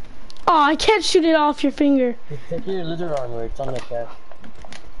finger. Oh, I can't shoot it off your finger. Take your lizard armor, it's on the chest.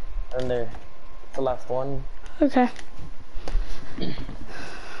 And there. The last one. Okay.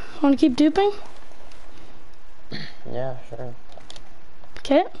 Want to keep duping? Yeah, sure.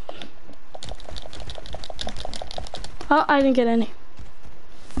 Okay. Oh, I didn't get any.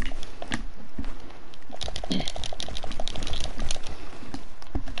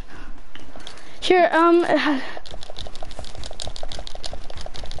 Here, oh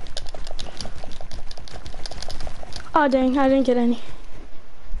dang, I didn't get any.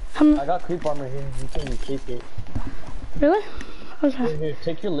 I got creep armor here, you can take it. Really? Okay. Here,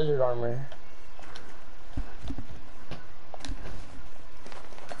 take your lizard armor.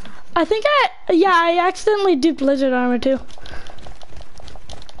 I think I accidentally duped lizard armor too.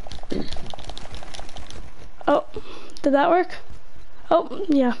 Oh, did that work? Oh,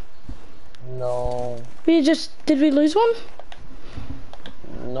 yeah. No. Did we lose one?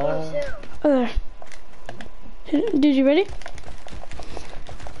 No. Oh, there. Did you ready?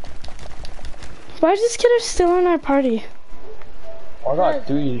 Why is this kid still in our party? I got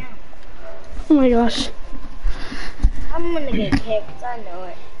 3. Oh my gosh. I'm gonna get kicked, I know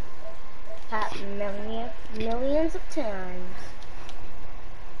it. Millions of times.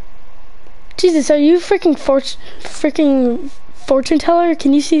 Jesus, are you freaking fortune teller?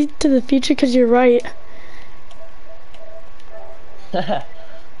 Can you see to the future? Cause you're right. What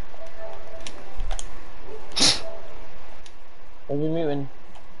are you mean?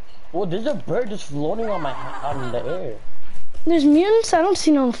 Well, there's a bird just floating on on the air. There's mutants? I don't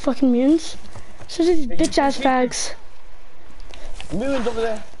see no fucking mutants. So these bitch ass fags. Mutants over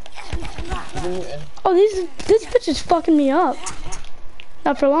there. Oh, this bitch is fucking me up.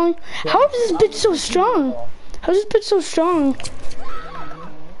 Not for long. How is this bitch so strong? How is this bitch so strong?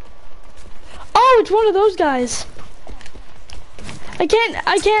 Oh, it's one of those guys. I can't. Oh,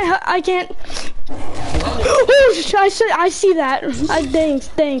 I see that.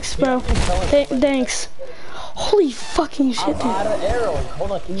 Thanks, bro. Thanks. Holy fucking shit, dude. I'm out of arrows.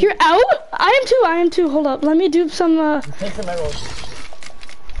 Hold on. You're out? I am too. Hold up. Let me dupe some, Take some arrows.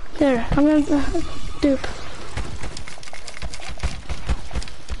 There, I'm gonna dupe.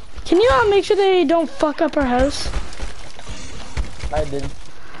 Can you make sure they don't fuck up our house? I did.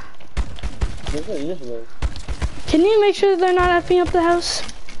 This way. Can you make sure they're not effing up the house?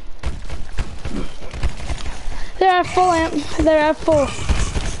 They're at full amp. They're at full.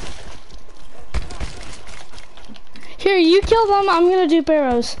 Here, you kill them. I'm gonna dupe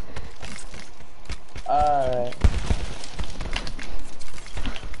arrows. Alright.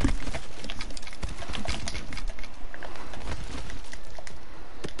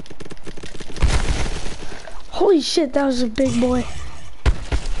 Holy shit, that was a big boy.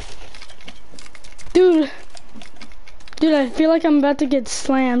 Dude, I feel like I'm about to get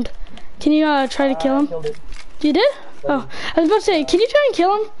slammed. Can you try to kill him? You did? Oh, I was about to say, can you try and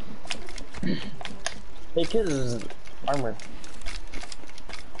kill him? Take his armor.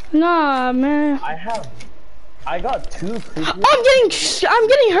 Nah, man. I got 2 creepy. I'm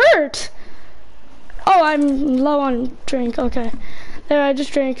getting hurt. Oh, I'm low on drink. Okay, there, I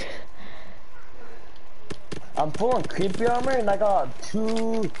just drank. I'm pulling creepy armor and I got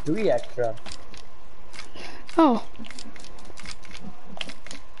 3 extra. Oh.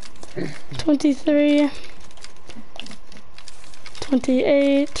 23.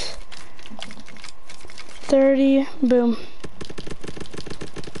 28. 30. Boom.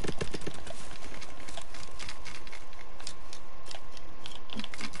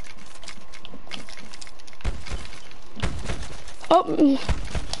 Oh.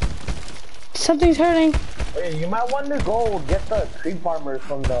 Something's hurting. Hey, you might want to go get the creep armor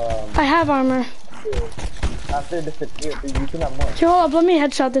from the... I have armor. After it disappears, so you can have more. Here, hold up, let me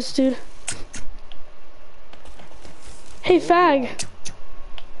headshot this dude. Hey, fag.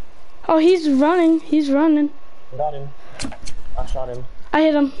 Oh, he's running. Got him. I shot him. I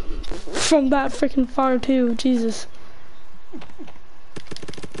hit him from that freaking far too. Jesus.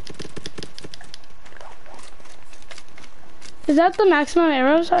 Is that the maximum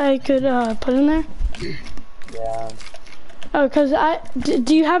arrows I could put in there? Yeah. Oh, cause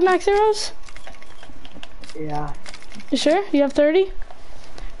do you have max arrows? Yeah. You sure? You have 30?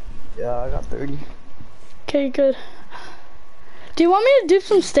 Yeah, I got 30. Okay, good. Do you want me to do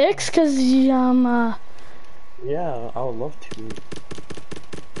some sticks? Cause Yeah, I would love to.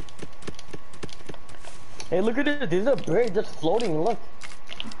 Hey, look at this. There's a bird just floating. Look.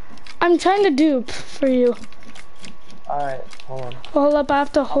 I'm trying to dupe for you. Alright, hold on. Hold up, I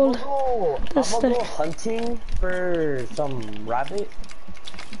have to hold the I'm stick. gonna go hunting for some rabbit.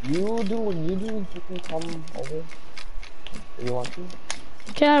 You can come over. If you want to.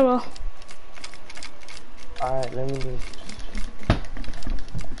 Okay, I will. Alright, let me do.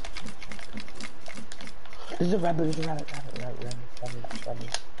 There's a rabbit, rabbit.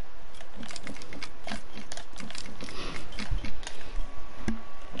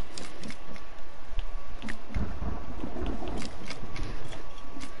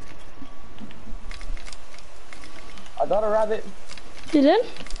 I got a rabbit. You did?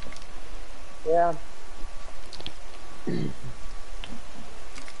 Yeah.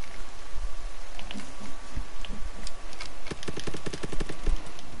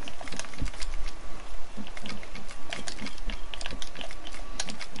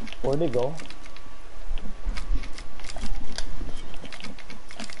 Where'd they go?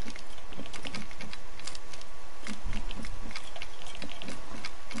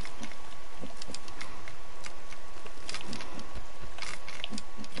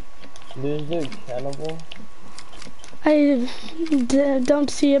 There's a cannibal. I don't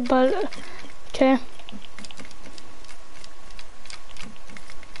see it, but okay.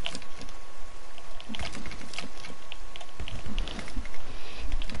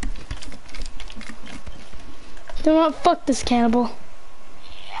 Do not fuck this cannibal.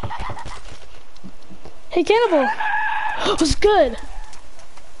 Hey, cannibal! What's good?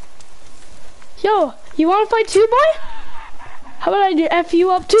 Yo, you wanna fight too, boy? How about I do F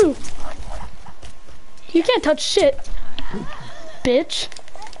you up too? You can't touch shit, bitch.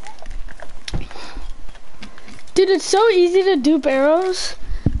 Dude, it's so easy to dupe arrows.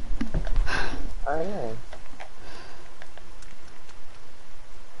 I know.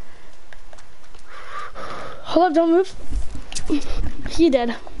 Hold up, don't move. He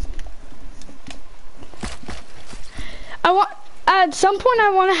dead. At some point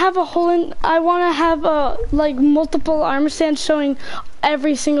I want to have a whole I want to have like multiple armor stands showing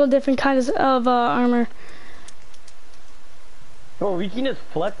every single different kinds of armor. Bro, we can just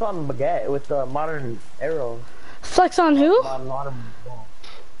flex on Baguette with the modern arrow. Flex on who?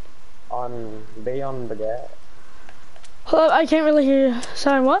 On Bayon Baguette. Hold up, I can't really hear you.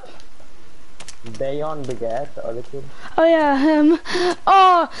 Sorry, what? Bayon Baguette, the other kid. Oh yeah, him.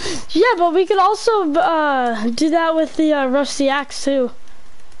 Oh, yeah, but we could also do that with the rusty axe too.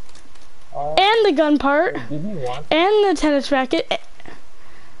 And the gun part. And the tennis racket.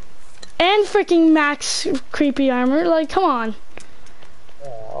 And freaking max creepy armor. Like, come on.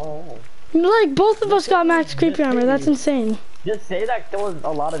 Like, both of us got max creepy armor. That's insane. Just say that there was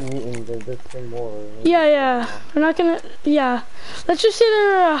a lot of mutants and just say more. Yeah. We're not gonna. Yeah. Let's just say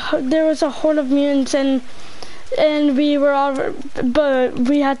there was a horde of mutants and we were all, but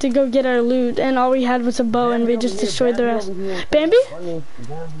we had to go get our loot and all we had was a bow and we just destroyed the rest. Bambi?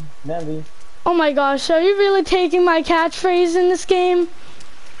 Bambi. Oh my gosh, are you really taking my catchphrase in this game?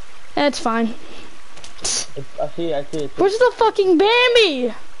 That's fine. I see it. Where's the fucking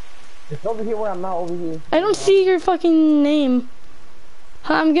Bambi? It's over here where I'm not over here. I don't see your fucking name.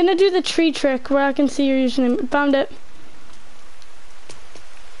 I'm gonna do the tree trick where I can see your username. Found it.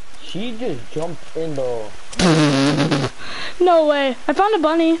 She just jumped in the... No way. I found a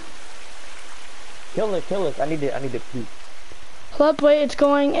bunny. Kill it. I need it, please. Hold up, wait, it's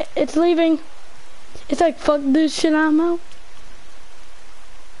going. It's leaving. It's like, fuck this shit, I'm out.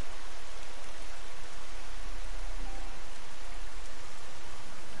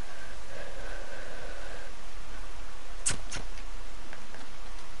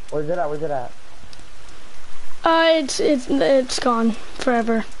 Where's it at? It's gone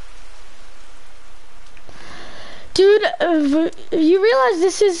forever. Dude, you realize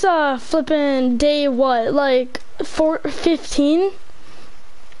this is flipping day what, like 15?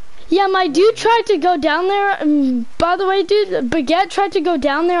 Yeah, my dude tried to go down there. By the way, dude, Baguette tried to go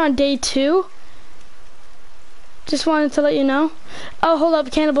down there on day 2. Just wanted to let you know. Oh, hold up,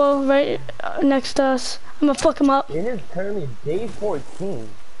 cannibal right next to us. I'm gonna fuck him up. It is currently day 14.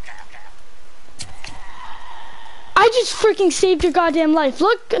 I just freaking saved your goddamn life.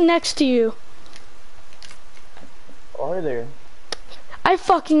 Look next to you. Over there. I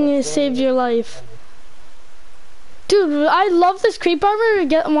fucking saved your life. Dude, I love this creep armor.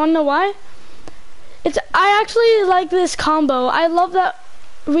 Wanna know why? I actually like this combo. I love that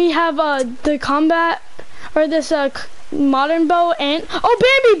we have the combat, or this modern bow and... Oh,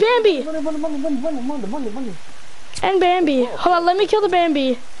 Bambi! And Bambi. Hold on, let me kill the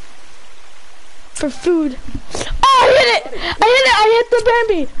Bambi. For food. Oh, I hit it! I hit the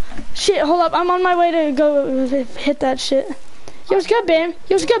Bambi! Shit, hold up, I'm on my way to go hit that shit. Yo, what's good,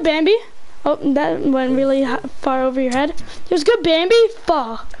 Bambi? Oh, that went really far over your head. It was good, Bambi.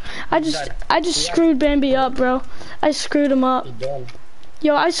 Fuck. I just screwed Bambi up, bro. I screwed him up.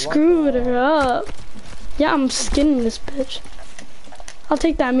 Yo, I screwed her up. Yeah, I'm skinning this bitch. I'll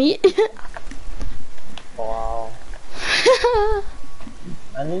take that meat. Wow.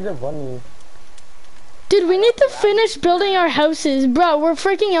 I need a bunny. Dude, we need to finish building our houses, bro. We're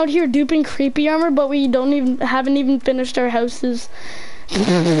freaking out here duping creepy armor, but we haven't even finished our houses.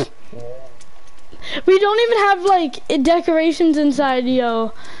 We don't even have like decorations inside,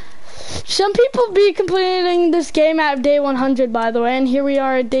 yo. Some people be completing this game at day 100, by the way, and here we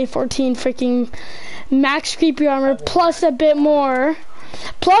are at day 14, freaking max creepy armor plus a bit more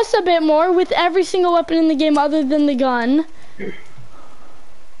with every single weapon in the game other than the gun.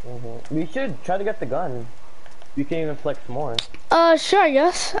 We should try to get the gun. You can even flex more. Sure, I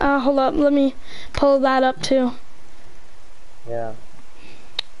guess. Hold up, let me pull that up too. Yeah.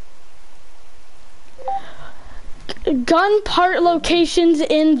 Gun part locations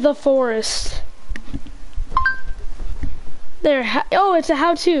in the forest. There, oh, it's a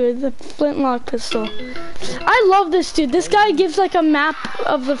how-to, the flintlock pistol. I love this dude. This guy gives like a map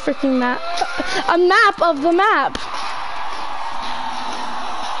of the freaking map. A map of the map.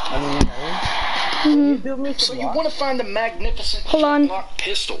 So you want to find the magnificent flintlock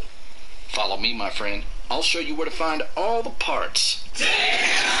pistol? Follow me, my friend. I'll show you where to find all the parts.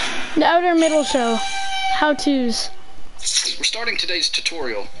 The outer middle show. How-tos. We're starting today's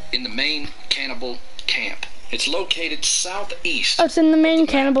tutorial in the main cannibal camp. It's located southeast. Oh, it's in the main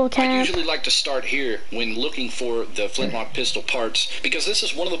cannibal camp. I usually like to start here when looking for the flintlock pistol parts because this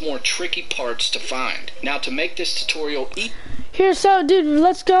is one of the more tricky parts to find. Now, to make this tutorial here, so dude,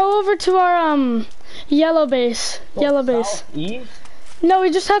 let's go over to our yellow base. Yellow base. Southeast? No,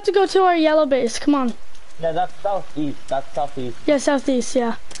 we just have to go to our yellow base. Come on. Yeah, that's southeast. That's southeast. Yeah, southeast.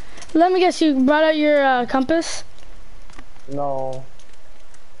 Yeah. Let me guess. You brought out your compass? No.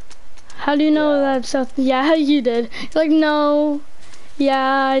 How do you know that south? Yeah, you did. You're like, no. Yeah,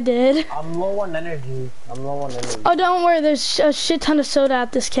 I did. I'm low on energy. Oh, don't worry. There's a shit ton of soda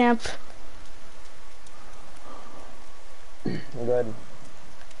at this camp. Good.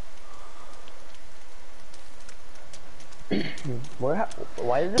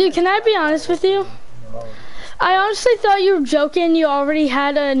 Why is it? Dude, can I be honest with you? No. I honestly thought you were joking. You already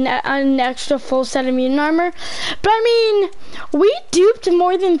had an extra full set of mutant armor. But I mean, we duped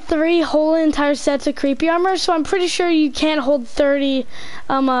more than 3 whole entire sets of creepy armor, so I'm pretty sure you can't hold 30,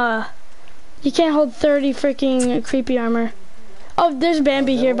 you can't hold 30 freaking creepy armor. Oh, there's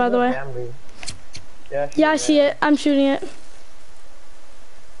Bambi here, by the way. Bambi. Yeah, I see it. I'm shooting it.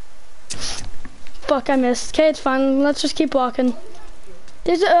 Fuck, I missed. Okay, it's fine. Let's just keep walking.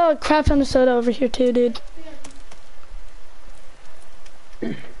 There's a crap ton of soda over here too, dude.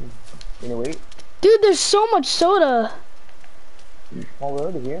 You know, wait. Dude, there's so much soda. Oh, we're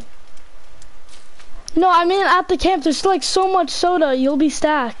over here. No, I mean at the camp. There's like so much soda. You'll be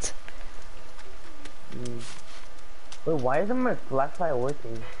stacked. Wait, why isn't my flashlight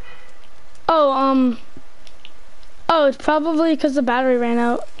working? Oh, oh, it's probably because the battery ran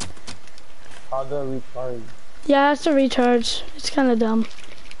out. How do I recharge? Yeah, that's a recharge. It's kind of dumb.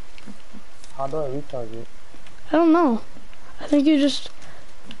 How do I recharge it? I don't know. I think you just...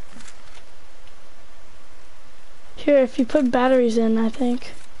 Here, if you put batteries in, I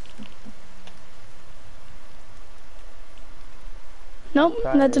think. Nope,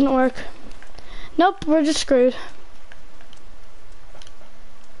 that didn't work. Nope, we're just screwed.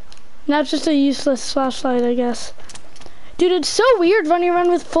 Now it's just a useless flashlight, I guess. Dude, it's so weird running around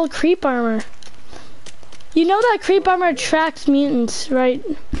with full creep armor. You know that creep armor attracts mutants, right?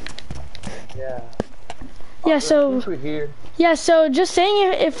 Yeah. Yeah, so... Yeah, so just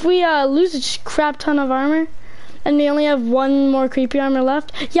saying, if we lose a crap ton of armor, and we only have 1 more creepy armor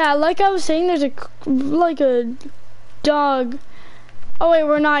left. Yeah, like I was saying, there's a dog. Oh wait,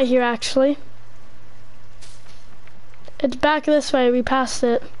 we're not here actually. It's back this way, we passed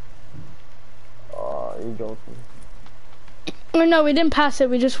it. Oh, you're joking. Or no, we didn't pass it,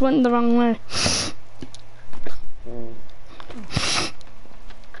 we just went the wrong way.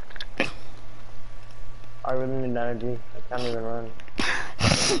 I really need energy. I can't even run.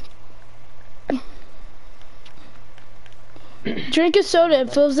 Drink a soda. It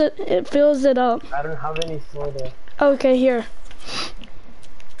fills it up. I don't have any soda. Okay, here.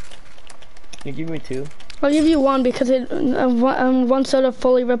 Can you give me 2? I'll give you 1 because one soda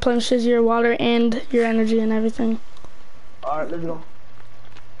fully replenishes your water and your energy and everything. Alright, let's go.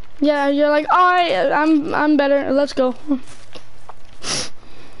 Yeah, you're like, alright, I'm better. Let's go.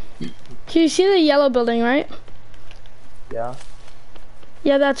 Can you see the yellow building, right? Yeah.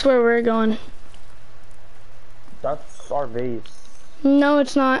 Yeah, that's where we're going. That's our base. No,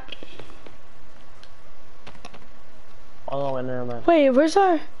 it's not. Oh no, never mind. Wait, where's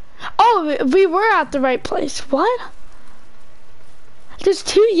our... Oh, we were at the right place. What? There's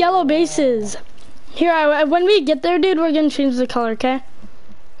 2 yellow bases. Here, when we get there, dude, we're gonna change the color, okay?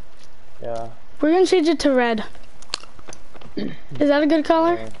 Yeah. We're gonna change it to red. Is that a good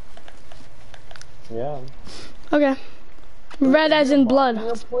color? Yeah. Okay. Red as in blood.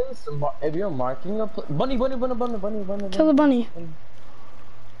 If you're marking a place, bunny. Kill the bunny.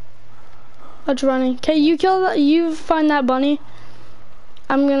 That's running. Okay, you find that bunny.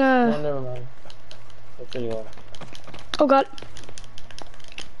 I'm gonna... No, never mind. That's where you are. Oh god.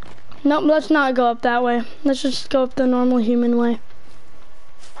 Nope, let's not go up that way. Let's just go up the normal human way.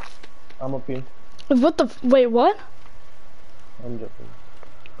 I'm up here. What the... Wait, what? I'm joking.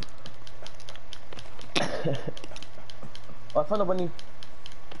 Oh, I found a bunny.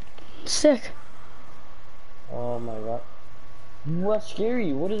 Sick. Oh my god. What's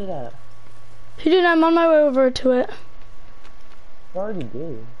scary? What is that? Hey, dude, I'm on my way over to it. I already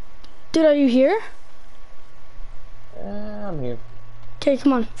did. Dude, are you here? I'm here. Okay,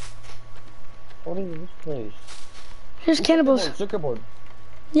 come on. What is this place? Here's cannibals. Checkerboard.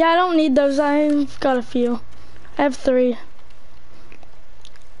 Yeah, I don't need those. I've got a few. I have 3.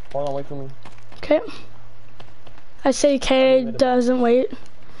 Hold on, wait for me. Okay. I say K doesn't wait.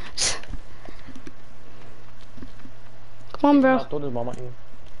 Come on, bro.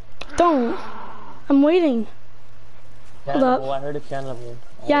 Don't. I'm waiting. Cannibal, Hold up. I heard a cannibal.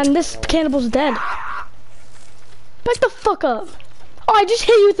 Yeah, and this cannibal's dead. Back the fuck up. Oh, I just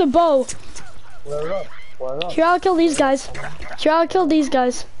hit you with a bow. Flare up. Flare up. Here, I'll kill these guys. Here, I'll kill these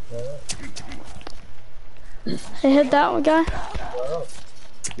guys. I hit that one guy. Flare up.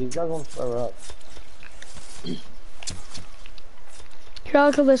 These guys won't flare up. Here,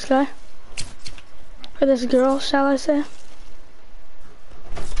 I'll kill this guy. Or this girl, shall I say.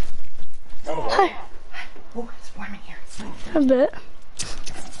 Hi. Oh, it's warm in here. A bit.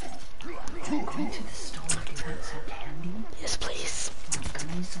 I'm going to the store. Do you want some candy? Yes, please. Want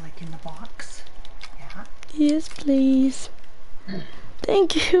gummies like in the box? Yeah? Yes, please.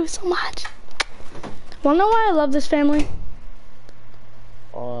 Thank you so much. Wanna know why I love this family?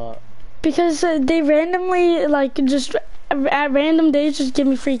 Because they randomly, like, just at random days, just give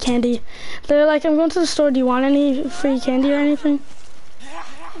me free candy. They're like, I'm going to the store. Do you want any free candy or anything?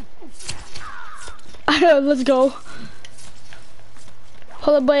 I know. Let's go.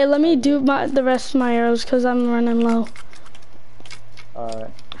 Hold up, wait. Let me do the rest of my arrows because I'm running low.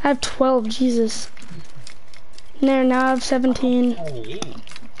 Alright. I have 12. Jesus. There. Now I have 17.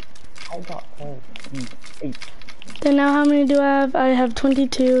 I got 28. Then now how many do I have? I have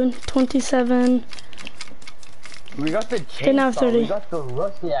 22, 27. We got the chainsaw, Okay, now 30. we got the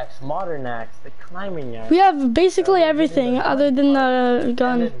rusty axe, modern axe, the climbing axe. We have basically everything other than the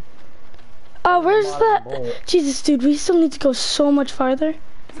gun. Oh, where's that? Jesus, dude, we still need to go so much farther.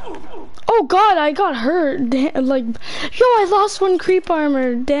 Oh God, I got hurt. Damn, like, yo, I lost 1 creep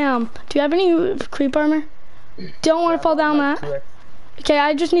armor. Damn. Do you have any creep armor? Don't want to fall down that. Okay,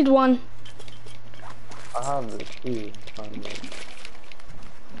 I just need 1. I have the 2.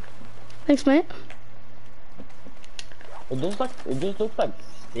 Thanks, mate. It just looks like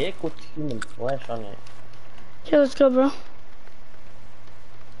stick with human flesh on it. Here, let's go, bro.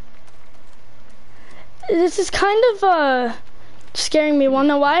 This is kind of scaring me. Wanna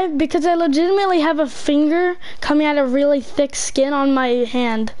know why? Because I legitimately have a finger coming out of really thick skin on my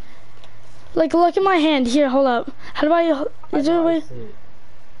hand. Like, look at my hand. Here, hold up. How do I? Is there a way?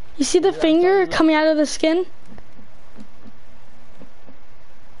 You see the finger coming out of the skin?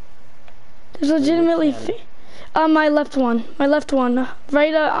 There's legitimately my left one,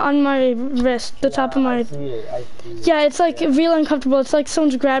 right on my wrist, the top of my. I see it. Yeah, it's like real uncomfortable. It's like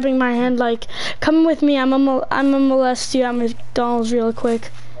someone's grabbing my hand. Like, come with me. I'm a molest you at McDonald's real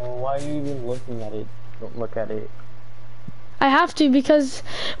quick. Oh, why are you even looking at it? Don't look at it. I have to because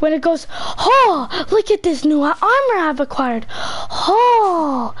when it goes, oh, look at this new armor I've acquired.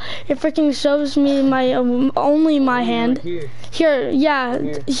 Oh, it freaking shows me my only my hand. Here, yeah,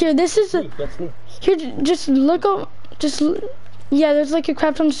 here. This is a. Here, just look up. Yeah, there's like a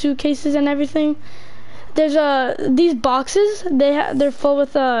crap ton of suitcases and everything. There's these boxes. They're full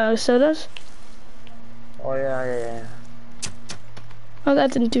with sodas. Oh yeah. Oh,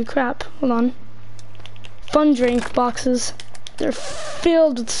 that didn't do crap. Hold on. Fun drink boxes. They're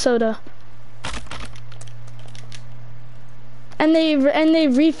filled with soda. And they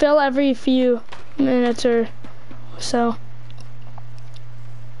refill every few minutes or so.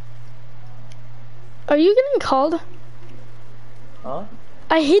 Are you getting called? Huh?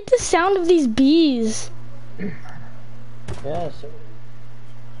 I hate the sound of these bees. Yeah, so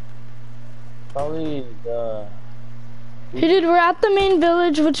probably the... Hey dude, we're at the main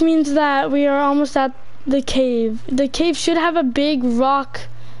village, which means that we are almost at the cave. The cave should have a big rock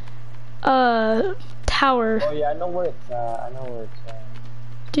tower. Oh yeah, I know where it's at.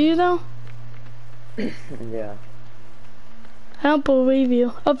 Do you though? Yeah. I don't believe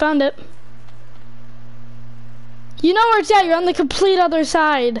you. Oh, found it. You know where it's at, you're on the complete other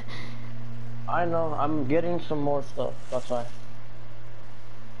side. I know, I'm getting some more stuff, that's why.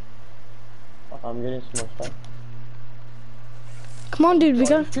 I'm getting some more stuff. Come on, dude, we Are you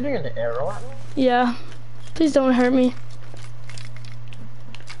got... shooting an arrow at me? Yeah. Please don't hurt me.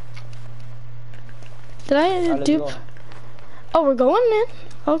 Did I dupe? Oh, we're going, man.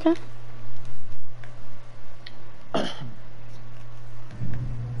 Okay.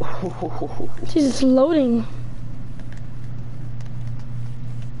 Jeez, it's loading.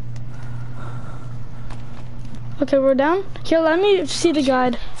 Okay, we're down. Here, let me see the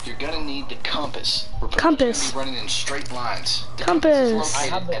guide. You're gonna need the compass. Compass. We're gonna be running in straight lines. The Compass.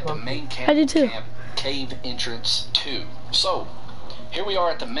 is located at the main I do cannibal too. camp, cave entrance 2. So, here we are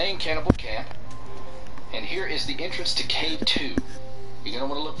at the main cannibal camp, and here is the entrance to cave 2. You're gonna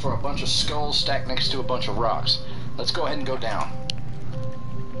want to look for a bunch of skulls stacked next to a bunch of rocks. Let's go ahead and go down.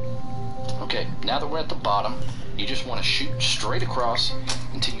 Okay, now that we're at the bottom, you just want to shoot straight across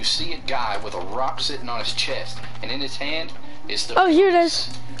until you see a guy with a rock sitting on his chest, and in his hand is the... Oh, here it is.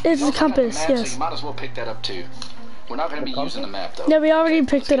 It's the Also got compass, map, yes. So you might as well pick that up too. We're not going to be using the map though. Yeah, we already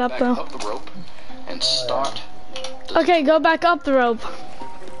picked it up Back though. up the rope and start. Okay, go back up the rope.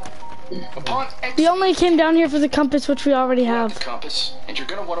 Upon We only came down here for the compass, which we already the have. compass, and you're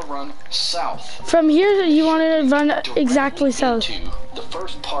going to want to run south. From here, you want to run exactly Directly south. into the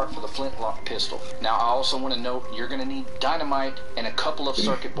first part for the flintlock pistol. Now, I also want to note you're going to need dynamite and a couple of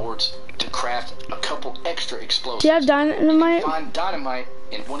circuit boards to craft a couple extra explosives. Do you have dynamite? Find dynamite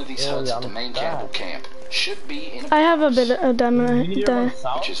in one of these huts at the main cannibal camp. Should be in I have a bit of dynamite.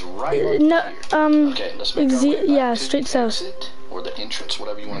 which is right No, Okay, let's make our way back yeah, to straight the south. exit, or the entrance,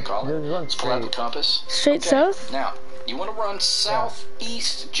 whatever you want to call it. Let's pull out the compass. Straight south? Now, you want to run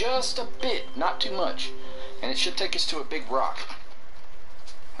southeast just a bit, not too much. And it should take us to a big rock.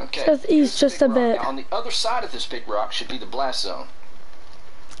 Okay. Southeast just a bit. Now, on the other side of this big rock should be the blast zone.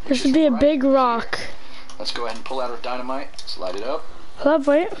 There should be a big rock. Let's go ahead and pull out our dynamite. Slide it up. Hold up,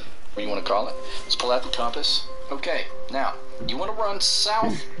 wait. What do you want to call it? Let's pull out the compass. Okay, now, you want to run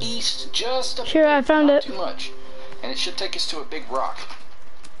southeast just a Here, bit, I found not it. too much. And it should take us to a big rock.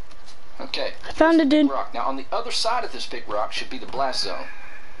 Okay. I found it, dude. Rock. Now, on the other side of this big rock should be the blast zone.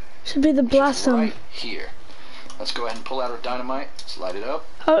 Should be the blast zone. Right here. Let's go ahead and pull out our dynamite. Slide it up.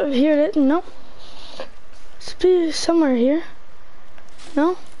 Oh, here it is. No. Should be somewhere here.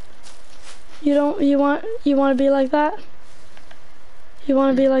 No? You don't, you want to be like that? You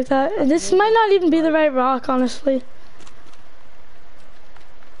want to be like that? This might not even be the right rock, honestly.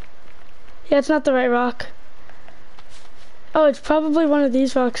 Yeah, it's not the right rock. Oh, it's probably one of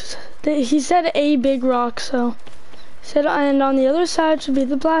these rocks. He said a big rock, so. He said, and on the other side should be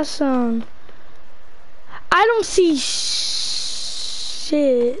the blast zone. I don't see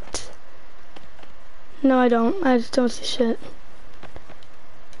shit. No, I don't. I just don't see shit.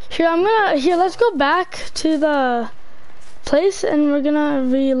 Here, let's go back to the place and we're gonna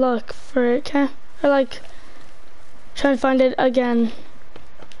re-look for it, okay? Or like, try and find it again.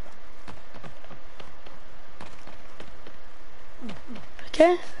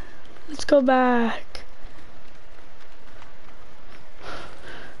 Okay, let's go back.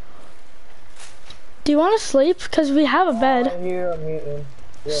 Do you want to sleep? Because we have a bed. I'm here.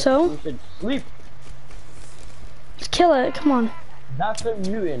 Yeah, So? we should sleep. Let's kill it, come on. That's a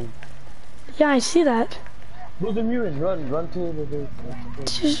mutant. Yeah, I see that. Who's a mutant? Run to the...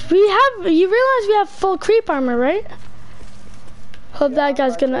 You realize we have full creep armor, right? Hope that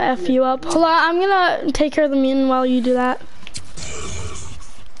guy's gonna F you up. Hold on, I'm gonna take care of the mutant while you do that.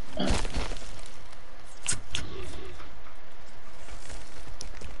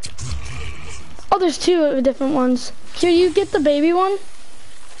 Oh, there's two different ones. Here, you get the baby one.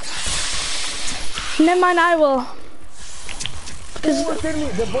 Never mind, I will. They're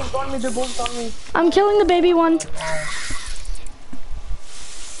both on me, they're both on me. I'm killing the baby one.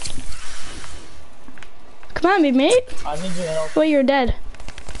 Come on, mate. I need your help. Wait, you're dead.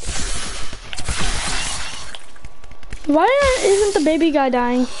 Why isn't the baby guy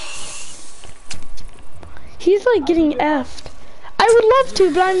dying? He's like getting effed. I would love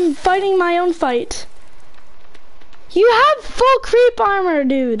to, but I'm fighting my own fight. You have full creep armor,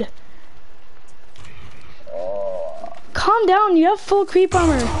 dude. Calm down, you have full creep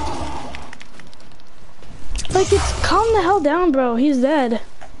armor. Like, it's calm the hell down, bro. He's dead.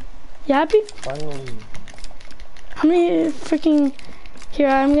 You happy? Finally. How many freaking... Here,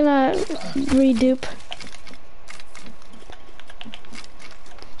 I'm gonna redupe.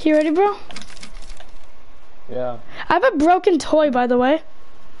 You ready, bro? Yeah. I have a broken toy, by the way.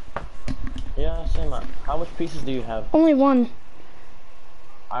 Yeah, same. How much pieces do you have? Only one.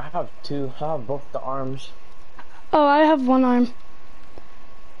 I have 2. I have both the arms. Oh, I have one arm.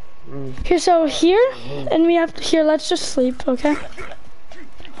 Here, so here, and we have to, here, let's just sleep, okay?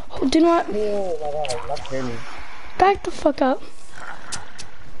 Do not... Oh my god, that scared me. Back the fuck up.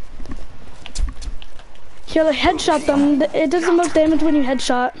 Here, like, headshot them. It does the most damage when you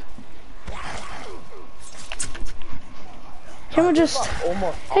headshot. Here, we're just...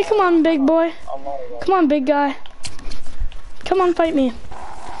 Hey, come on, big boy. Come on, big guy. Come on, fight me.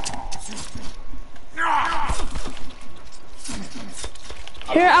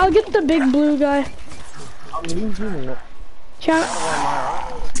 Here, I'll get the big blue guy. I'm using it. Here,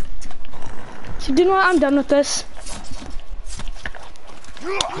 so, do you know what? I'm done with this.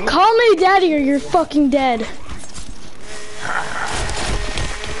 Call me daddy or you're fucking dead. I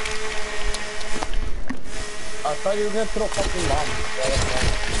thought you were gonna throw fucking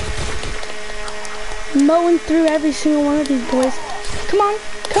bombs. Mowing through every single one of these boys. Come on,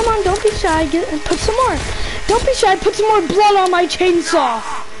 don't be shy. Put some more. Don't be shy. Put some more blood on my chainsaw.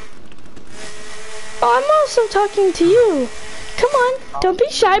 Oh, I'm also talking to you. Come on, don't be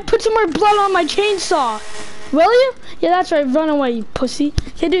shy. Put some more blood on my chainsaw. Will you? Yeah, that's right. Run away, you pussy.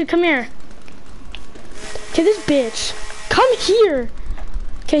 Okay, dude, come here. Okay, this bitch. Come here.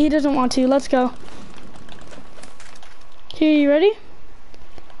 Okay, he doesn't want to. Let's go. Here, you ready?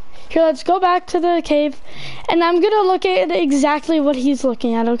 Here, let's go back to the cave. And I'm gonna look at exactly what he's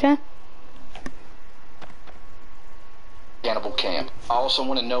looking at, okay? Cannibal camp. I also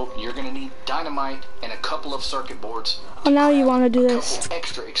want to note you're going to need dynamite and a couple of circuit boards. Oh, now you want to do this. Couple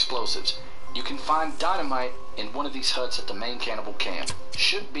extra explosives. You can find dynamite in one of these huts at the main cannibal camp.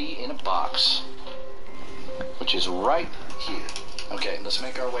 Should be in a box, which is right here. Okay, let's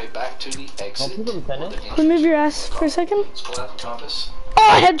make our way back to the exit. Remove your ass for a second. Let's pull out the compass. Oh,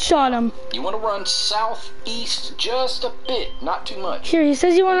 I headshot him. You want to run southeast just a bit, not too much. Here, he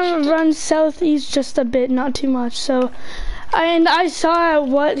says you want to run southeast just a bit, not too much. So, and I saw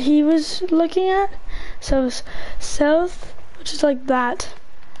what he was looking at. So, south, which is like that.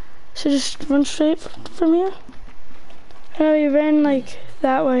 So just run straight from here. No, you ran like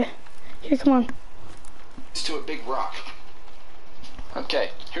that way. Here, come on. It's to a big rock.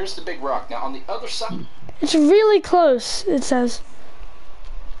 Okay, here's the big rock. Now on the other side. It's really close, it says.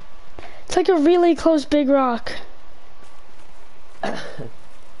 It's like a really close big rock.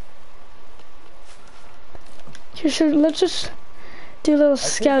 Here, let's just do a little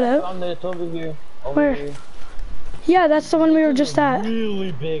scout out. It's over here. Where? Here. Yeah, that's the one we were just at.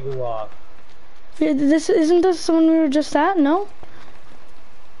 Really big rock. Yeah, isn't this the one we were just at? No?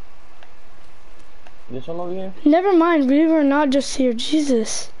 This one over here? Never mind, we were not just here.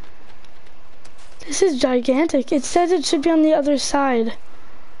 Jesus. This is gigantic. It says it should be on the other side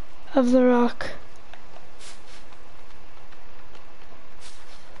of the rock.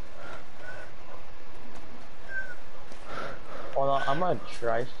 Hold on, I'm gonna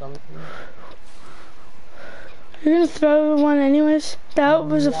try something. You're gonna throw one anyways? That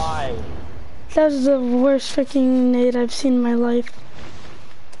was Why? That was the worst freaking nade I've seen in my life.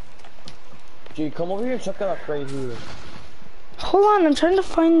 Gee, come over here and check it out right here. Hold on, I'm trying to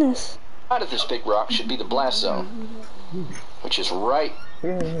find this. Out of this big rock should be the blast zone, which is right.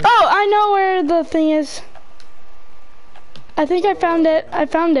 Oh, I know where the thing is. I think I found it. I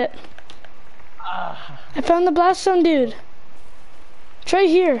found it. I found the blast zone, dude. It's right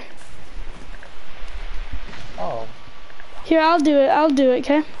here. Oh. Here, I'll do it,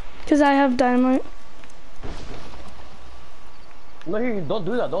 okay? Because I have dynamite. No, here, don't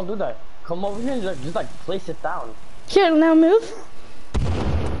do that. Come over here and just like place it down. Here, now move.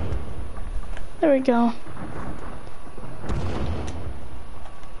 There we go.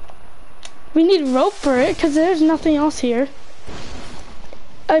 We need rope for it, because there's nothing else here.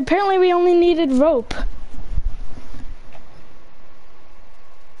 apparently we only needed rope.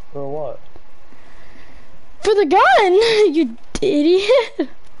 For what? For the gun, you idiot.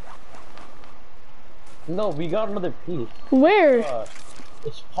 No, we got another piece. Where?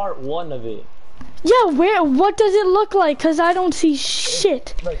 It's part 1 of it. Yeah, where? What does it look like? Cause I don't see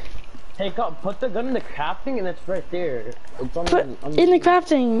shit. Like, put the gun in the crafting and it's right there. It's on in the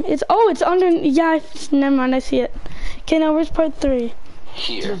crafting. It's under. Yeah, never mind. I see it. Okay, now where's part 3?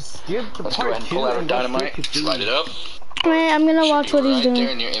 Here. Let's go ahead and pull out our dynamite. Light it up. Alright, I'm gonna watch what he's doing. Right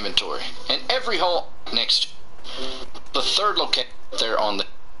there in your inventory, and every hole next. The third location there on the.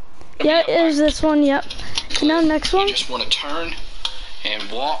 Yeah, there's this one. Yep. Now next one. You just want to turn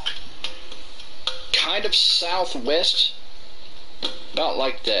and walk kind of southwest, about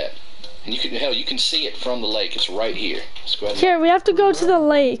like that. And you can see it from the lake. It's right here. Let's go ahead. Here, we have to go to the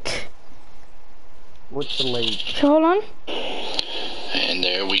lake. What's the lake? Okay, hold on. And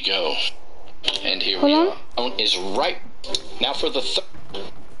there we go. And here we are. Is right now for the third.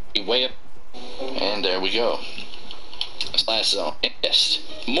 Way up. And there we go. Last zone. Yes.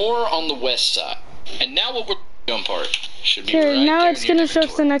 More on the west side. And now what we're gun part should be here, right now there it's gonna show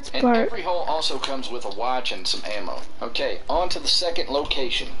us the next part. And every hole also comes with a watch and some ammo. Okay, on to the second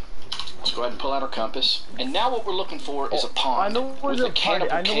location. Let's go ahead and pull out our compass. And now what we're looking for is a pond with a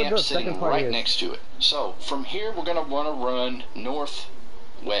cannibal camp sitting right next to it. So from here we're gonna want to run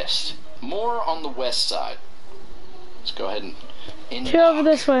northwest. More on the west side. Let's go ahead and here over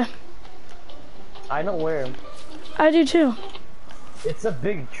this way. I know where. I do too. It's a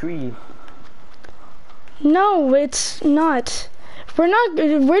big tree. No, it's not. We're not.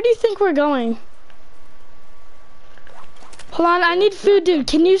 Where do you think we're going? Hold on, I need food, dude.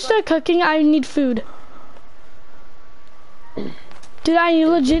 Can you start cooking? I need food. Dude, I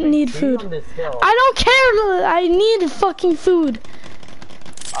legit need food. I don't care. I need fucking food.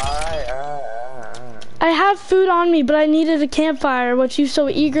 Alright. I have food on me, but I needed a campfire, which you so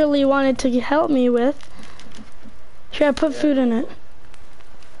eagerly wanted to help me with. Here, I put food in it.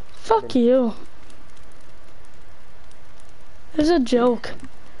 Fuck you. It's a joke.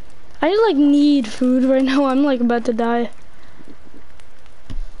 I just like need food right now. I'm like about to die.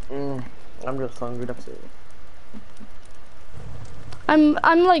 I'm just hungry. That's it.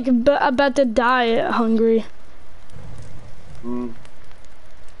 I'm like about to die hungry.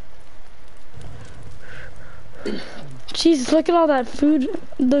 Jesus, look at all that food.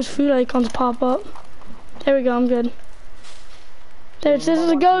 Those food icons pop up. There we go. I'm good. There it says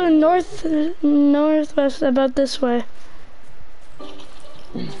to go northwest about this way.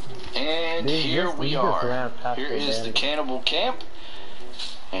 And here we are. Here is the cannibal camp.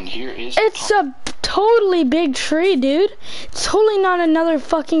 And here is it's a totally big tree, dude. It's totally not another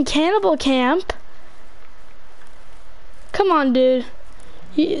fucking cannibal camp. Come on, dude.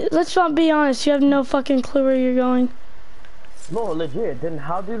 Let's not be honest. You have no fucking clue where you're going. No, legit. Then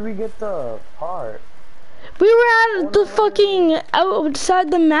how did we get the part? We were at the fucking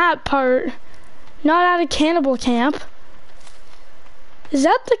outside the map part. Not at a cannibal camp. Is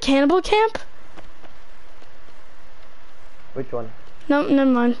that the cannibal camp? Which one? No,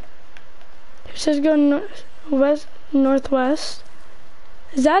 never mind. It says go northwest.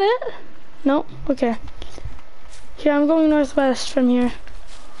 Is that it? No? Okay. Here, I'm going northwest from here.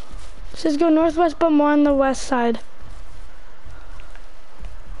 It says go northwest, but more on the west side.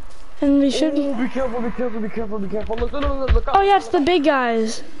 And we should... Oh, be careful, be careful, be careful, be careful. Look out. Oh yeah, it's the big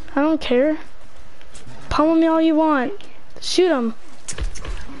guys. I don't care. Pummel me all you want. Shoot them.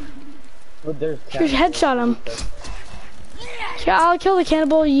 Here's headshot them. Yeah, I'll kill the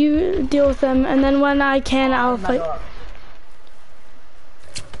cannibal, you deal with them, and then when I can, I'll fight.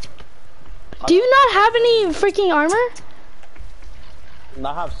 Do you not have any freaking armor?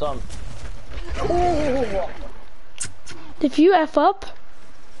 I have some. If you F up?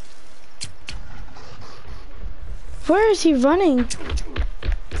 Where is he running?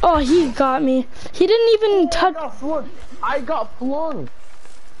 Oh, he got me. He didn't even touch. I got flung.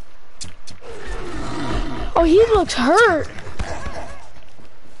 Oh, he looks hurt.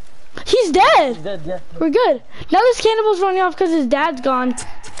 He's dead. He's dead. We're good. Now this cannibal's running off because his dad's gone.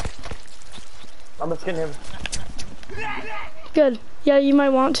 I'm gonna skin him. Good. Yeah, you might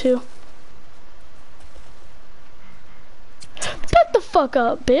want to. Shut the fuck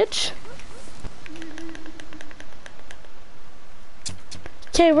up, bitch.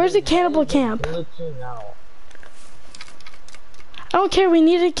 Okay, where's the cannibal camp? I don't care, we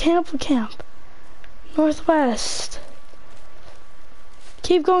need a cannibal camp. Northwest.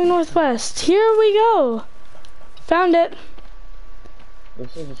 Keep going northwest. Here we go. Found it.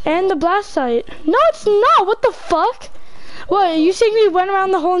 And the blast site. No, it's not. What the fuck? What, you think we went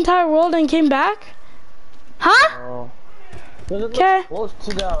around the whole entire world and came back? Huh? Oh. Does it look Okay. close to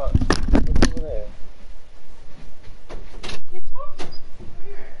the... What's over there?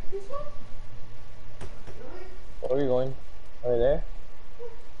 Where are you going? Over there?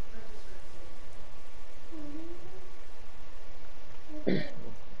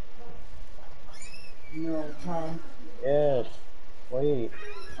 No time. Yes. Wait.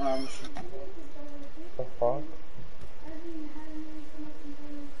 The fuck?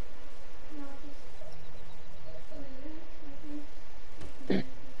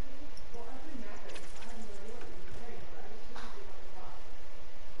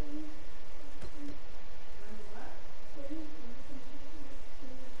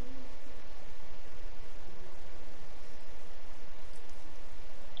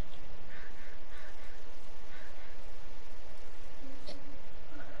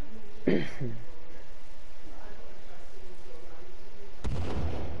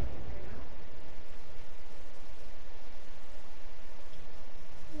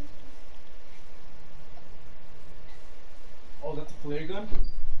 Oh, that's a flare gun?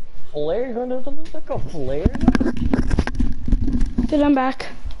 Flare gun? Doesn't look like a flare gun? Dude, I'm back.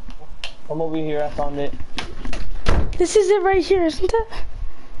 Come over here, I found it. This is it right here, isn't it?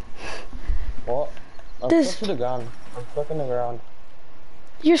 What? I'm This- stuck to the ground. I'm stuck in the ground.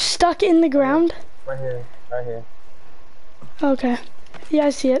 You're stuck in the ground? Right here. Right here. Okay. Yeah, I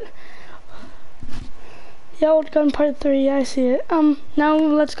see it. Yeah, Old Gun Part 3, yeah, I see it. Now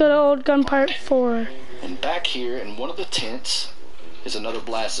let's go to Old Gun Part 4. And back here in one of the tents is another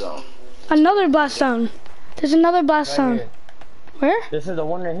blast zone. Another blast zone. There's another blast Right zone. here. Where? This is the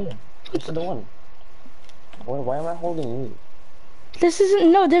one right here. This is the one. Why am I holding you? This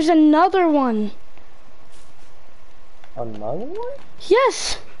isn't, no, there's another one. Another one?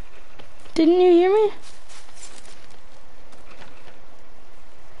 Yes. Didn't you hear me?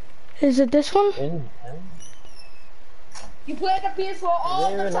 Is it this one? In You play the PS4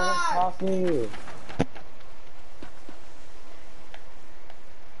 all the time. me.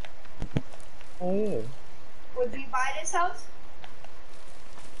 Oh yeah. Would you buy this house?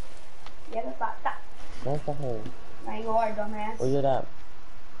 Yeah, that's not that. That's the hole. Now you are, dumbass. Where's it at?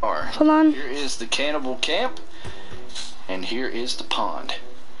 Hold on. Here is the cannibal camp, and here is the pond.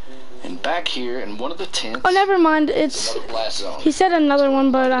 And back here in one of the tents, Oh, never mind. It's, another blast zone. he said another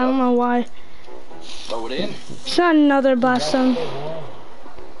one, but I don't know why. Throw it in, It's not another blast zone.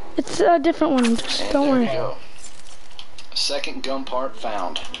 It's a different one. Just and don't there worry. we go. Second gun part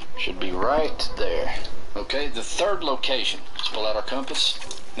found. Should be right there. Okay, the third location. Let's pull out our compass.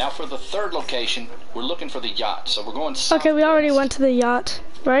 Now for the third location, we're looking for the yacht. So we're going south. Okay, we already went to the yacht,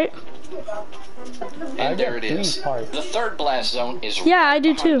 right? And there it is. The third blast zone is Yeah, I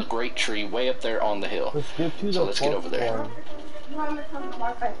do behind too. the great tree way up there on the hill. Let's get to So the let's get over there. one.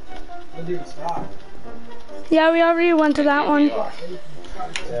 I didn't stop. Yeah, we already went to that Here we one. are.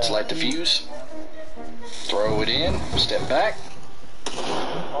 Let's light the fuse. Throw it in. Step back.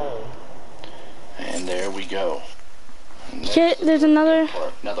 And there we go. And Okay, there's another.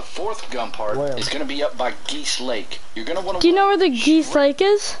 part. Now the fourth gun part Where? is going to be up by Geese Lake. You're going to want to. Do you know where the Geese Lake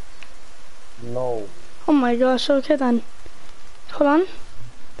is? No. Oh my gosh, okay then. Hold on.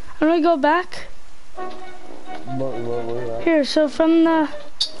 I'm gonna go back. Where Here, so from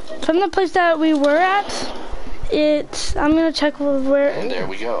the place that we were at, I'm gonna check where And there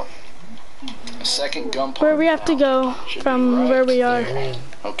we go. The second gun part. where we have to go Should be from right where we are. there.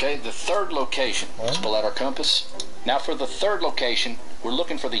 Okay, the third location. Let's pull out our compass. Now for the third location, we're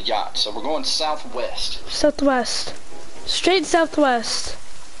looking for the yacht. So we're going southwest. Southwest. Straight southwest.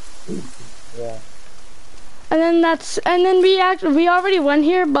 Yeah. And then we already went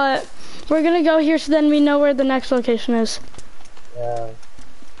here, but we're gonna go here so then we know where the next location is. Yeah.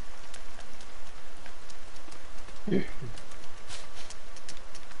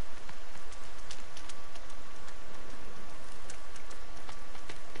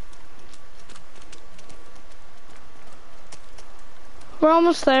 We're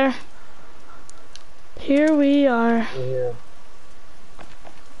almost there. Here we are. Yeah.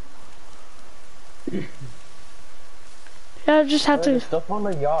 Yeah, I just have The to. stuff on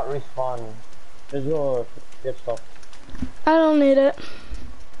the yacht respawn. Let's go get stuff. I don't need it.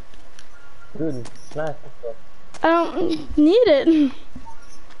 Dude, smash the stuff. I don't need it.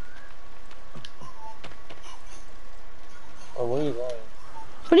 Oh, where are you going?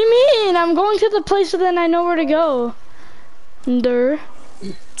 What do you mean? I'm going to the place so then I know where to go. Durr.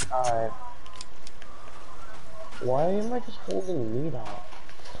 Alright. Why am I just holding meat out?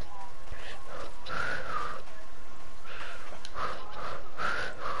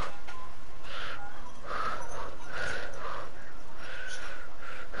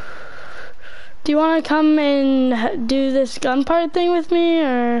 Do you want to come and do this gun part thing with me,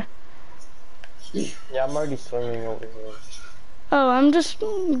 or? Yeah, I'm already swimming over here. Oh, I'm just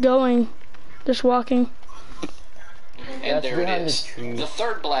going, just walking. And there it is. The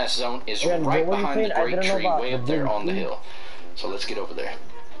third blast zone is right behind the great tree way up there on the hill. So let's get over there.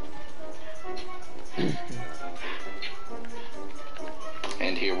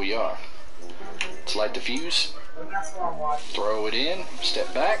 And here we are. Let's light the fuse. Throw it in.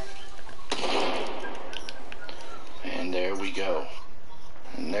 Step back. And there we go.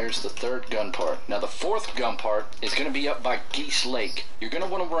 And there's the third gun part. Now the fourth gun part is going to be up by Geese Lake. You're going to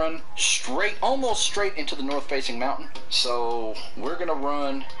want to run straight, almost straight into the north facing mountain. So we're going to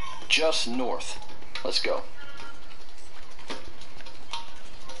run just north. Let's go.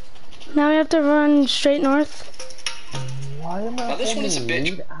 Now we have to run straight north. Why am I now this one is a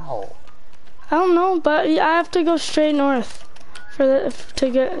bitch. Out? I don't know, but I have to go straight north for the to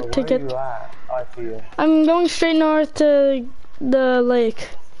get. Where are you at? Oh, I see you. I'm going straight north to the lake.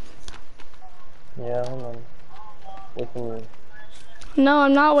 Yeah, hold on. Wait for me. No,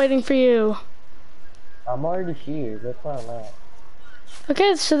 I'm not waiting for you. I'm already here. That's where I'm at.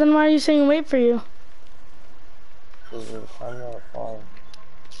 Okay, so then why are you saying wait for you? I'm not far.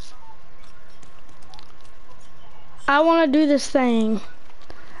 I want to do this thing.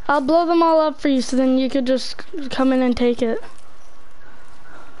 I'll blow them all up for you, so then you could just come in and take it.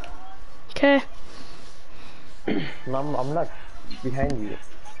 Okay. I'm not behind you.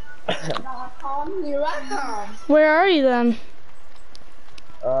 Where are you then?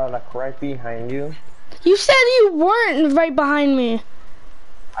 Like right behind you. You said you weren't right behind me.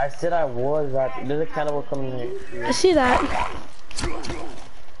 I said I was. There's a cannibal coming here. I see that.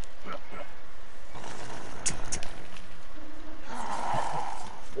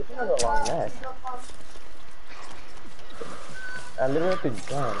 This has a long neck. I literally could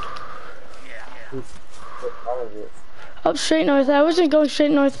jump. Up straight north. I wasn't going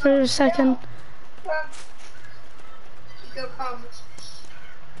straight north for a second.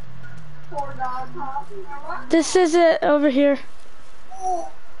 This is it over here.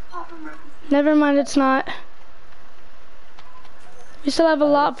 Never mind, it's not. We still have a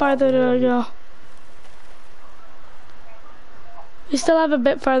lot farther to go. We still have a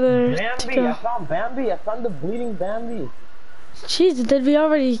bit farther to go. I found Bambi. I found the bleeding Bambi. Jeez, did we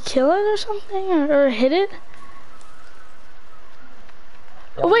already kill it or something, or hit it?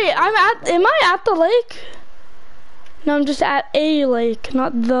 Oh, wait, am I at the lake? No, I'm just at a lake,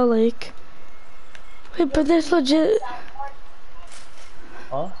 not the lake. Wait, but there's legit.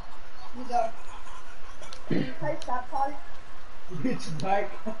 Huh?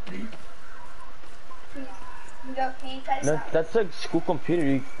 That's like school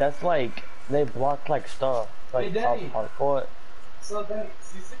computer. That's like they block like stuff. Like hardcore. So then,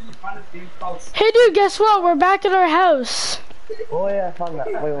 you said you found a thing called. Hey, dude, guess what? We're back at our house. Oh yeah, I found that.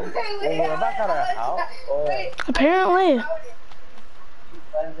 Wait, we're back at our house. Oh, yeah. Apparently.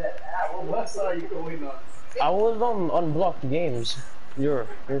 What website are you going on? I was on Unblocked Games. Your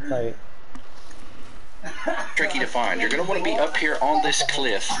site. Tricky to find. You're gonna want to be up here on this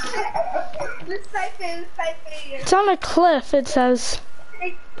cliff. It's on a cliff, it says.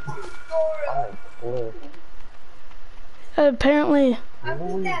 Apparently.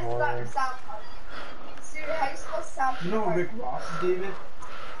 You know Rick Ross, David?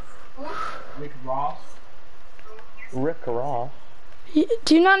 Rick Ross? Rick Ross?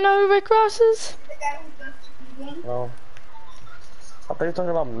 Do you not know who Rick Ross is? No. I thought you were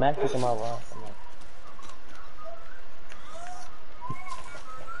talking about Magic in my Ross.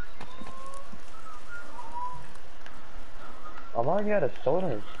 I'm already out of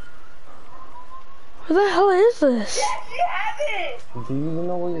sodas. Where the hell is this? Do you even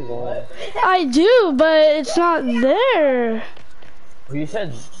know where you're going? I do, but it's not there. He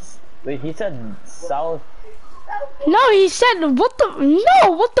said, wait, he said south. No, he said, what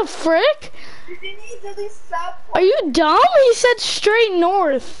the frick? Are you dumb? He said straight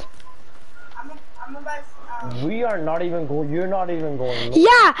north. We are not even going, you're not even going north.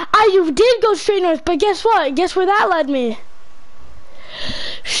 Yeah, I did go straight north, but guess what? Guess where that led me?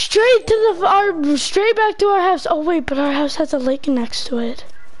 Straight to straight back to our house. Oh wait, but our house has a lake next to it.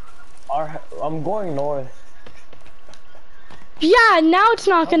 I'm going north. Yeah, now it's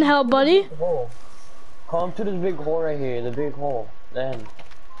not gonna help, buddy. Come to this big hole right here, the big hole. Then.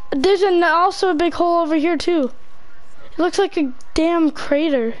 There's also a big hole over here too. It looks like a damn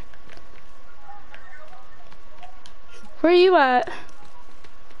crater. Where are you at?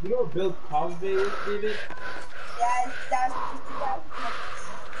 You know what Bill Cosby is, David? Yeah, that's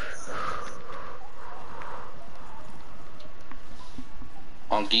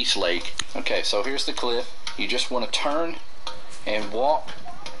on Geese Lake. Okay, so here's the cliff. You just want to turn and walk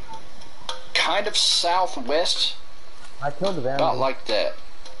kind of southwest. I killed the About like that.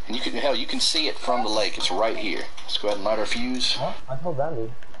 And you can see it from the lake. It's right here. Let's go ahead and light our fuse. Huh? I killed Vandy.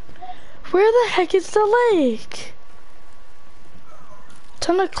 Where the heck is the lake? It's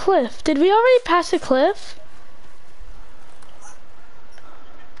on a cliff. Did we already pass a cliff?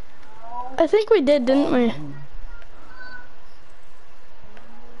 I think we did, didn't we?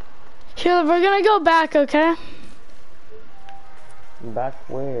 Here, we're gonna go back, okay? Back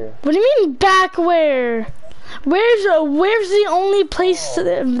where? What do you mean back where? Where's the only place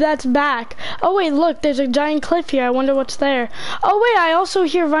that's back? Oh wait, look, there's a giant cliff here. I wonder what's there. Oh wait, I also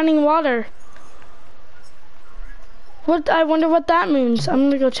hear running water. What? I wonder what that means. I'm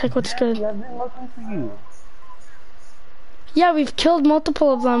gonna go check what's good. I've been looking for you. Yeah, we've killed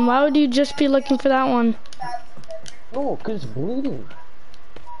multiple of them. Why would you just be looking for that one? No, cause it's bleeding.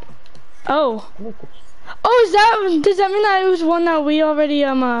 Oh. Oh, does that mean that it was one that we already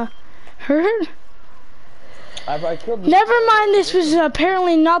heard? I killed Never mind, this was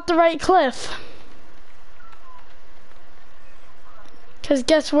apparently not the right cliff. Cause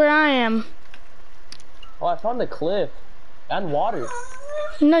guess where I am? Oh, I found the cliff and water.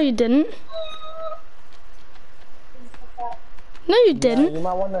 No, you didn't. No, you didn't. You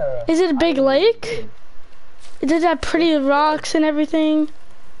might wanna... Is it a big lake? Does it have pretty rocks and everything?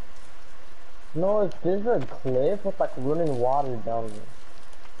 No, there's a cliff with like running water down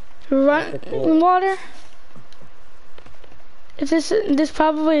there. Running water? This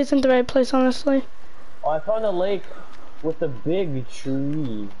probably isn't the right place, honestly. Oh, I found a lake with a big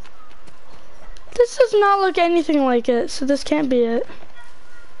tree. This does not look anything like it, so this can't be it.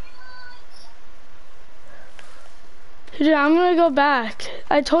 Dude, I'm gonna go back.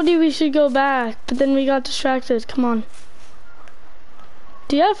 I told you we should go back, but then we got distracted. Come on.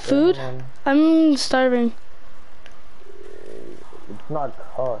 Do you have food? I'm starving. It's not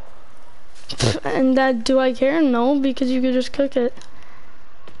cooked. And do I care? No, because you could just cook it.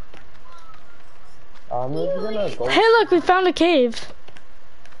 I'm gonna go. Hey, look, we found a cave.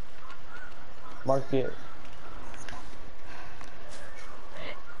 Mark it.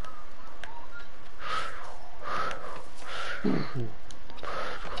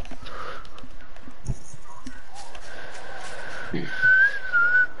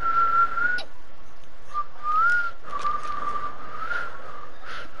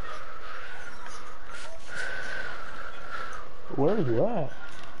 Where are you at?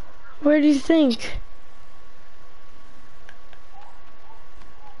 Where do you think?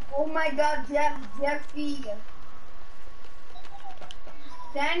 Oh my God, Jeffy.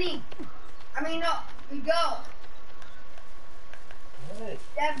 Danny. I mean, no, we go.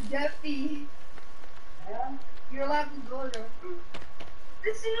 Jeffy. Yeah? You're allowed to go there.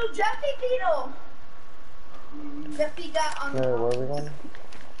 This is a new Jeffy Beetle. Jeffy got on the where are we going?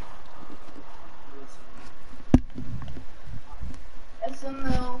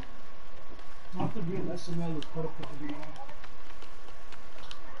 SML. Not to be an SML, you put up with the video.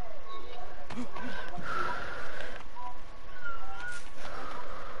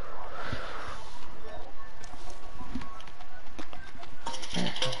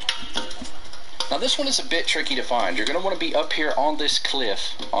 Now this one is a bit tricky to find. You're going to want to be up here on this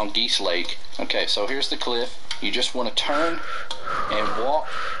cliff on Geese Lake. Okay, so here's the cliff. You just want to turn and walk.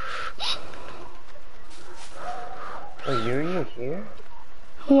 Wait, you're here?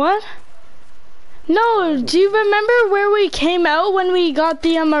 What? No, do you remember where we came out when we got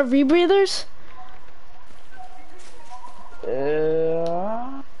the rebreathers?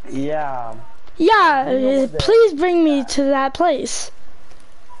 Yeah. Yeah, please bring me to that place.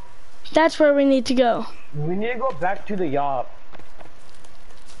 That's where we need to go. We need to go back to the yacht.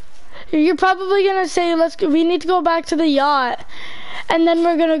 You're probably gonna say, we need to go back to the yacht. And then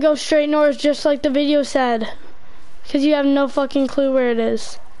we're gonna go straight north just like the video said. Cause you have no fucking clue where it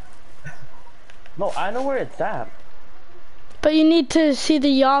is. No, I know where it's at. But you need to see the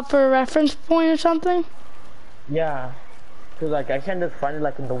yacht for a reference point or something? Yeah. Cause like, I can't just find it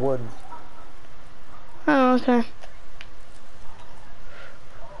like in the woods. Oh, okay.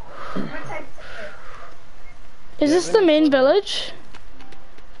 Is this the main village?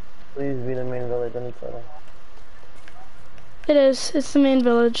 Please be the main village on each other. It is. It's the main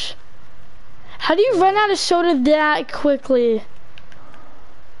village. How do you run out of soda that quickly?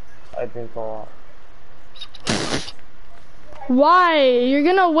 I drink a lot. Why? You're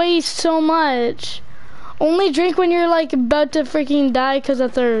gonna waste so much. Only drink when you're like about to freaking die because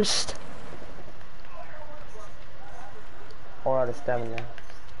of thirst. Or out of stamina.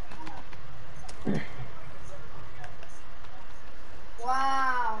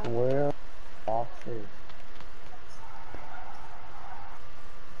 Wow. Where boxes?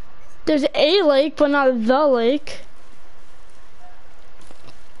 There's a lake, but not the lake.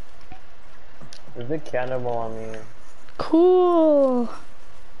 There's a cannibal on me. Cool.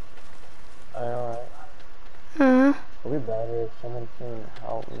 I know, right? Uh-huh. It'll be better if someone can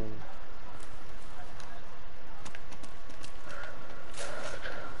help me.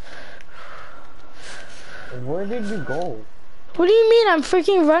 Where did you go? What do you mean? I'm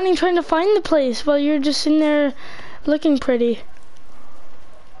freaking running trying to find the place while you're just in there looking pretty.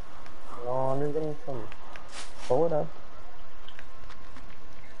 No, I'm just getting some soda.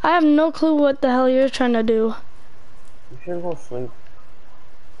 I have no clue what the hell you're trying to do. You should go sleep.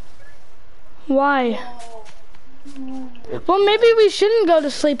 Why? Well, maybe we shouldn't go to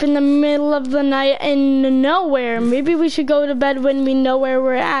sleep in the middle of the night in nowhere. Maybe we should go to bed when we know where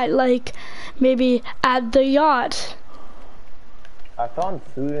we're at, like maybe at the yacht. I found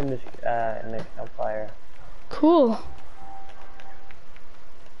food in the campfire. Cool.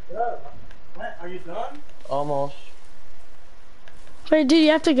 Are you done? Almost. Wait, dude, you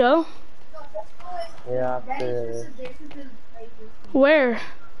have to go? Yeah, after. Where?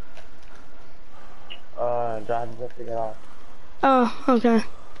 Dad just to get off. Oh, okay.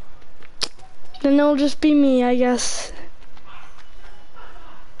 Then it'll just be me, I guess.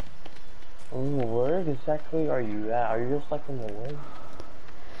 Where exactly are you at? Are you just like in the woods?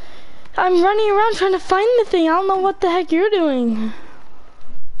 I'm running around trying to find the thing. I don't know what the heck you're doing.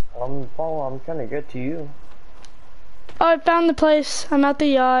 I'm trying to get to you. Oh, I found the place. I'm at the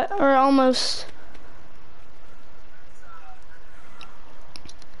yacht, or almost.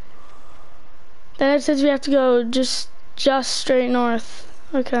 Then it says we have to go just straight north.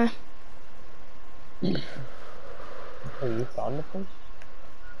 Okay. Oh, you found the place?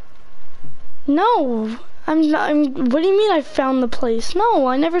 No, I'm not. What do you mean I found the place? No,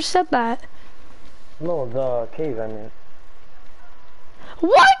 I never said that. No, the cave, I mean.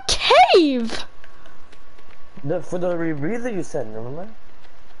 What cave? For the rebreather you said, remember?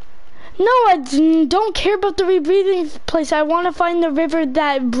 No, I don't care about the rebreathing place. I want to find the river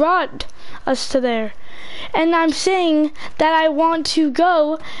that brought us to there. And I'm saying that I want to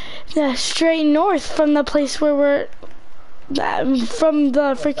go straight north from the place where we're, from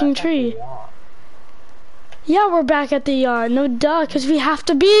the freaking tree. Yeah, we're back at the yacht. No duh, because we have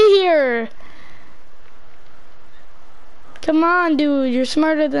to be here. Come on, dude. You're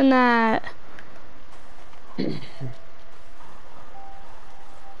smarter than that.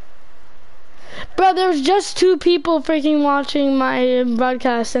 Bro, there's just 2 people freaking watching my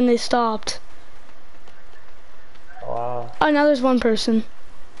broadcast and they stopped. Wow. Oh, now there's 1 person.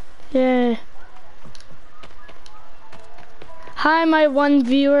 Yay. Hi, my 1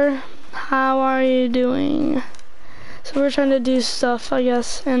 viewer. How are you doing? So we're trying to do stuff, I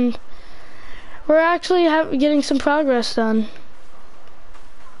guess, and we're actually getting some progress done.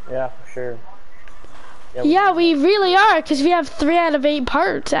 Yeah, for sure. Yeah, we really are, because we have 3 out of 8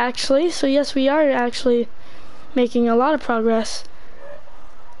 parts, actually. So yes, we are actually making a lot of progress.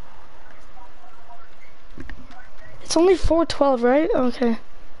 It's only 4:12, right? Okay.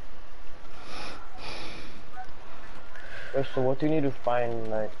 Wait, so what do you need to find,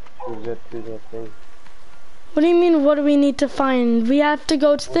 like, to get to the place? What do you mean, what do we need to find? We have to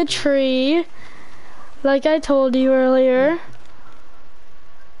go to the tree, like I told you earlier.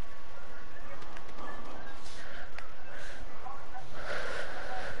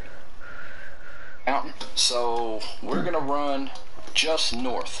 Mountain. So we're gonna run just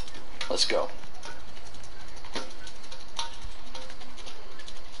north. Let's go.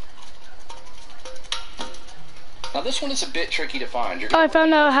 Now this one is a bit tricky to find. Oh, I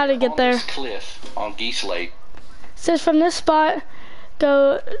found out how to get there. This cliff on Geese Lake. It says from this spot,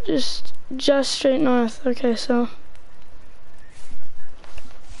 go just straight north. Okay, so.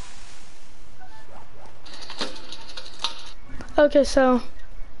 Okay, so.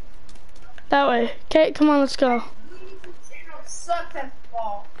 That way. Okay, come on, let's go.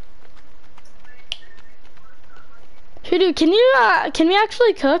 Hoodoo, can we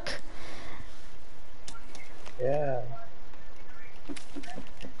actually cook? Yeah.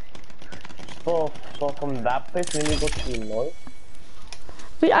 So from that place, we need to go to the north?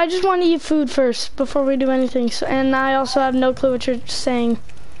 I just want to eat food first before we do anything. So, and I also have no clue what you're saying.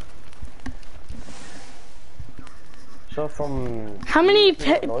 So from... How many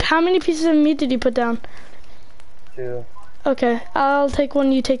pieces of meat did you put down? 2. Okay, I'll take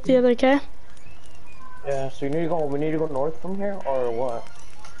one, you take the other, okay? Yeah, so we need to go north from here, or what?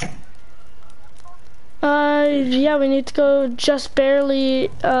 Yeah, we need to go just barely,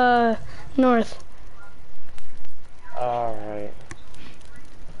 north. Alright.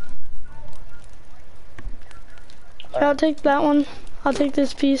 I'll take that one. I'll take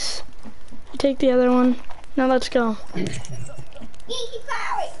this piece. You take the other one. Now let's go.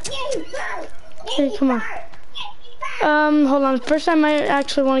 Okay, come on. Hold on. First I might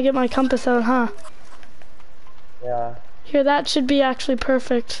actually want to get my compass out, huh? Yeah. Here, that should be actually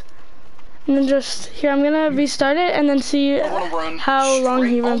perfect. And then just, here, I'm gonna restart it and then see how long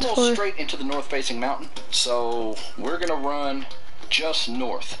he runs almost for. Straight into the north-facing mountain. So we're gonna run just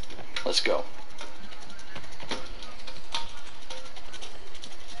north. Let's go.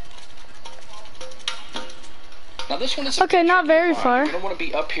 Now this one is okay, not very far. You're gonna want to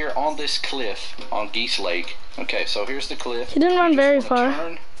be up here on this cliff on Geese Lake. Okay, so here's the cliff. He didn't run very far.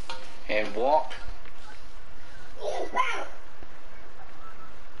 Turn and walk.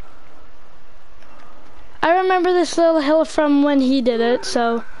 I remember this little hill from when he did it,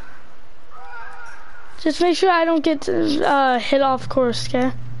 so just make sure I don't get hit off course,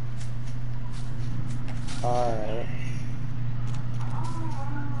 okay? Alright.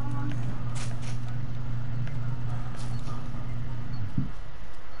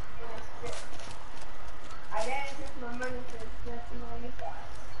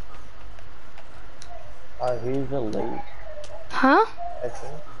 He's a lake. Huh? I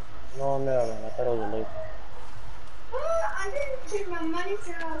think. No, I thought it was a lake. I didn't take my money to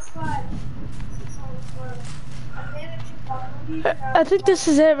the spot. I think this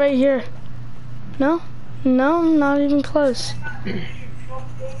is it right here. No? No, not even close.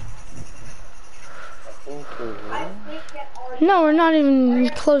 No, we're not even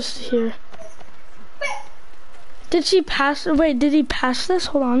close to here. Did she pass? Wait, did he pass this?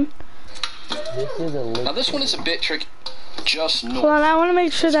 Hold on. Now this one is a bit tricky. Just north. Hold on, I want to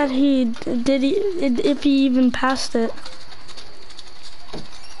make sure that if he even passed it.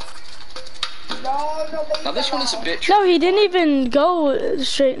 Now this one is a bit tricky. No, he didn't even go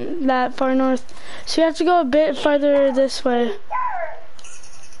straight that far north. So you have to go a bit farther this way.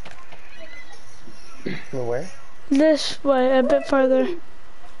 Where? This way, a bit farther.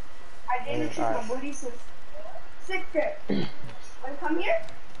 I didn't choose my booty since 6th grade. Wanna come here?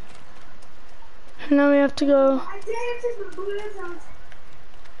 Now we have to go. I didn't choose my booty since.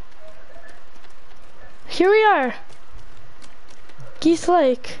 Here we are. Geese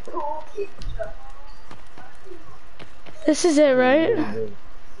Lake. This is it, right?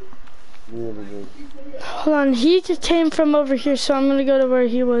 Really good. Hold on, he just came from over here, so I'm gonna go to where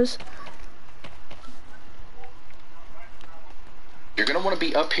he was. You're gonna want to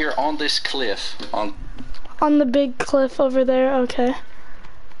be up here on this cliff. On the big cliff over there, okay.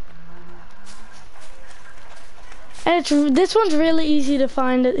 And this one's really easy to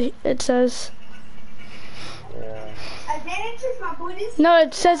find, it says. Yeah. I didn't choose my booty. No,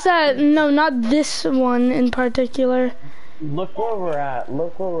 it says that, no, not this one in particular. Look where we're at.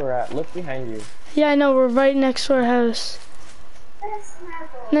 Look where we're at. Look behind you. Yeah, I know, we're right next to our house. And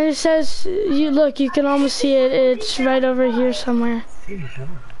then it says, you can almost see it. It's right over here somewhere. It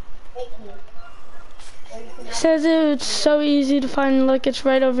says it's so easy to find. Look, it's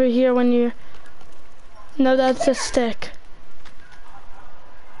right over here when you. No, that's a stick.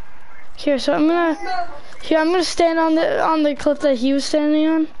 Here, so I'm gonna stand on the cliff that he was standing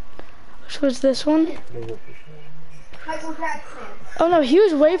on, which was this one. Oh no, he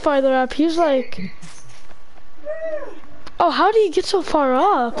was way farther up. He was like. Oh, how did he get so far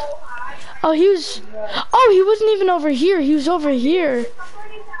up? Oh, he wasn't even over here. He was over here.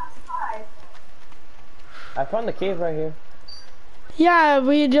 I found the cave right here. Yeah,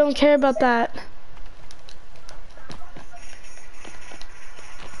 we don't care about that.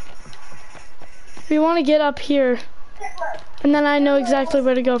 We want to get up here. And then I know exactly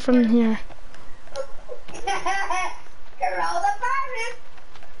where to go from here. I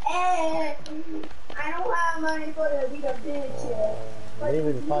don't have money for the bigger bitch yet.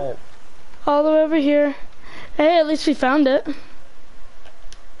 Maybe to find it. All the way over here. Hey, at least we found it.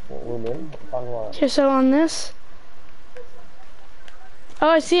 What we did? Found what? Here, so on this. Oh,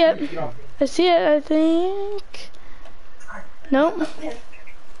 I see it. I see it, I think. Nope.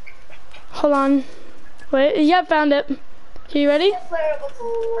 Hold on. Wait, yeah, found it. Are you ready?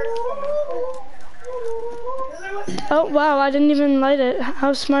 Oh, wow, I didn't even light it.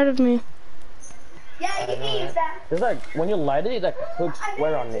 How smart of me. Yeah, you can use that. It's like, when you light it, it's like a hook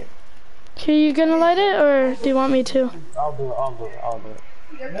square on it. Are you gonna light it, or do you want me to? I'll do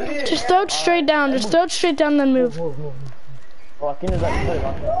it. Just throw it straight down. Just throw it straight down, then move. Oh, I can just like put it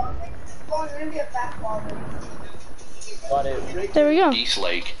on there. There we go. Geese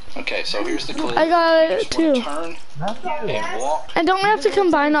Lake. Okay, so here's the cliff. I got it too. Turn and walk. And don't we have to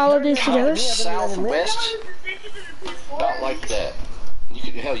combine all of these together? Southwest, about like that. You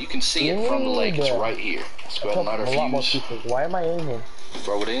hell, you can see it from the lake. It's right here. Let's go ahead and light our fuse. Why am I in here?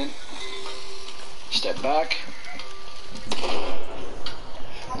 Throw it in. Step back.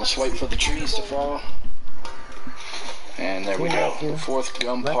 Let's wait for the trees to fall. And there we go. The fourth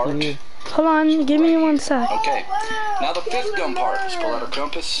gum part. Hold on, give me 1 sec. Okay, now the fifth gum part. Let's pull out our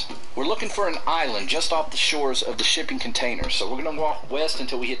compass. We're looking for an island just off the shores of the shipping containers. So we're going to walk west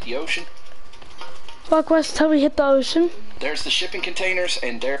until we hit the ocean. Walk west till we hit the ocean. There's the shipping containers,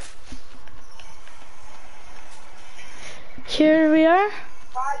 and there... Here we are.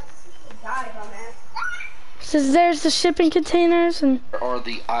 Says there's the shipping containers and... There are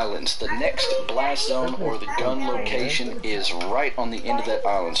the islands. The next blast zone or the gun location is right on the end of that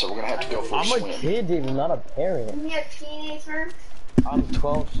island, so we're going to have to go for a swim. I'm a kid, dude, not a parent. You a teenager? I'm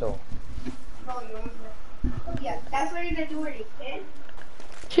 12, so... Oh, yeah, that's what you're gonna do when you're a kid?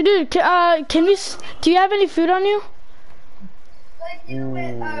 Hey, dude, can we... Do you have any food on you?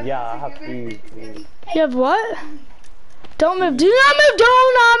 Yeah, I have food. You have what? Don't move. Do not move. Do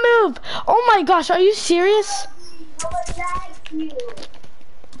not move. Oh my gosh, are you serious?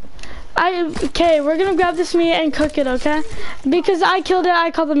 Okay, we're gonna grab this meat and cook it, okay? Because I killed it, I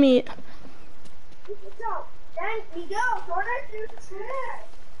call the meat.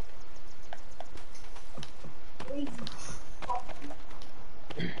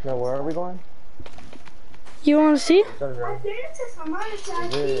 Now, where are we going? You want to see? There's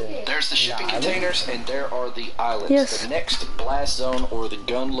the shipping containers, and there are the islands. Yes. The next blast zone or the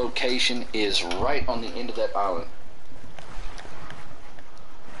gun location is right on the end of that island.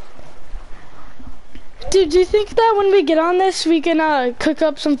 Dude, do you think that when we get on this, we can cook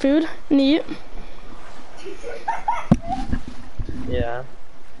up some food and eat? Yeah.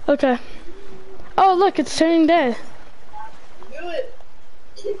 Okay. Oh, look, it's turning day.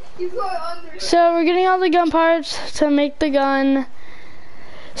 So we're getting all the gun parts to make the gun,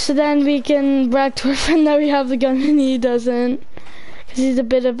 so then we can brag to our friend that we have the gun and he doesn't, because he's a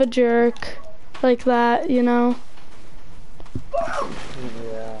bit of a jerk, like that, you know.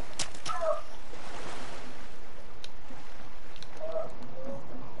 Yeah.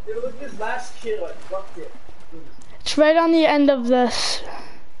 Dude, look at this last kid, like, fucked it. It's right on the end of this.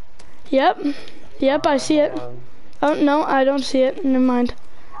 Yep. Yep, I see it. Oh, no, I don't see it. Never mind.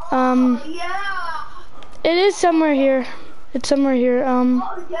 It is somewhere here. It's somewhere here.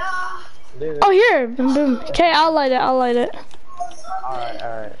 Oh, here. Boom, boom. Okay, I'll light it. I'll light it. Alright,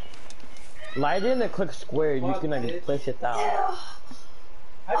 alright. Light it and click square. You can like place it down.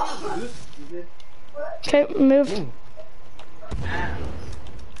 Okay, move.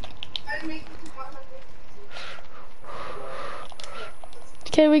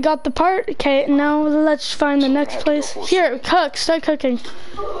 Okay, we got the part. Okay, now let's find the next place. Here, cook. Start cooking.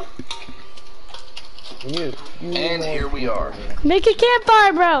 And here we are. Make a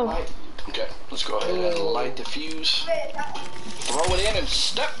campfire, bro. Okay, let's go ahead and light the fuse. Throw it in and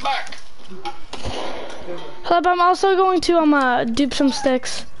step back. Hold up, I'm also going to dupe some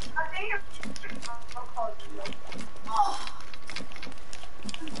sticks.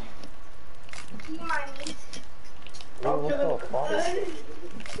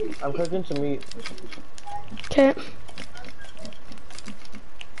 I'm cooking some meat. Okay.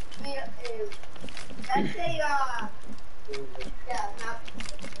 That's a, yeah,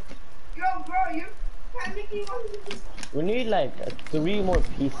 bro, you're kind of making one. We need like 3 more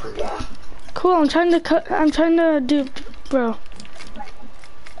pieces. Cool, I'm trying to dupe, bro.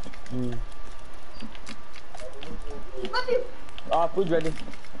 Food's ready.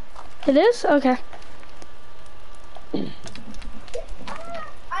 It is? Okay.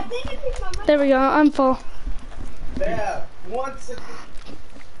 There we go, I'm full. Yeah, 160.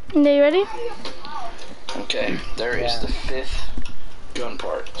 Are you ready? Okay, there is the 5th gun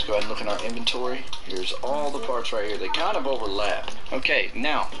part. Let's go ahead and look in our inventory. Here's all the parts right here. They kind of overlap. Okay,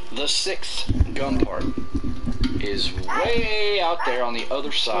 now, the 6th gun part is way out there on the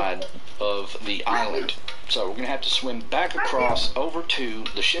other side of the island. So we're going to have to swim back across over to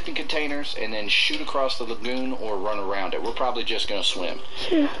the shipping containers and then shoot across the lagoon or run around it. We're probably just going to swim.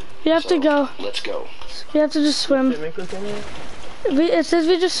 Here, you have to go. Let's go. You have to just swim. It says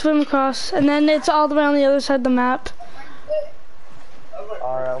we just swim across, and then it's all the way on the other side of the map.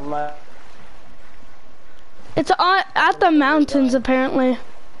 Alright, it's at the mountains, apparently.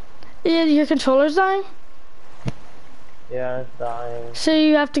 Yeah, your controller's dying? Yeah, it's dying. So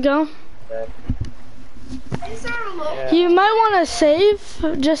you have to go? Yeah. You might want to save,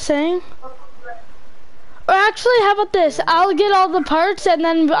 just saying. Or actually, how about this? I'll get all the parts, and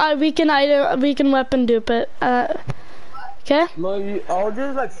then we can weapon dupe it. Okay? No, I'll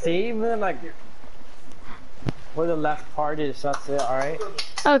just like save and like. where the left part is. That's it. All right.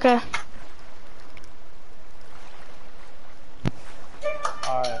 Okay.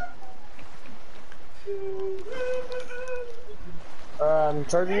 All right. I'm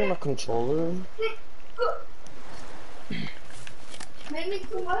charging my controller. Maybe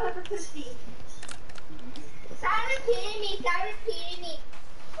 250. Stop repeating me. Stop repeating me.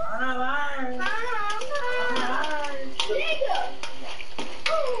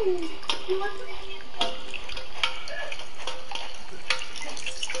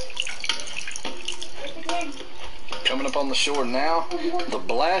 Coming up on the shore now. The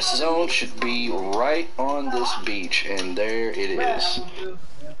blast zone should be right on this beach, and there it is.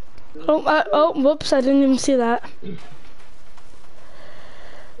 Oh, whoops, I didn't even see that.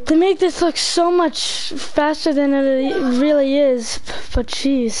 They make this look so much faster than it really is, but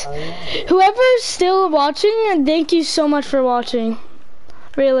jeez. Whoever's still watching, thank you so much for watching.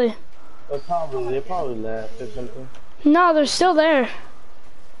 Really. They probably left or something. No, they're still there.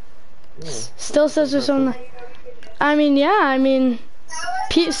 Still says there's some. I mean, yeah, I mean,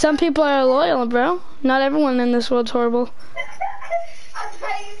 some people are loyal, bro. Not everyone in this world's horrible.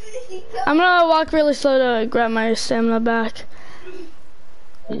 I'm gonna walk really slow to grab my stamina back.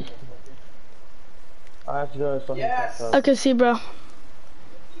 I have to go to yes. Okay, see, bro.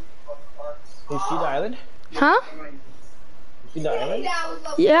 You see the island? Huh? You see the island?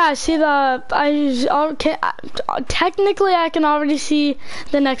 Yeah, I see the. Technically, I can already see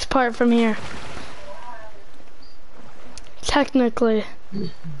the next part from here. Technically.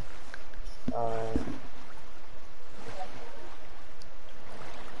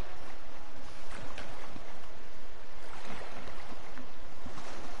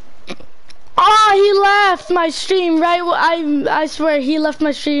 Oh, he left my stream right. I swear he left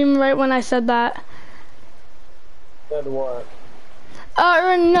my stream right when I said that. Said what?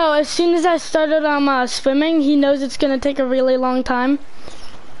 No. As soon as I started swimming, he knows it's gonna take a really long time.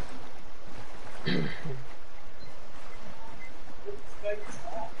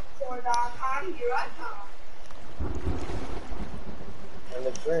 And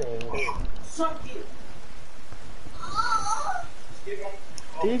the train.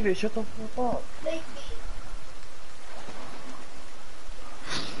 David, shut the fuck up.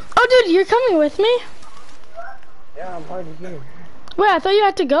 Oh, dude, you're coming with me? Yeah, I'm part of the game. Wait, I thought you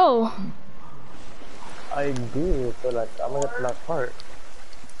had to go. I do, but like, I'm gonna get the last part.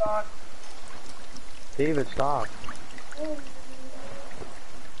 David, stop.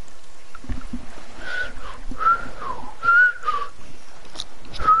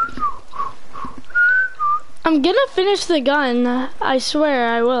 I'm gonna finish the gun. I swear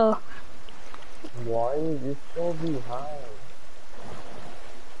I will. Why is this so behind?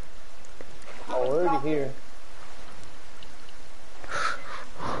 Oh, we're already here.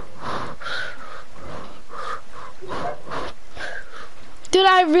 Dude,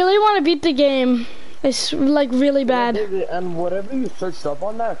 I really want to beat the game. It's like really bad. Yeah, and whatever you searched up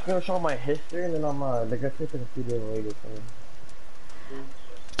on that, it's gonna show my history, and then I'm like, I think I can see the later thing.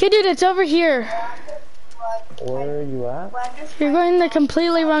 Okay, dude, it's over here. Where are you at? You're going the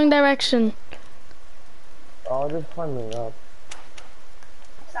completely wrong direction. I'll just climb it up.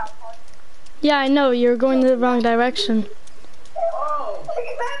 Yeah, I know, you're going the wrong direction.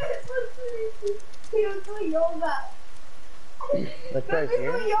 That's right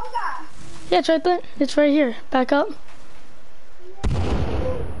here? Yeah, it's right there. It's right here. Back up.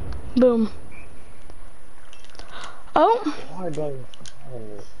 Boom. Oh.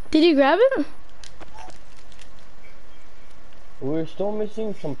 Did you grab it? We're still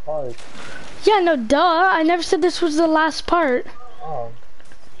missing some parts. Yeah, no, duh. I never said this was the last part. Oh.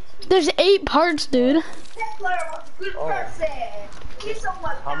 There's 8 parts, dude. Oh.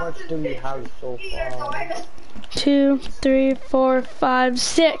 How much do we have so far? 2, 3, 4, 5,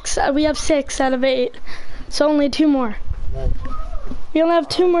 6. We have 6 out of 8. So only 2 more. Nice. We only have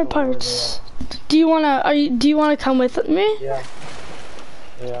 2 more parts. Do you wanna? Do you wanna come with me? Yeah.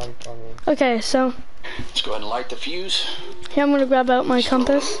 Yeah, I'm coming. Okay, so. Let's go ahead and light the fuse. Here, I'm gonna grab out my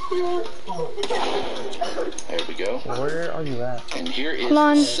compass. There we go. Where are you at? And here is the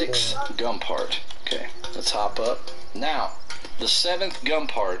 6th gun part. Okay, let's hop up. Now, the 7th gun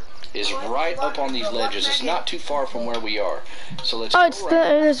part is right up on these ledges. It's not too far from where we are. So let's. Oh,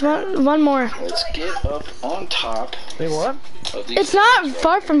 there's one more. Let's get up on top. Wait, what? Of these it's not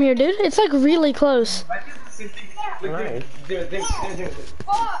far from here, dude. It's like really close. Nice.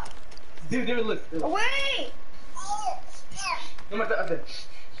 Dude, look. Wait!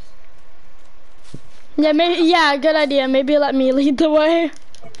 Yeah, maybe. Yeah, good idea. Maybe let me lead the way.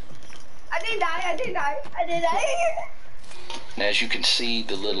 I didn't die. And as you can see,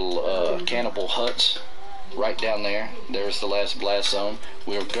 the little cannibal huts right down there. There's the last blast zone.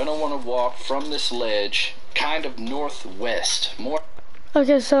 We're gonna want to walk from this ledge kind of northwest. More.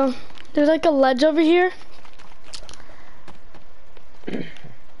 Okay, so there's like a ledge over here.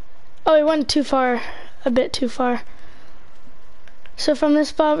 Oh, we went too far, a bit too far. So from this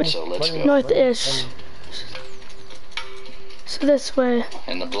spot, So let's go. north-ish. So this way.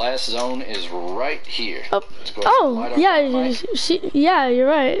 And the blast zone is right here. Oh, Let's go ahead and light our dynamite. yeah, you're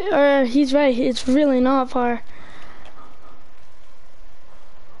right. Or he's right. It's really not far.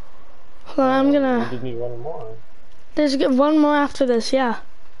 Hold on, I'm We gonna. just need one more. There's one more after this. Yeah.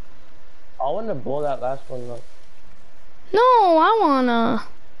 I want to blow that last one up. No, I wanna.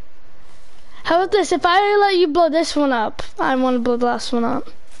 How about this? If I let you blow this one up, I want to blow the last one up.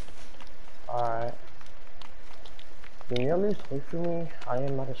 Alright. Can you at least wait for me? I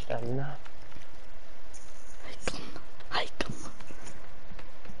am out of stamina.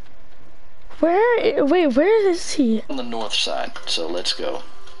 Where is he? On the north side. So let's go.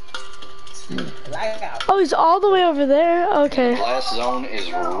 Oh, he's all the way over there. Okay. Blast zone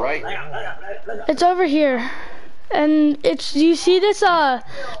is right. It's over here. And it's, do you see this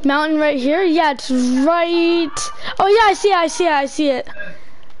mountain right here? Yeah, it's right. Oh yeah, I see it.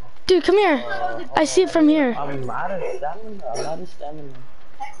 Dude, come here. I see it from here. I'm out of stamina.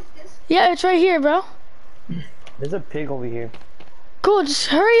 Yeah, it's right here, bro. There's a pig over here. Cool, just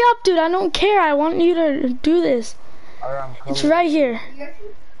hurry up, dude. I don't care. I want you to do this. Alright, I'm coming. It's right here.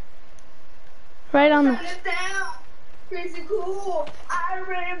 Right on the... Crazy cool. I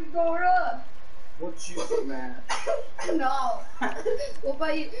ran Dora. What you say, man? No. What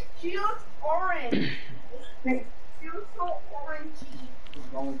about you? She looks orange. She looks so orangey. What's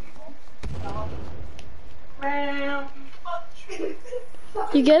wrong with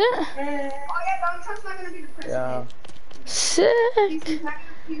you, You get it? Oh yeah, Donald Trump's not gonna be the president. Yeah. Sick.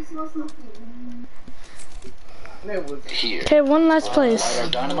 He's not something. Here. Okay, one last Light place. our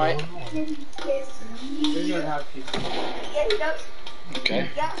dynamite. Yeah, he does. Okay.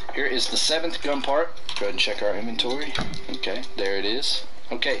 Here is the 7th gun part. Go ahead and check our inventory. Okay, there it is.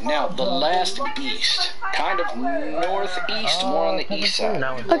 Okay, now the last east. Kind of northeast, more on the east side.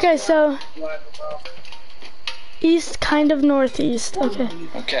 Okay, so... East, kind of northeast. Okay.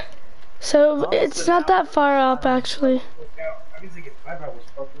 Okay. So, it's not that far up, actually.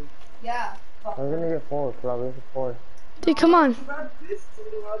 Yeah. I'm gonna get 4, probably 4. Dude, come on.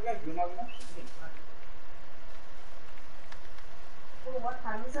 What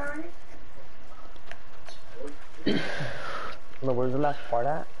time is it already? No, where's the last part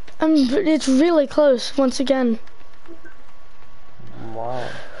at? It's really close, once again. Wow.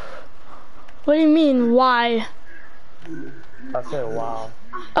 What do you mean, why? I said wow.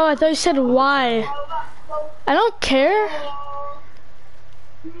 Oh, I thought you said why. I don't care.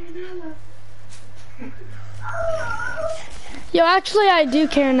 Yo, actually, I do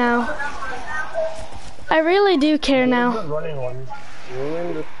care now. I really do care now.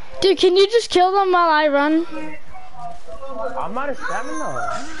 Dude, can you just kill them while I run? I'm out of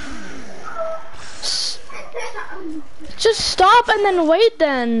stamina. Just stop and then wait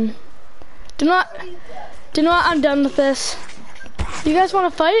then. Do you know what? I'm done with this. You guys want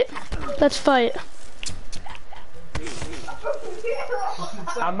to fight? Let's fight.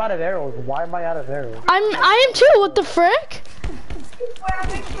 I'm out of arrows. Why am I out of arrows? I am too. What the frick?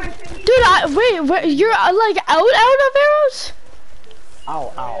 Dude, wait, you're like out of arrows?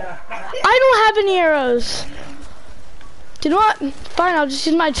 Ow, ow. I don't have any arrows. Do you know what? Fine, I'll just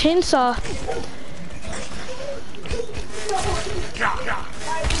use my chainsaw.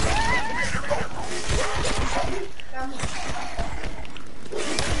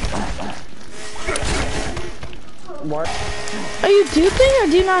 What? Are you duping or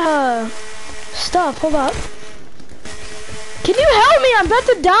do you not have stuff? Hold up. Can you help me? I'm about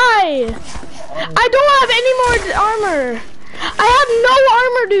to die. I don't have any more armor. I have no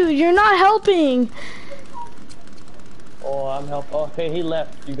armor, dude. You're not helping. Oh, I'm helping. Oh, okay, he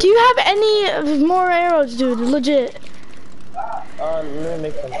left. Do you have any more arrows, dude? Legit. Let me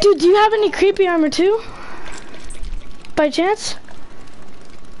make some. Dude, do you have any creepy armor too? By chance?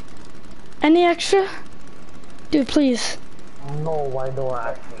 Any extra? Dude, please. No, I don't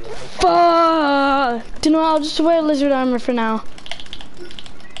actually. Fuck! Do you know what? I'll just wear lizard armor for now.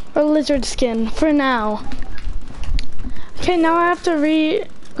 Or lizard skin, for now. Okay, now I have to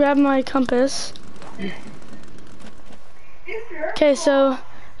grab my compass. Okay, so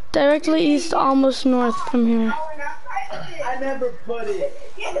directly east, almost north from here. I never put it.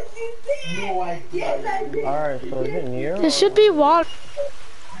 Yes, you did. No, I did. Yes, I did. Alright, so is it near? There should be water.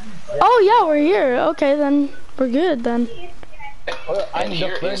 Oh yeah, we're here. Okay, then we're good then. And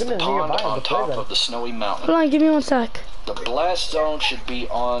here is the pond on top of the snowy mountain. Hold on, give me 1 sec. The blast zone should be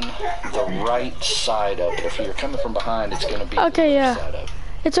on the right side of it. If you're coming from behind, it's going to be Okay, the yeah. left side of it.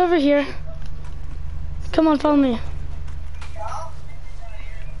 It's over here. Come on, follow me.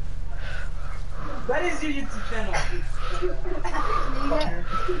 What is your YouTube channel?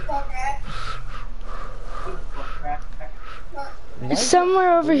 It's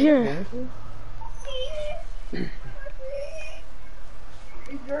somewhere over here. It's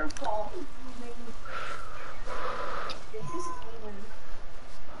your fault.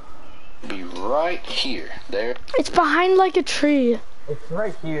 Be right here. There. It's behind like a tree. It's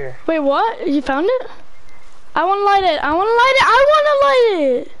right here. Wait, what? You found it? I want to light it. I want to light it. I want to light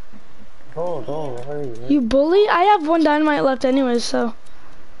it. Go, hurry. You bully? I have 1 dynamite left anyways, so.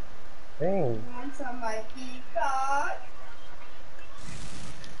 Dang.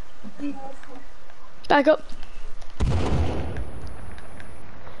 Back up.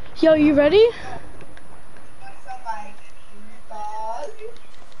 Yo, you ready?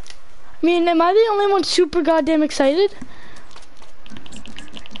 I mean, am I the only one super goddamn excited?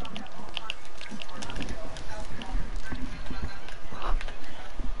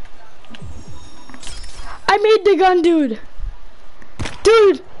 I made the gun, dude.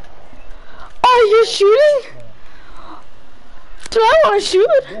 Dude. Oh, you're shooting? Do I want to shoot?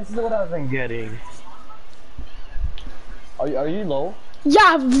 This is what I've been getting. Are you low?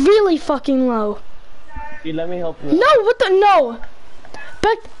 Yeah, really fucking low. Dude, let me help you. No, what the, no.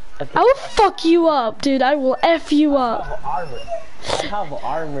 Back, I will fuck you up, dude. I will F you up. I have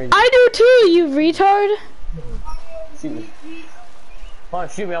armor. I do too, you retard. Shoot me. Come on,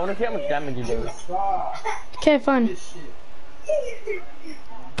 shoot me. I want to see how much damage you do. Okay, fine.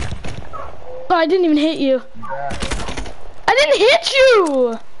 Oh, I didn't even hit you. I didn't hit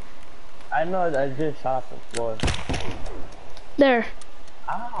you! I know, I just shot the floor. There.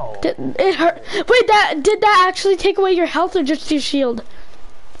 Ow. It hurt. Wait, did that actually take away your health or just your shield?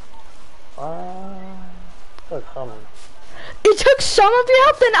 Took some. It took some of your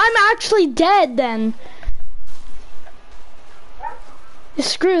health? Then I'm actually dead then.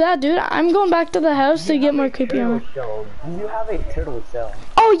 Screw that, dude. I'm going back to the house to get more creepy armor. Do you have a turtle shell?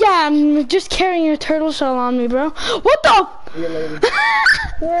 Oh yeah, I'm just carrying a turtle shell on me, bro. What the? See you later.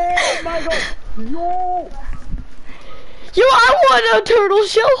 Oh my god. No. Yo, I want a turtle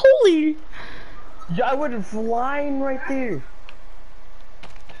shell. Holy. Yeah, I would flying right there.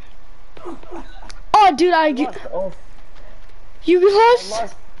 Oh, dude, you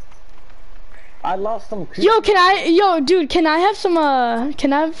lost? I lost some creatures. Yo, dude, can I have some,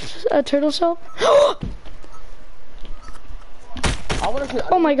 can I have a turtle shell?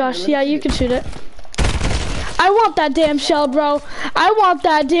 Oh my gosh, yeah, you can shoot it. I want that damn shell, bro. I want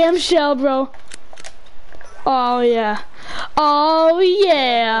that damn shell, bro. Oh, yeah. Oh,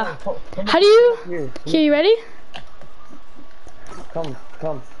 yeah. How do you? Okay, you ready? Come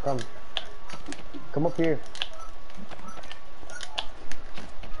up here.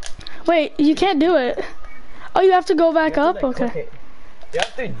 Wait, you can't do it. Oh, you have to go back up? Okay. You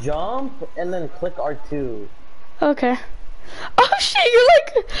have to jump and then click R2. Okay. Oh shit, you're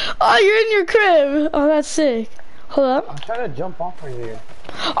like, oh, you're in your crib. Oh, that's sick. Hold up. I'm trying to jump off right here.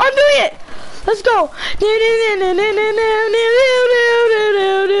 I'm doing it. Let's go.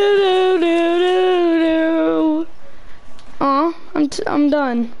 Oh, I'm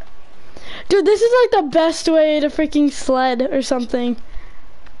done. Dude, this is like the best way to freaking sled or something.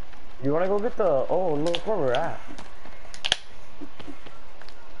 You wanna go get the, oh, look where we're at.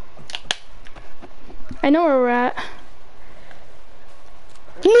 I know where we're at.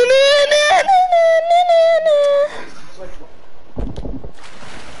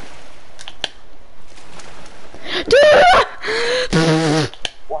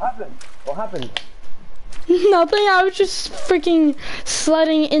 What happened? Nothing, I was just freaking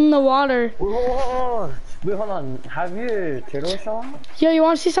sledding in the water. Wait, hold on. Have you turtle shell? Yo, you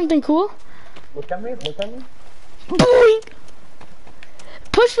wanna see something cool? Look at me. Boing!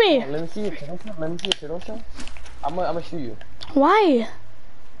 Push me! Oh, let me see your turtle shell. I'm gonna shoot you. Why?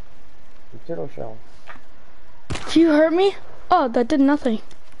 The turtle shell. Do you hurt me? Oh, that did nothing.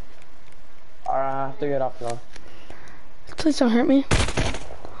 Alright, I have to get off now. Please don't hurt me.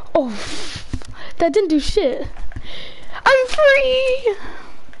 Oh, that didn't do shit. I'm free!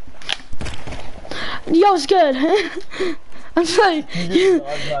 Yo, it's good. I'm sorry.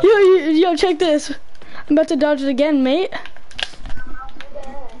 Yo, check this. I'm about to dodge it again, mate.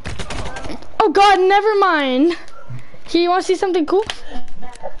 Oh god, never mind. Here, you wanna see something cool?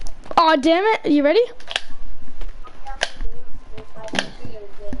 Aw, damn it. You ready?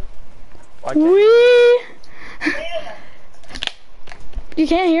 Wee! You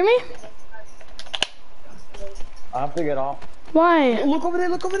can't hear me? I have to get off. Why? Oh, look over there,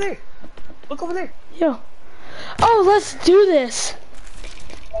 look over there. Look over there. Yo. Oh, let's do this.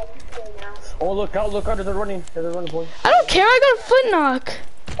 Oh, look out, there's a running boy. I don't care, I got a foot knock.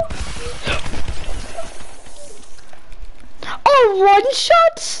 Oh, one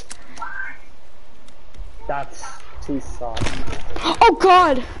shots? That's 2 shots. Oh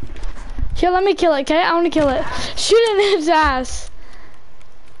god. Here, let me kill it, okay? I want to kill it. Shoot it in his ass.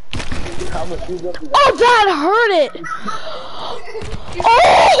 Oh, that hurt it.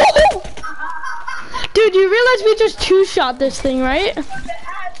 Oh! Dude, you realize we just 2-shot this thing, right?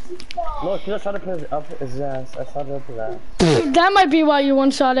 Look, you just shot it up his ass. I shot it up his ass. That might be why you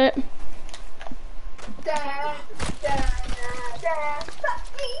 1-shot it.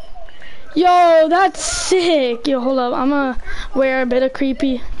 Yo, that's sick. Yo, hold up. I'm gonna wear a bit of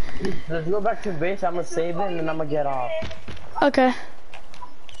creepy. Let's go back to base. I'm gonna save it and then I'm gonna get off. Okay.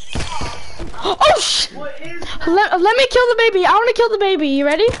 Oh, let me kill the baby. I want to kill the baby. You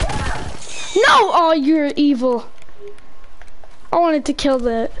ready? No! Oh, you're evil. I wanted to kill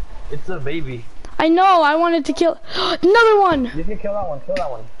the... It's a baby. I know. I wanted to kill... Another one! You can kill that one. Kill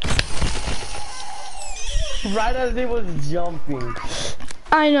that one. Right as they was jumping.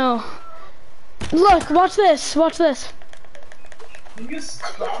 I know. Look, watch this. Watch this. Can you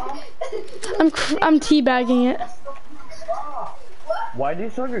stop? I'm teabagging it. Why do you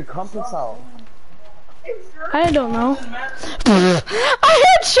throw your compass out? I don't know.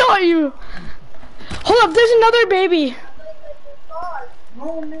 I headshot you! Hold up, there's another baby.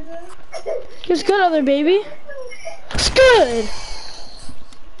 It's good, other baby. It's good.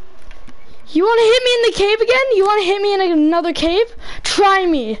 You want to hit me in the cave again? You want to hit me in another cave? Try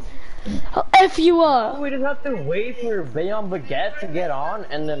me. I'll F you up. We just have to wait for Bayon Baguette to get on,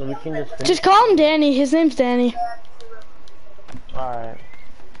 and then we can just finish. Just call him Danny. His name's Danny. Alright.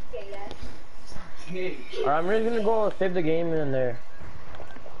 Alright, I'm really gonna go save the game in there.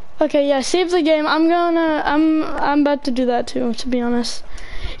 Okay, yeah, save the game. I'm about to do that too, to be honest.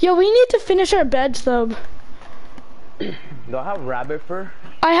 Yo, we need to finish our beds though. Do I have rabbit fur?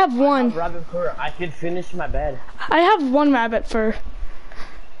 I have one. I have rabbit fur. I can finish my bed. I have 1 rabbit fur.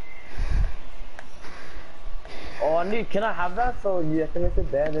 Oh, Andy, can I have that so you can make the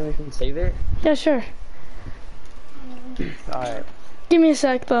bed and we can save it? Yeah, sure. Alright. Give me a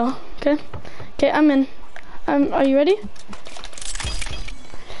sec though, okay? Okay, I'm in. Are you ready?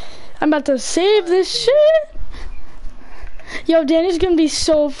 I'm about to save this shit. Yo, Danny's gonna be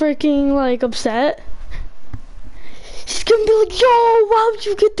so freaking like upset. He's gonna be like, yo, why would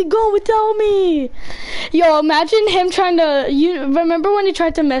you get to go without me? Yo, imagine him trying to, you remember when he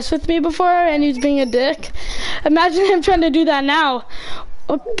tried to mess with me before and he was being a dick? Imagine him trying to do that now.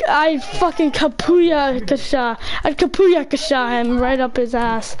 I'd fucking I'd kapuya kasha him right up his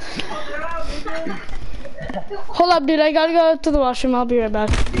ass. Hold up, dude, I gotta go to the washroom. I'll be right back.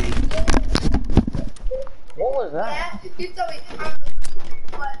 What was that?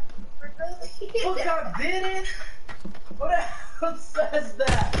 Look, I did it. What the hell says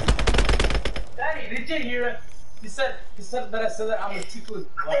that? Daddy, did you hear it? He said that I said that I'm a Tifu's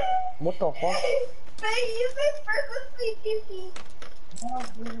butt. What the fuck? Baby, you said purposely kissing.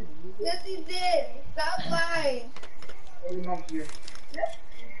 Yes, he did. Stop lying. Oh, your mom's here. Yeah?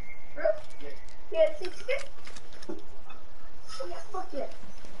 Bro? Yeah, see chicken? Oh, yeah, fuck yeah.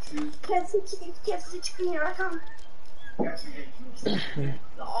 Can't see chicken, here I come.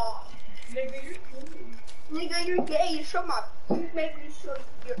 Oh. Nigga, you're gay. You show my. You make me show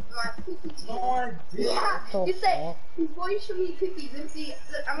my pee-pee. No, I did. Yeah. You said before you show me pee-pee, let me see.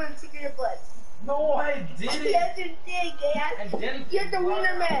 I'm gonna tickle your blood. No, I didn't. Yes, you did, gay ass. I didn't. You're the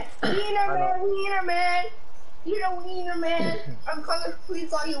wiener man. Wiener man. You're the wiener man. I'm calling the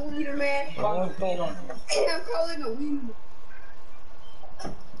police on you, wiener man. I'm calling the police on you. I'm calling a wiener.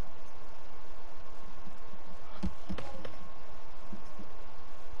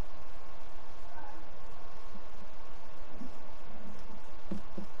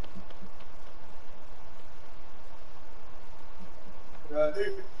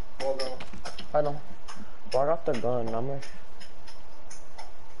 I know. Well, I got the gun. I'm like.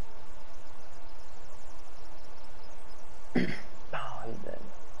 Oh, he's dead.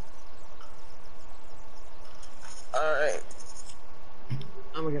 Alright.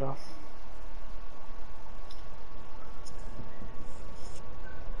 I'm gonna get off.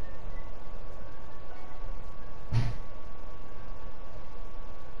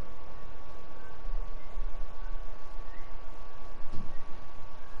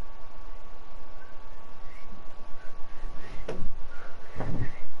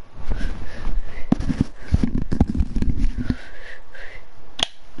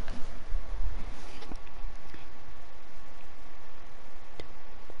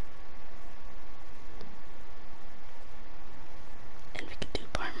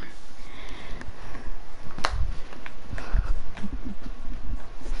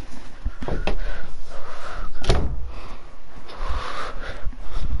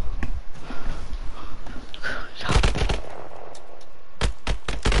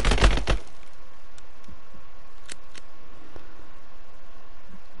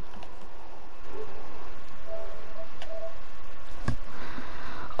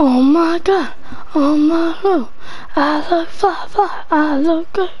 Oh my god, oh my god, I look fly, fly, I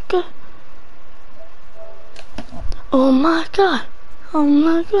look good, good. Oh my god,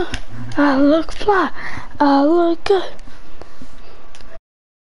 I look fly, I look good.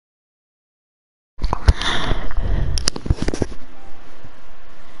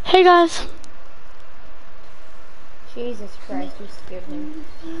 Hey guys. Jesus Christ, you scared me.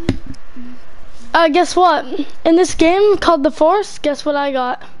 Guess what? In this game called The Force, guess what I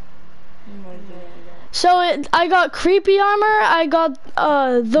got? So I got creepy armor, I got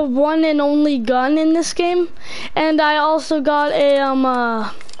the one and only gun in this game, and I also got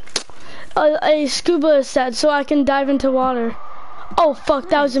a scuba set so I can dive into water. Oh fuck,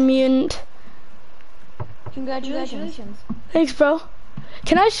 that was a mutant. Congratulations. Thanks, bro.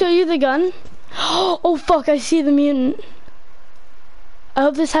 Can I show you the gun? Oh fuck, I see the mutant. I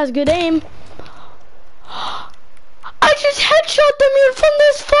hope this has good aim. I just headshot the mutant from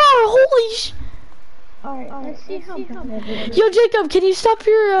this far, holy sh... Alright, let's see how bad. Yo, Jacob, can you stop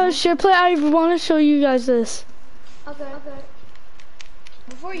your share play? I want to show you guys this. Okay.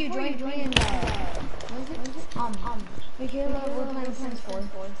 Before you join, Michaela, we're playing Sims 4.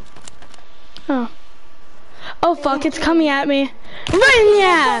 Oh. Oh fuck, it's coming at me. Right in the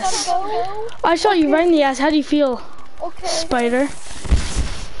ass! I shot you right in the ass. How do you feel? Okay. Spider.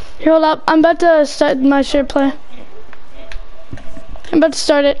 Here, hold up. I'm about to start my share play. I'm about to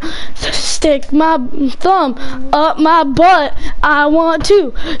start it. Stick my thumb up my butt. I want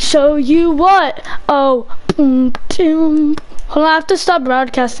to show you what. Oh, boom, boom. Hold on, I have to stop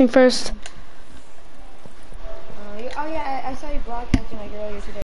broadcasting first. Oh yeah, I saw you broadcasting like earlier today.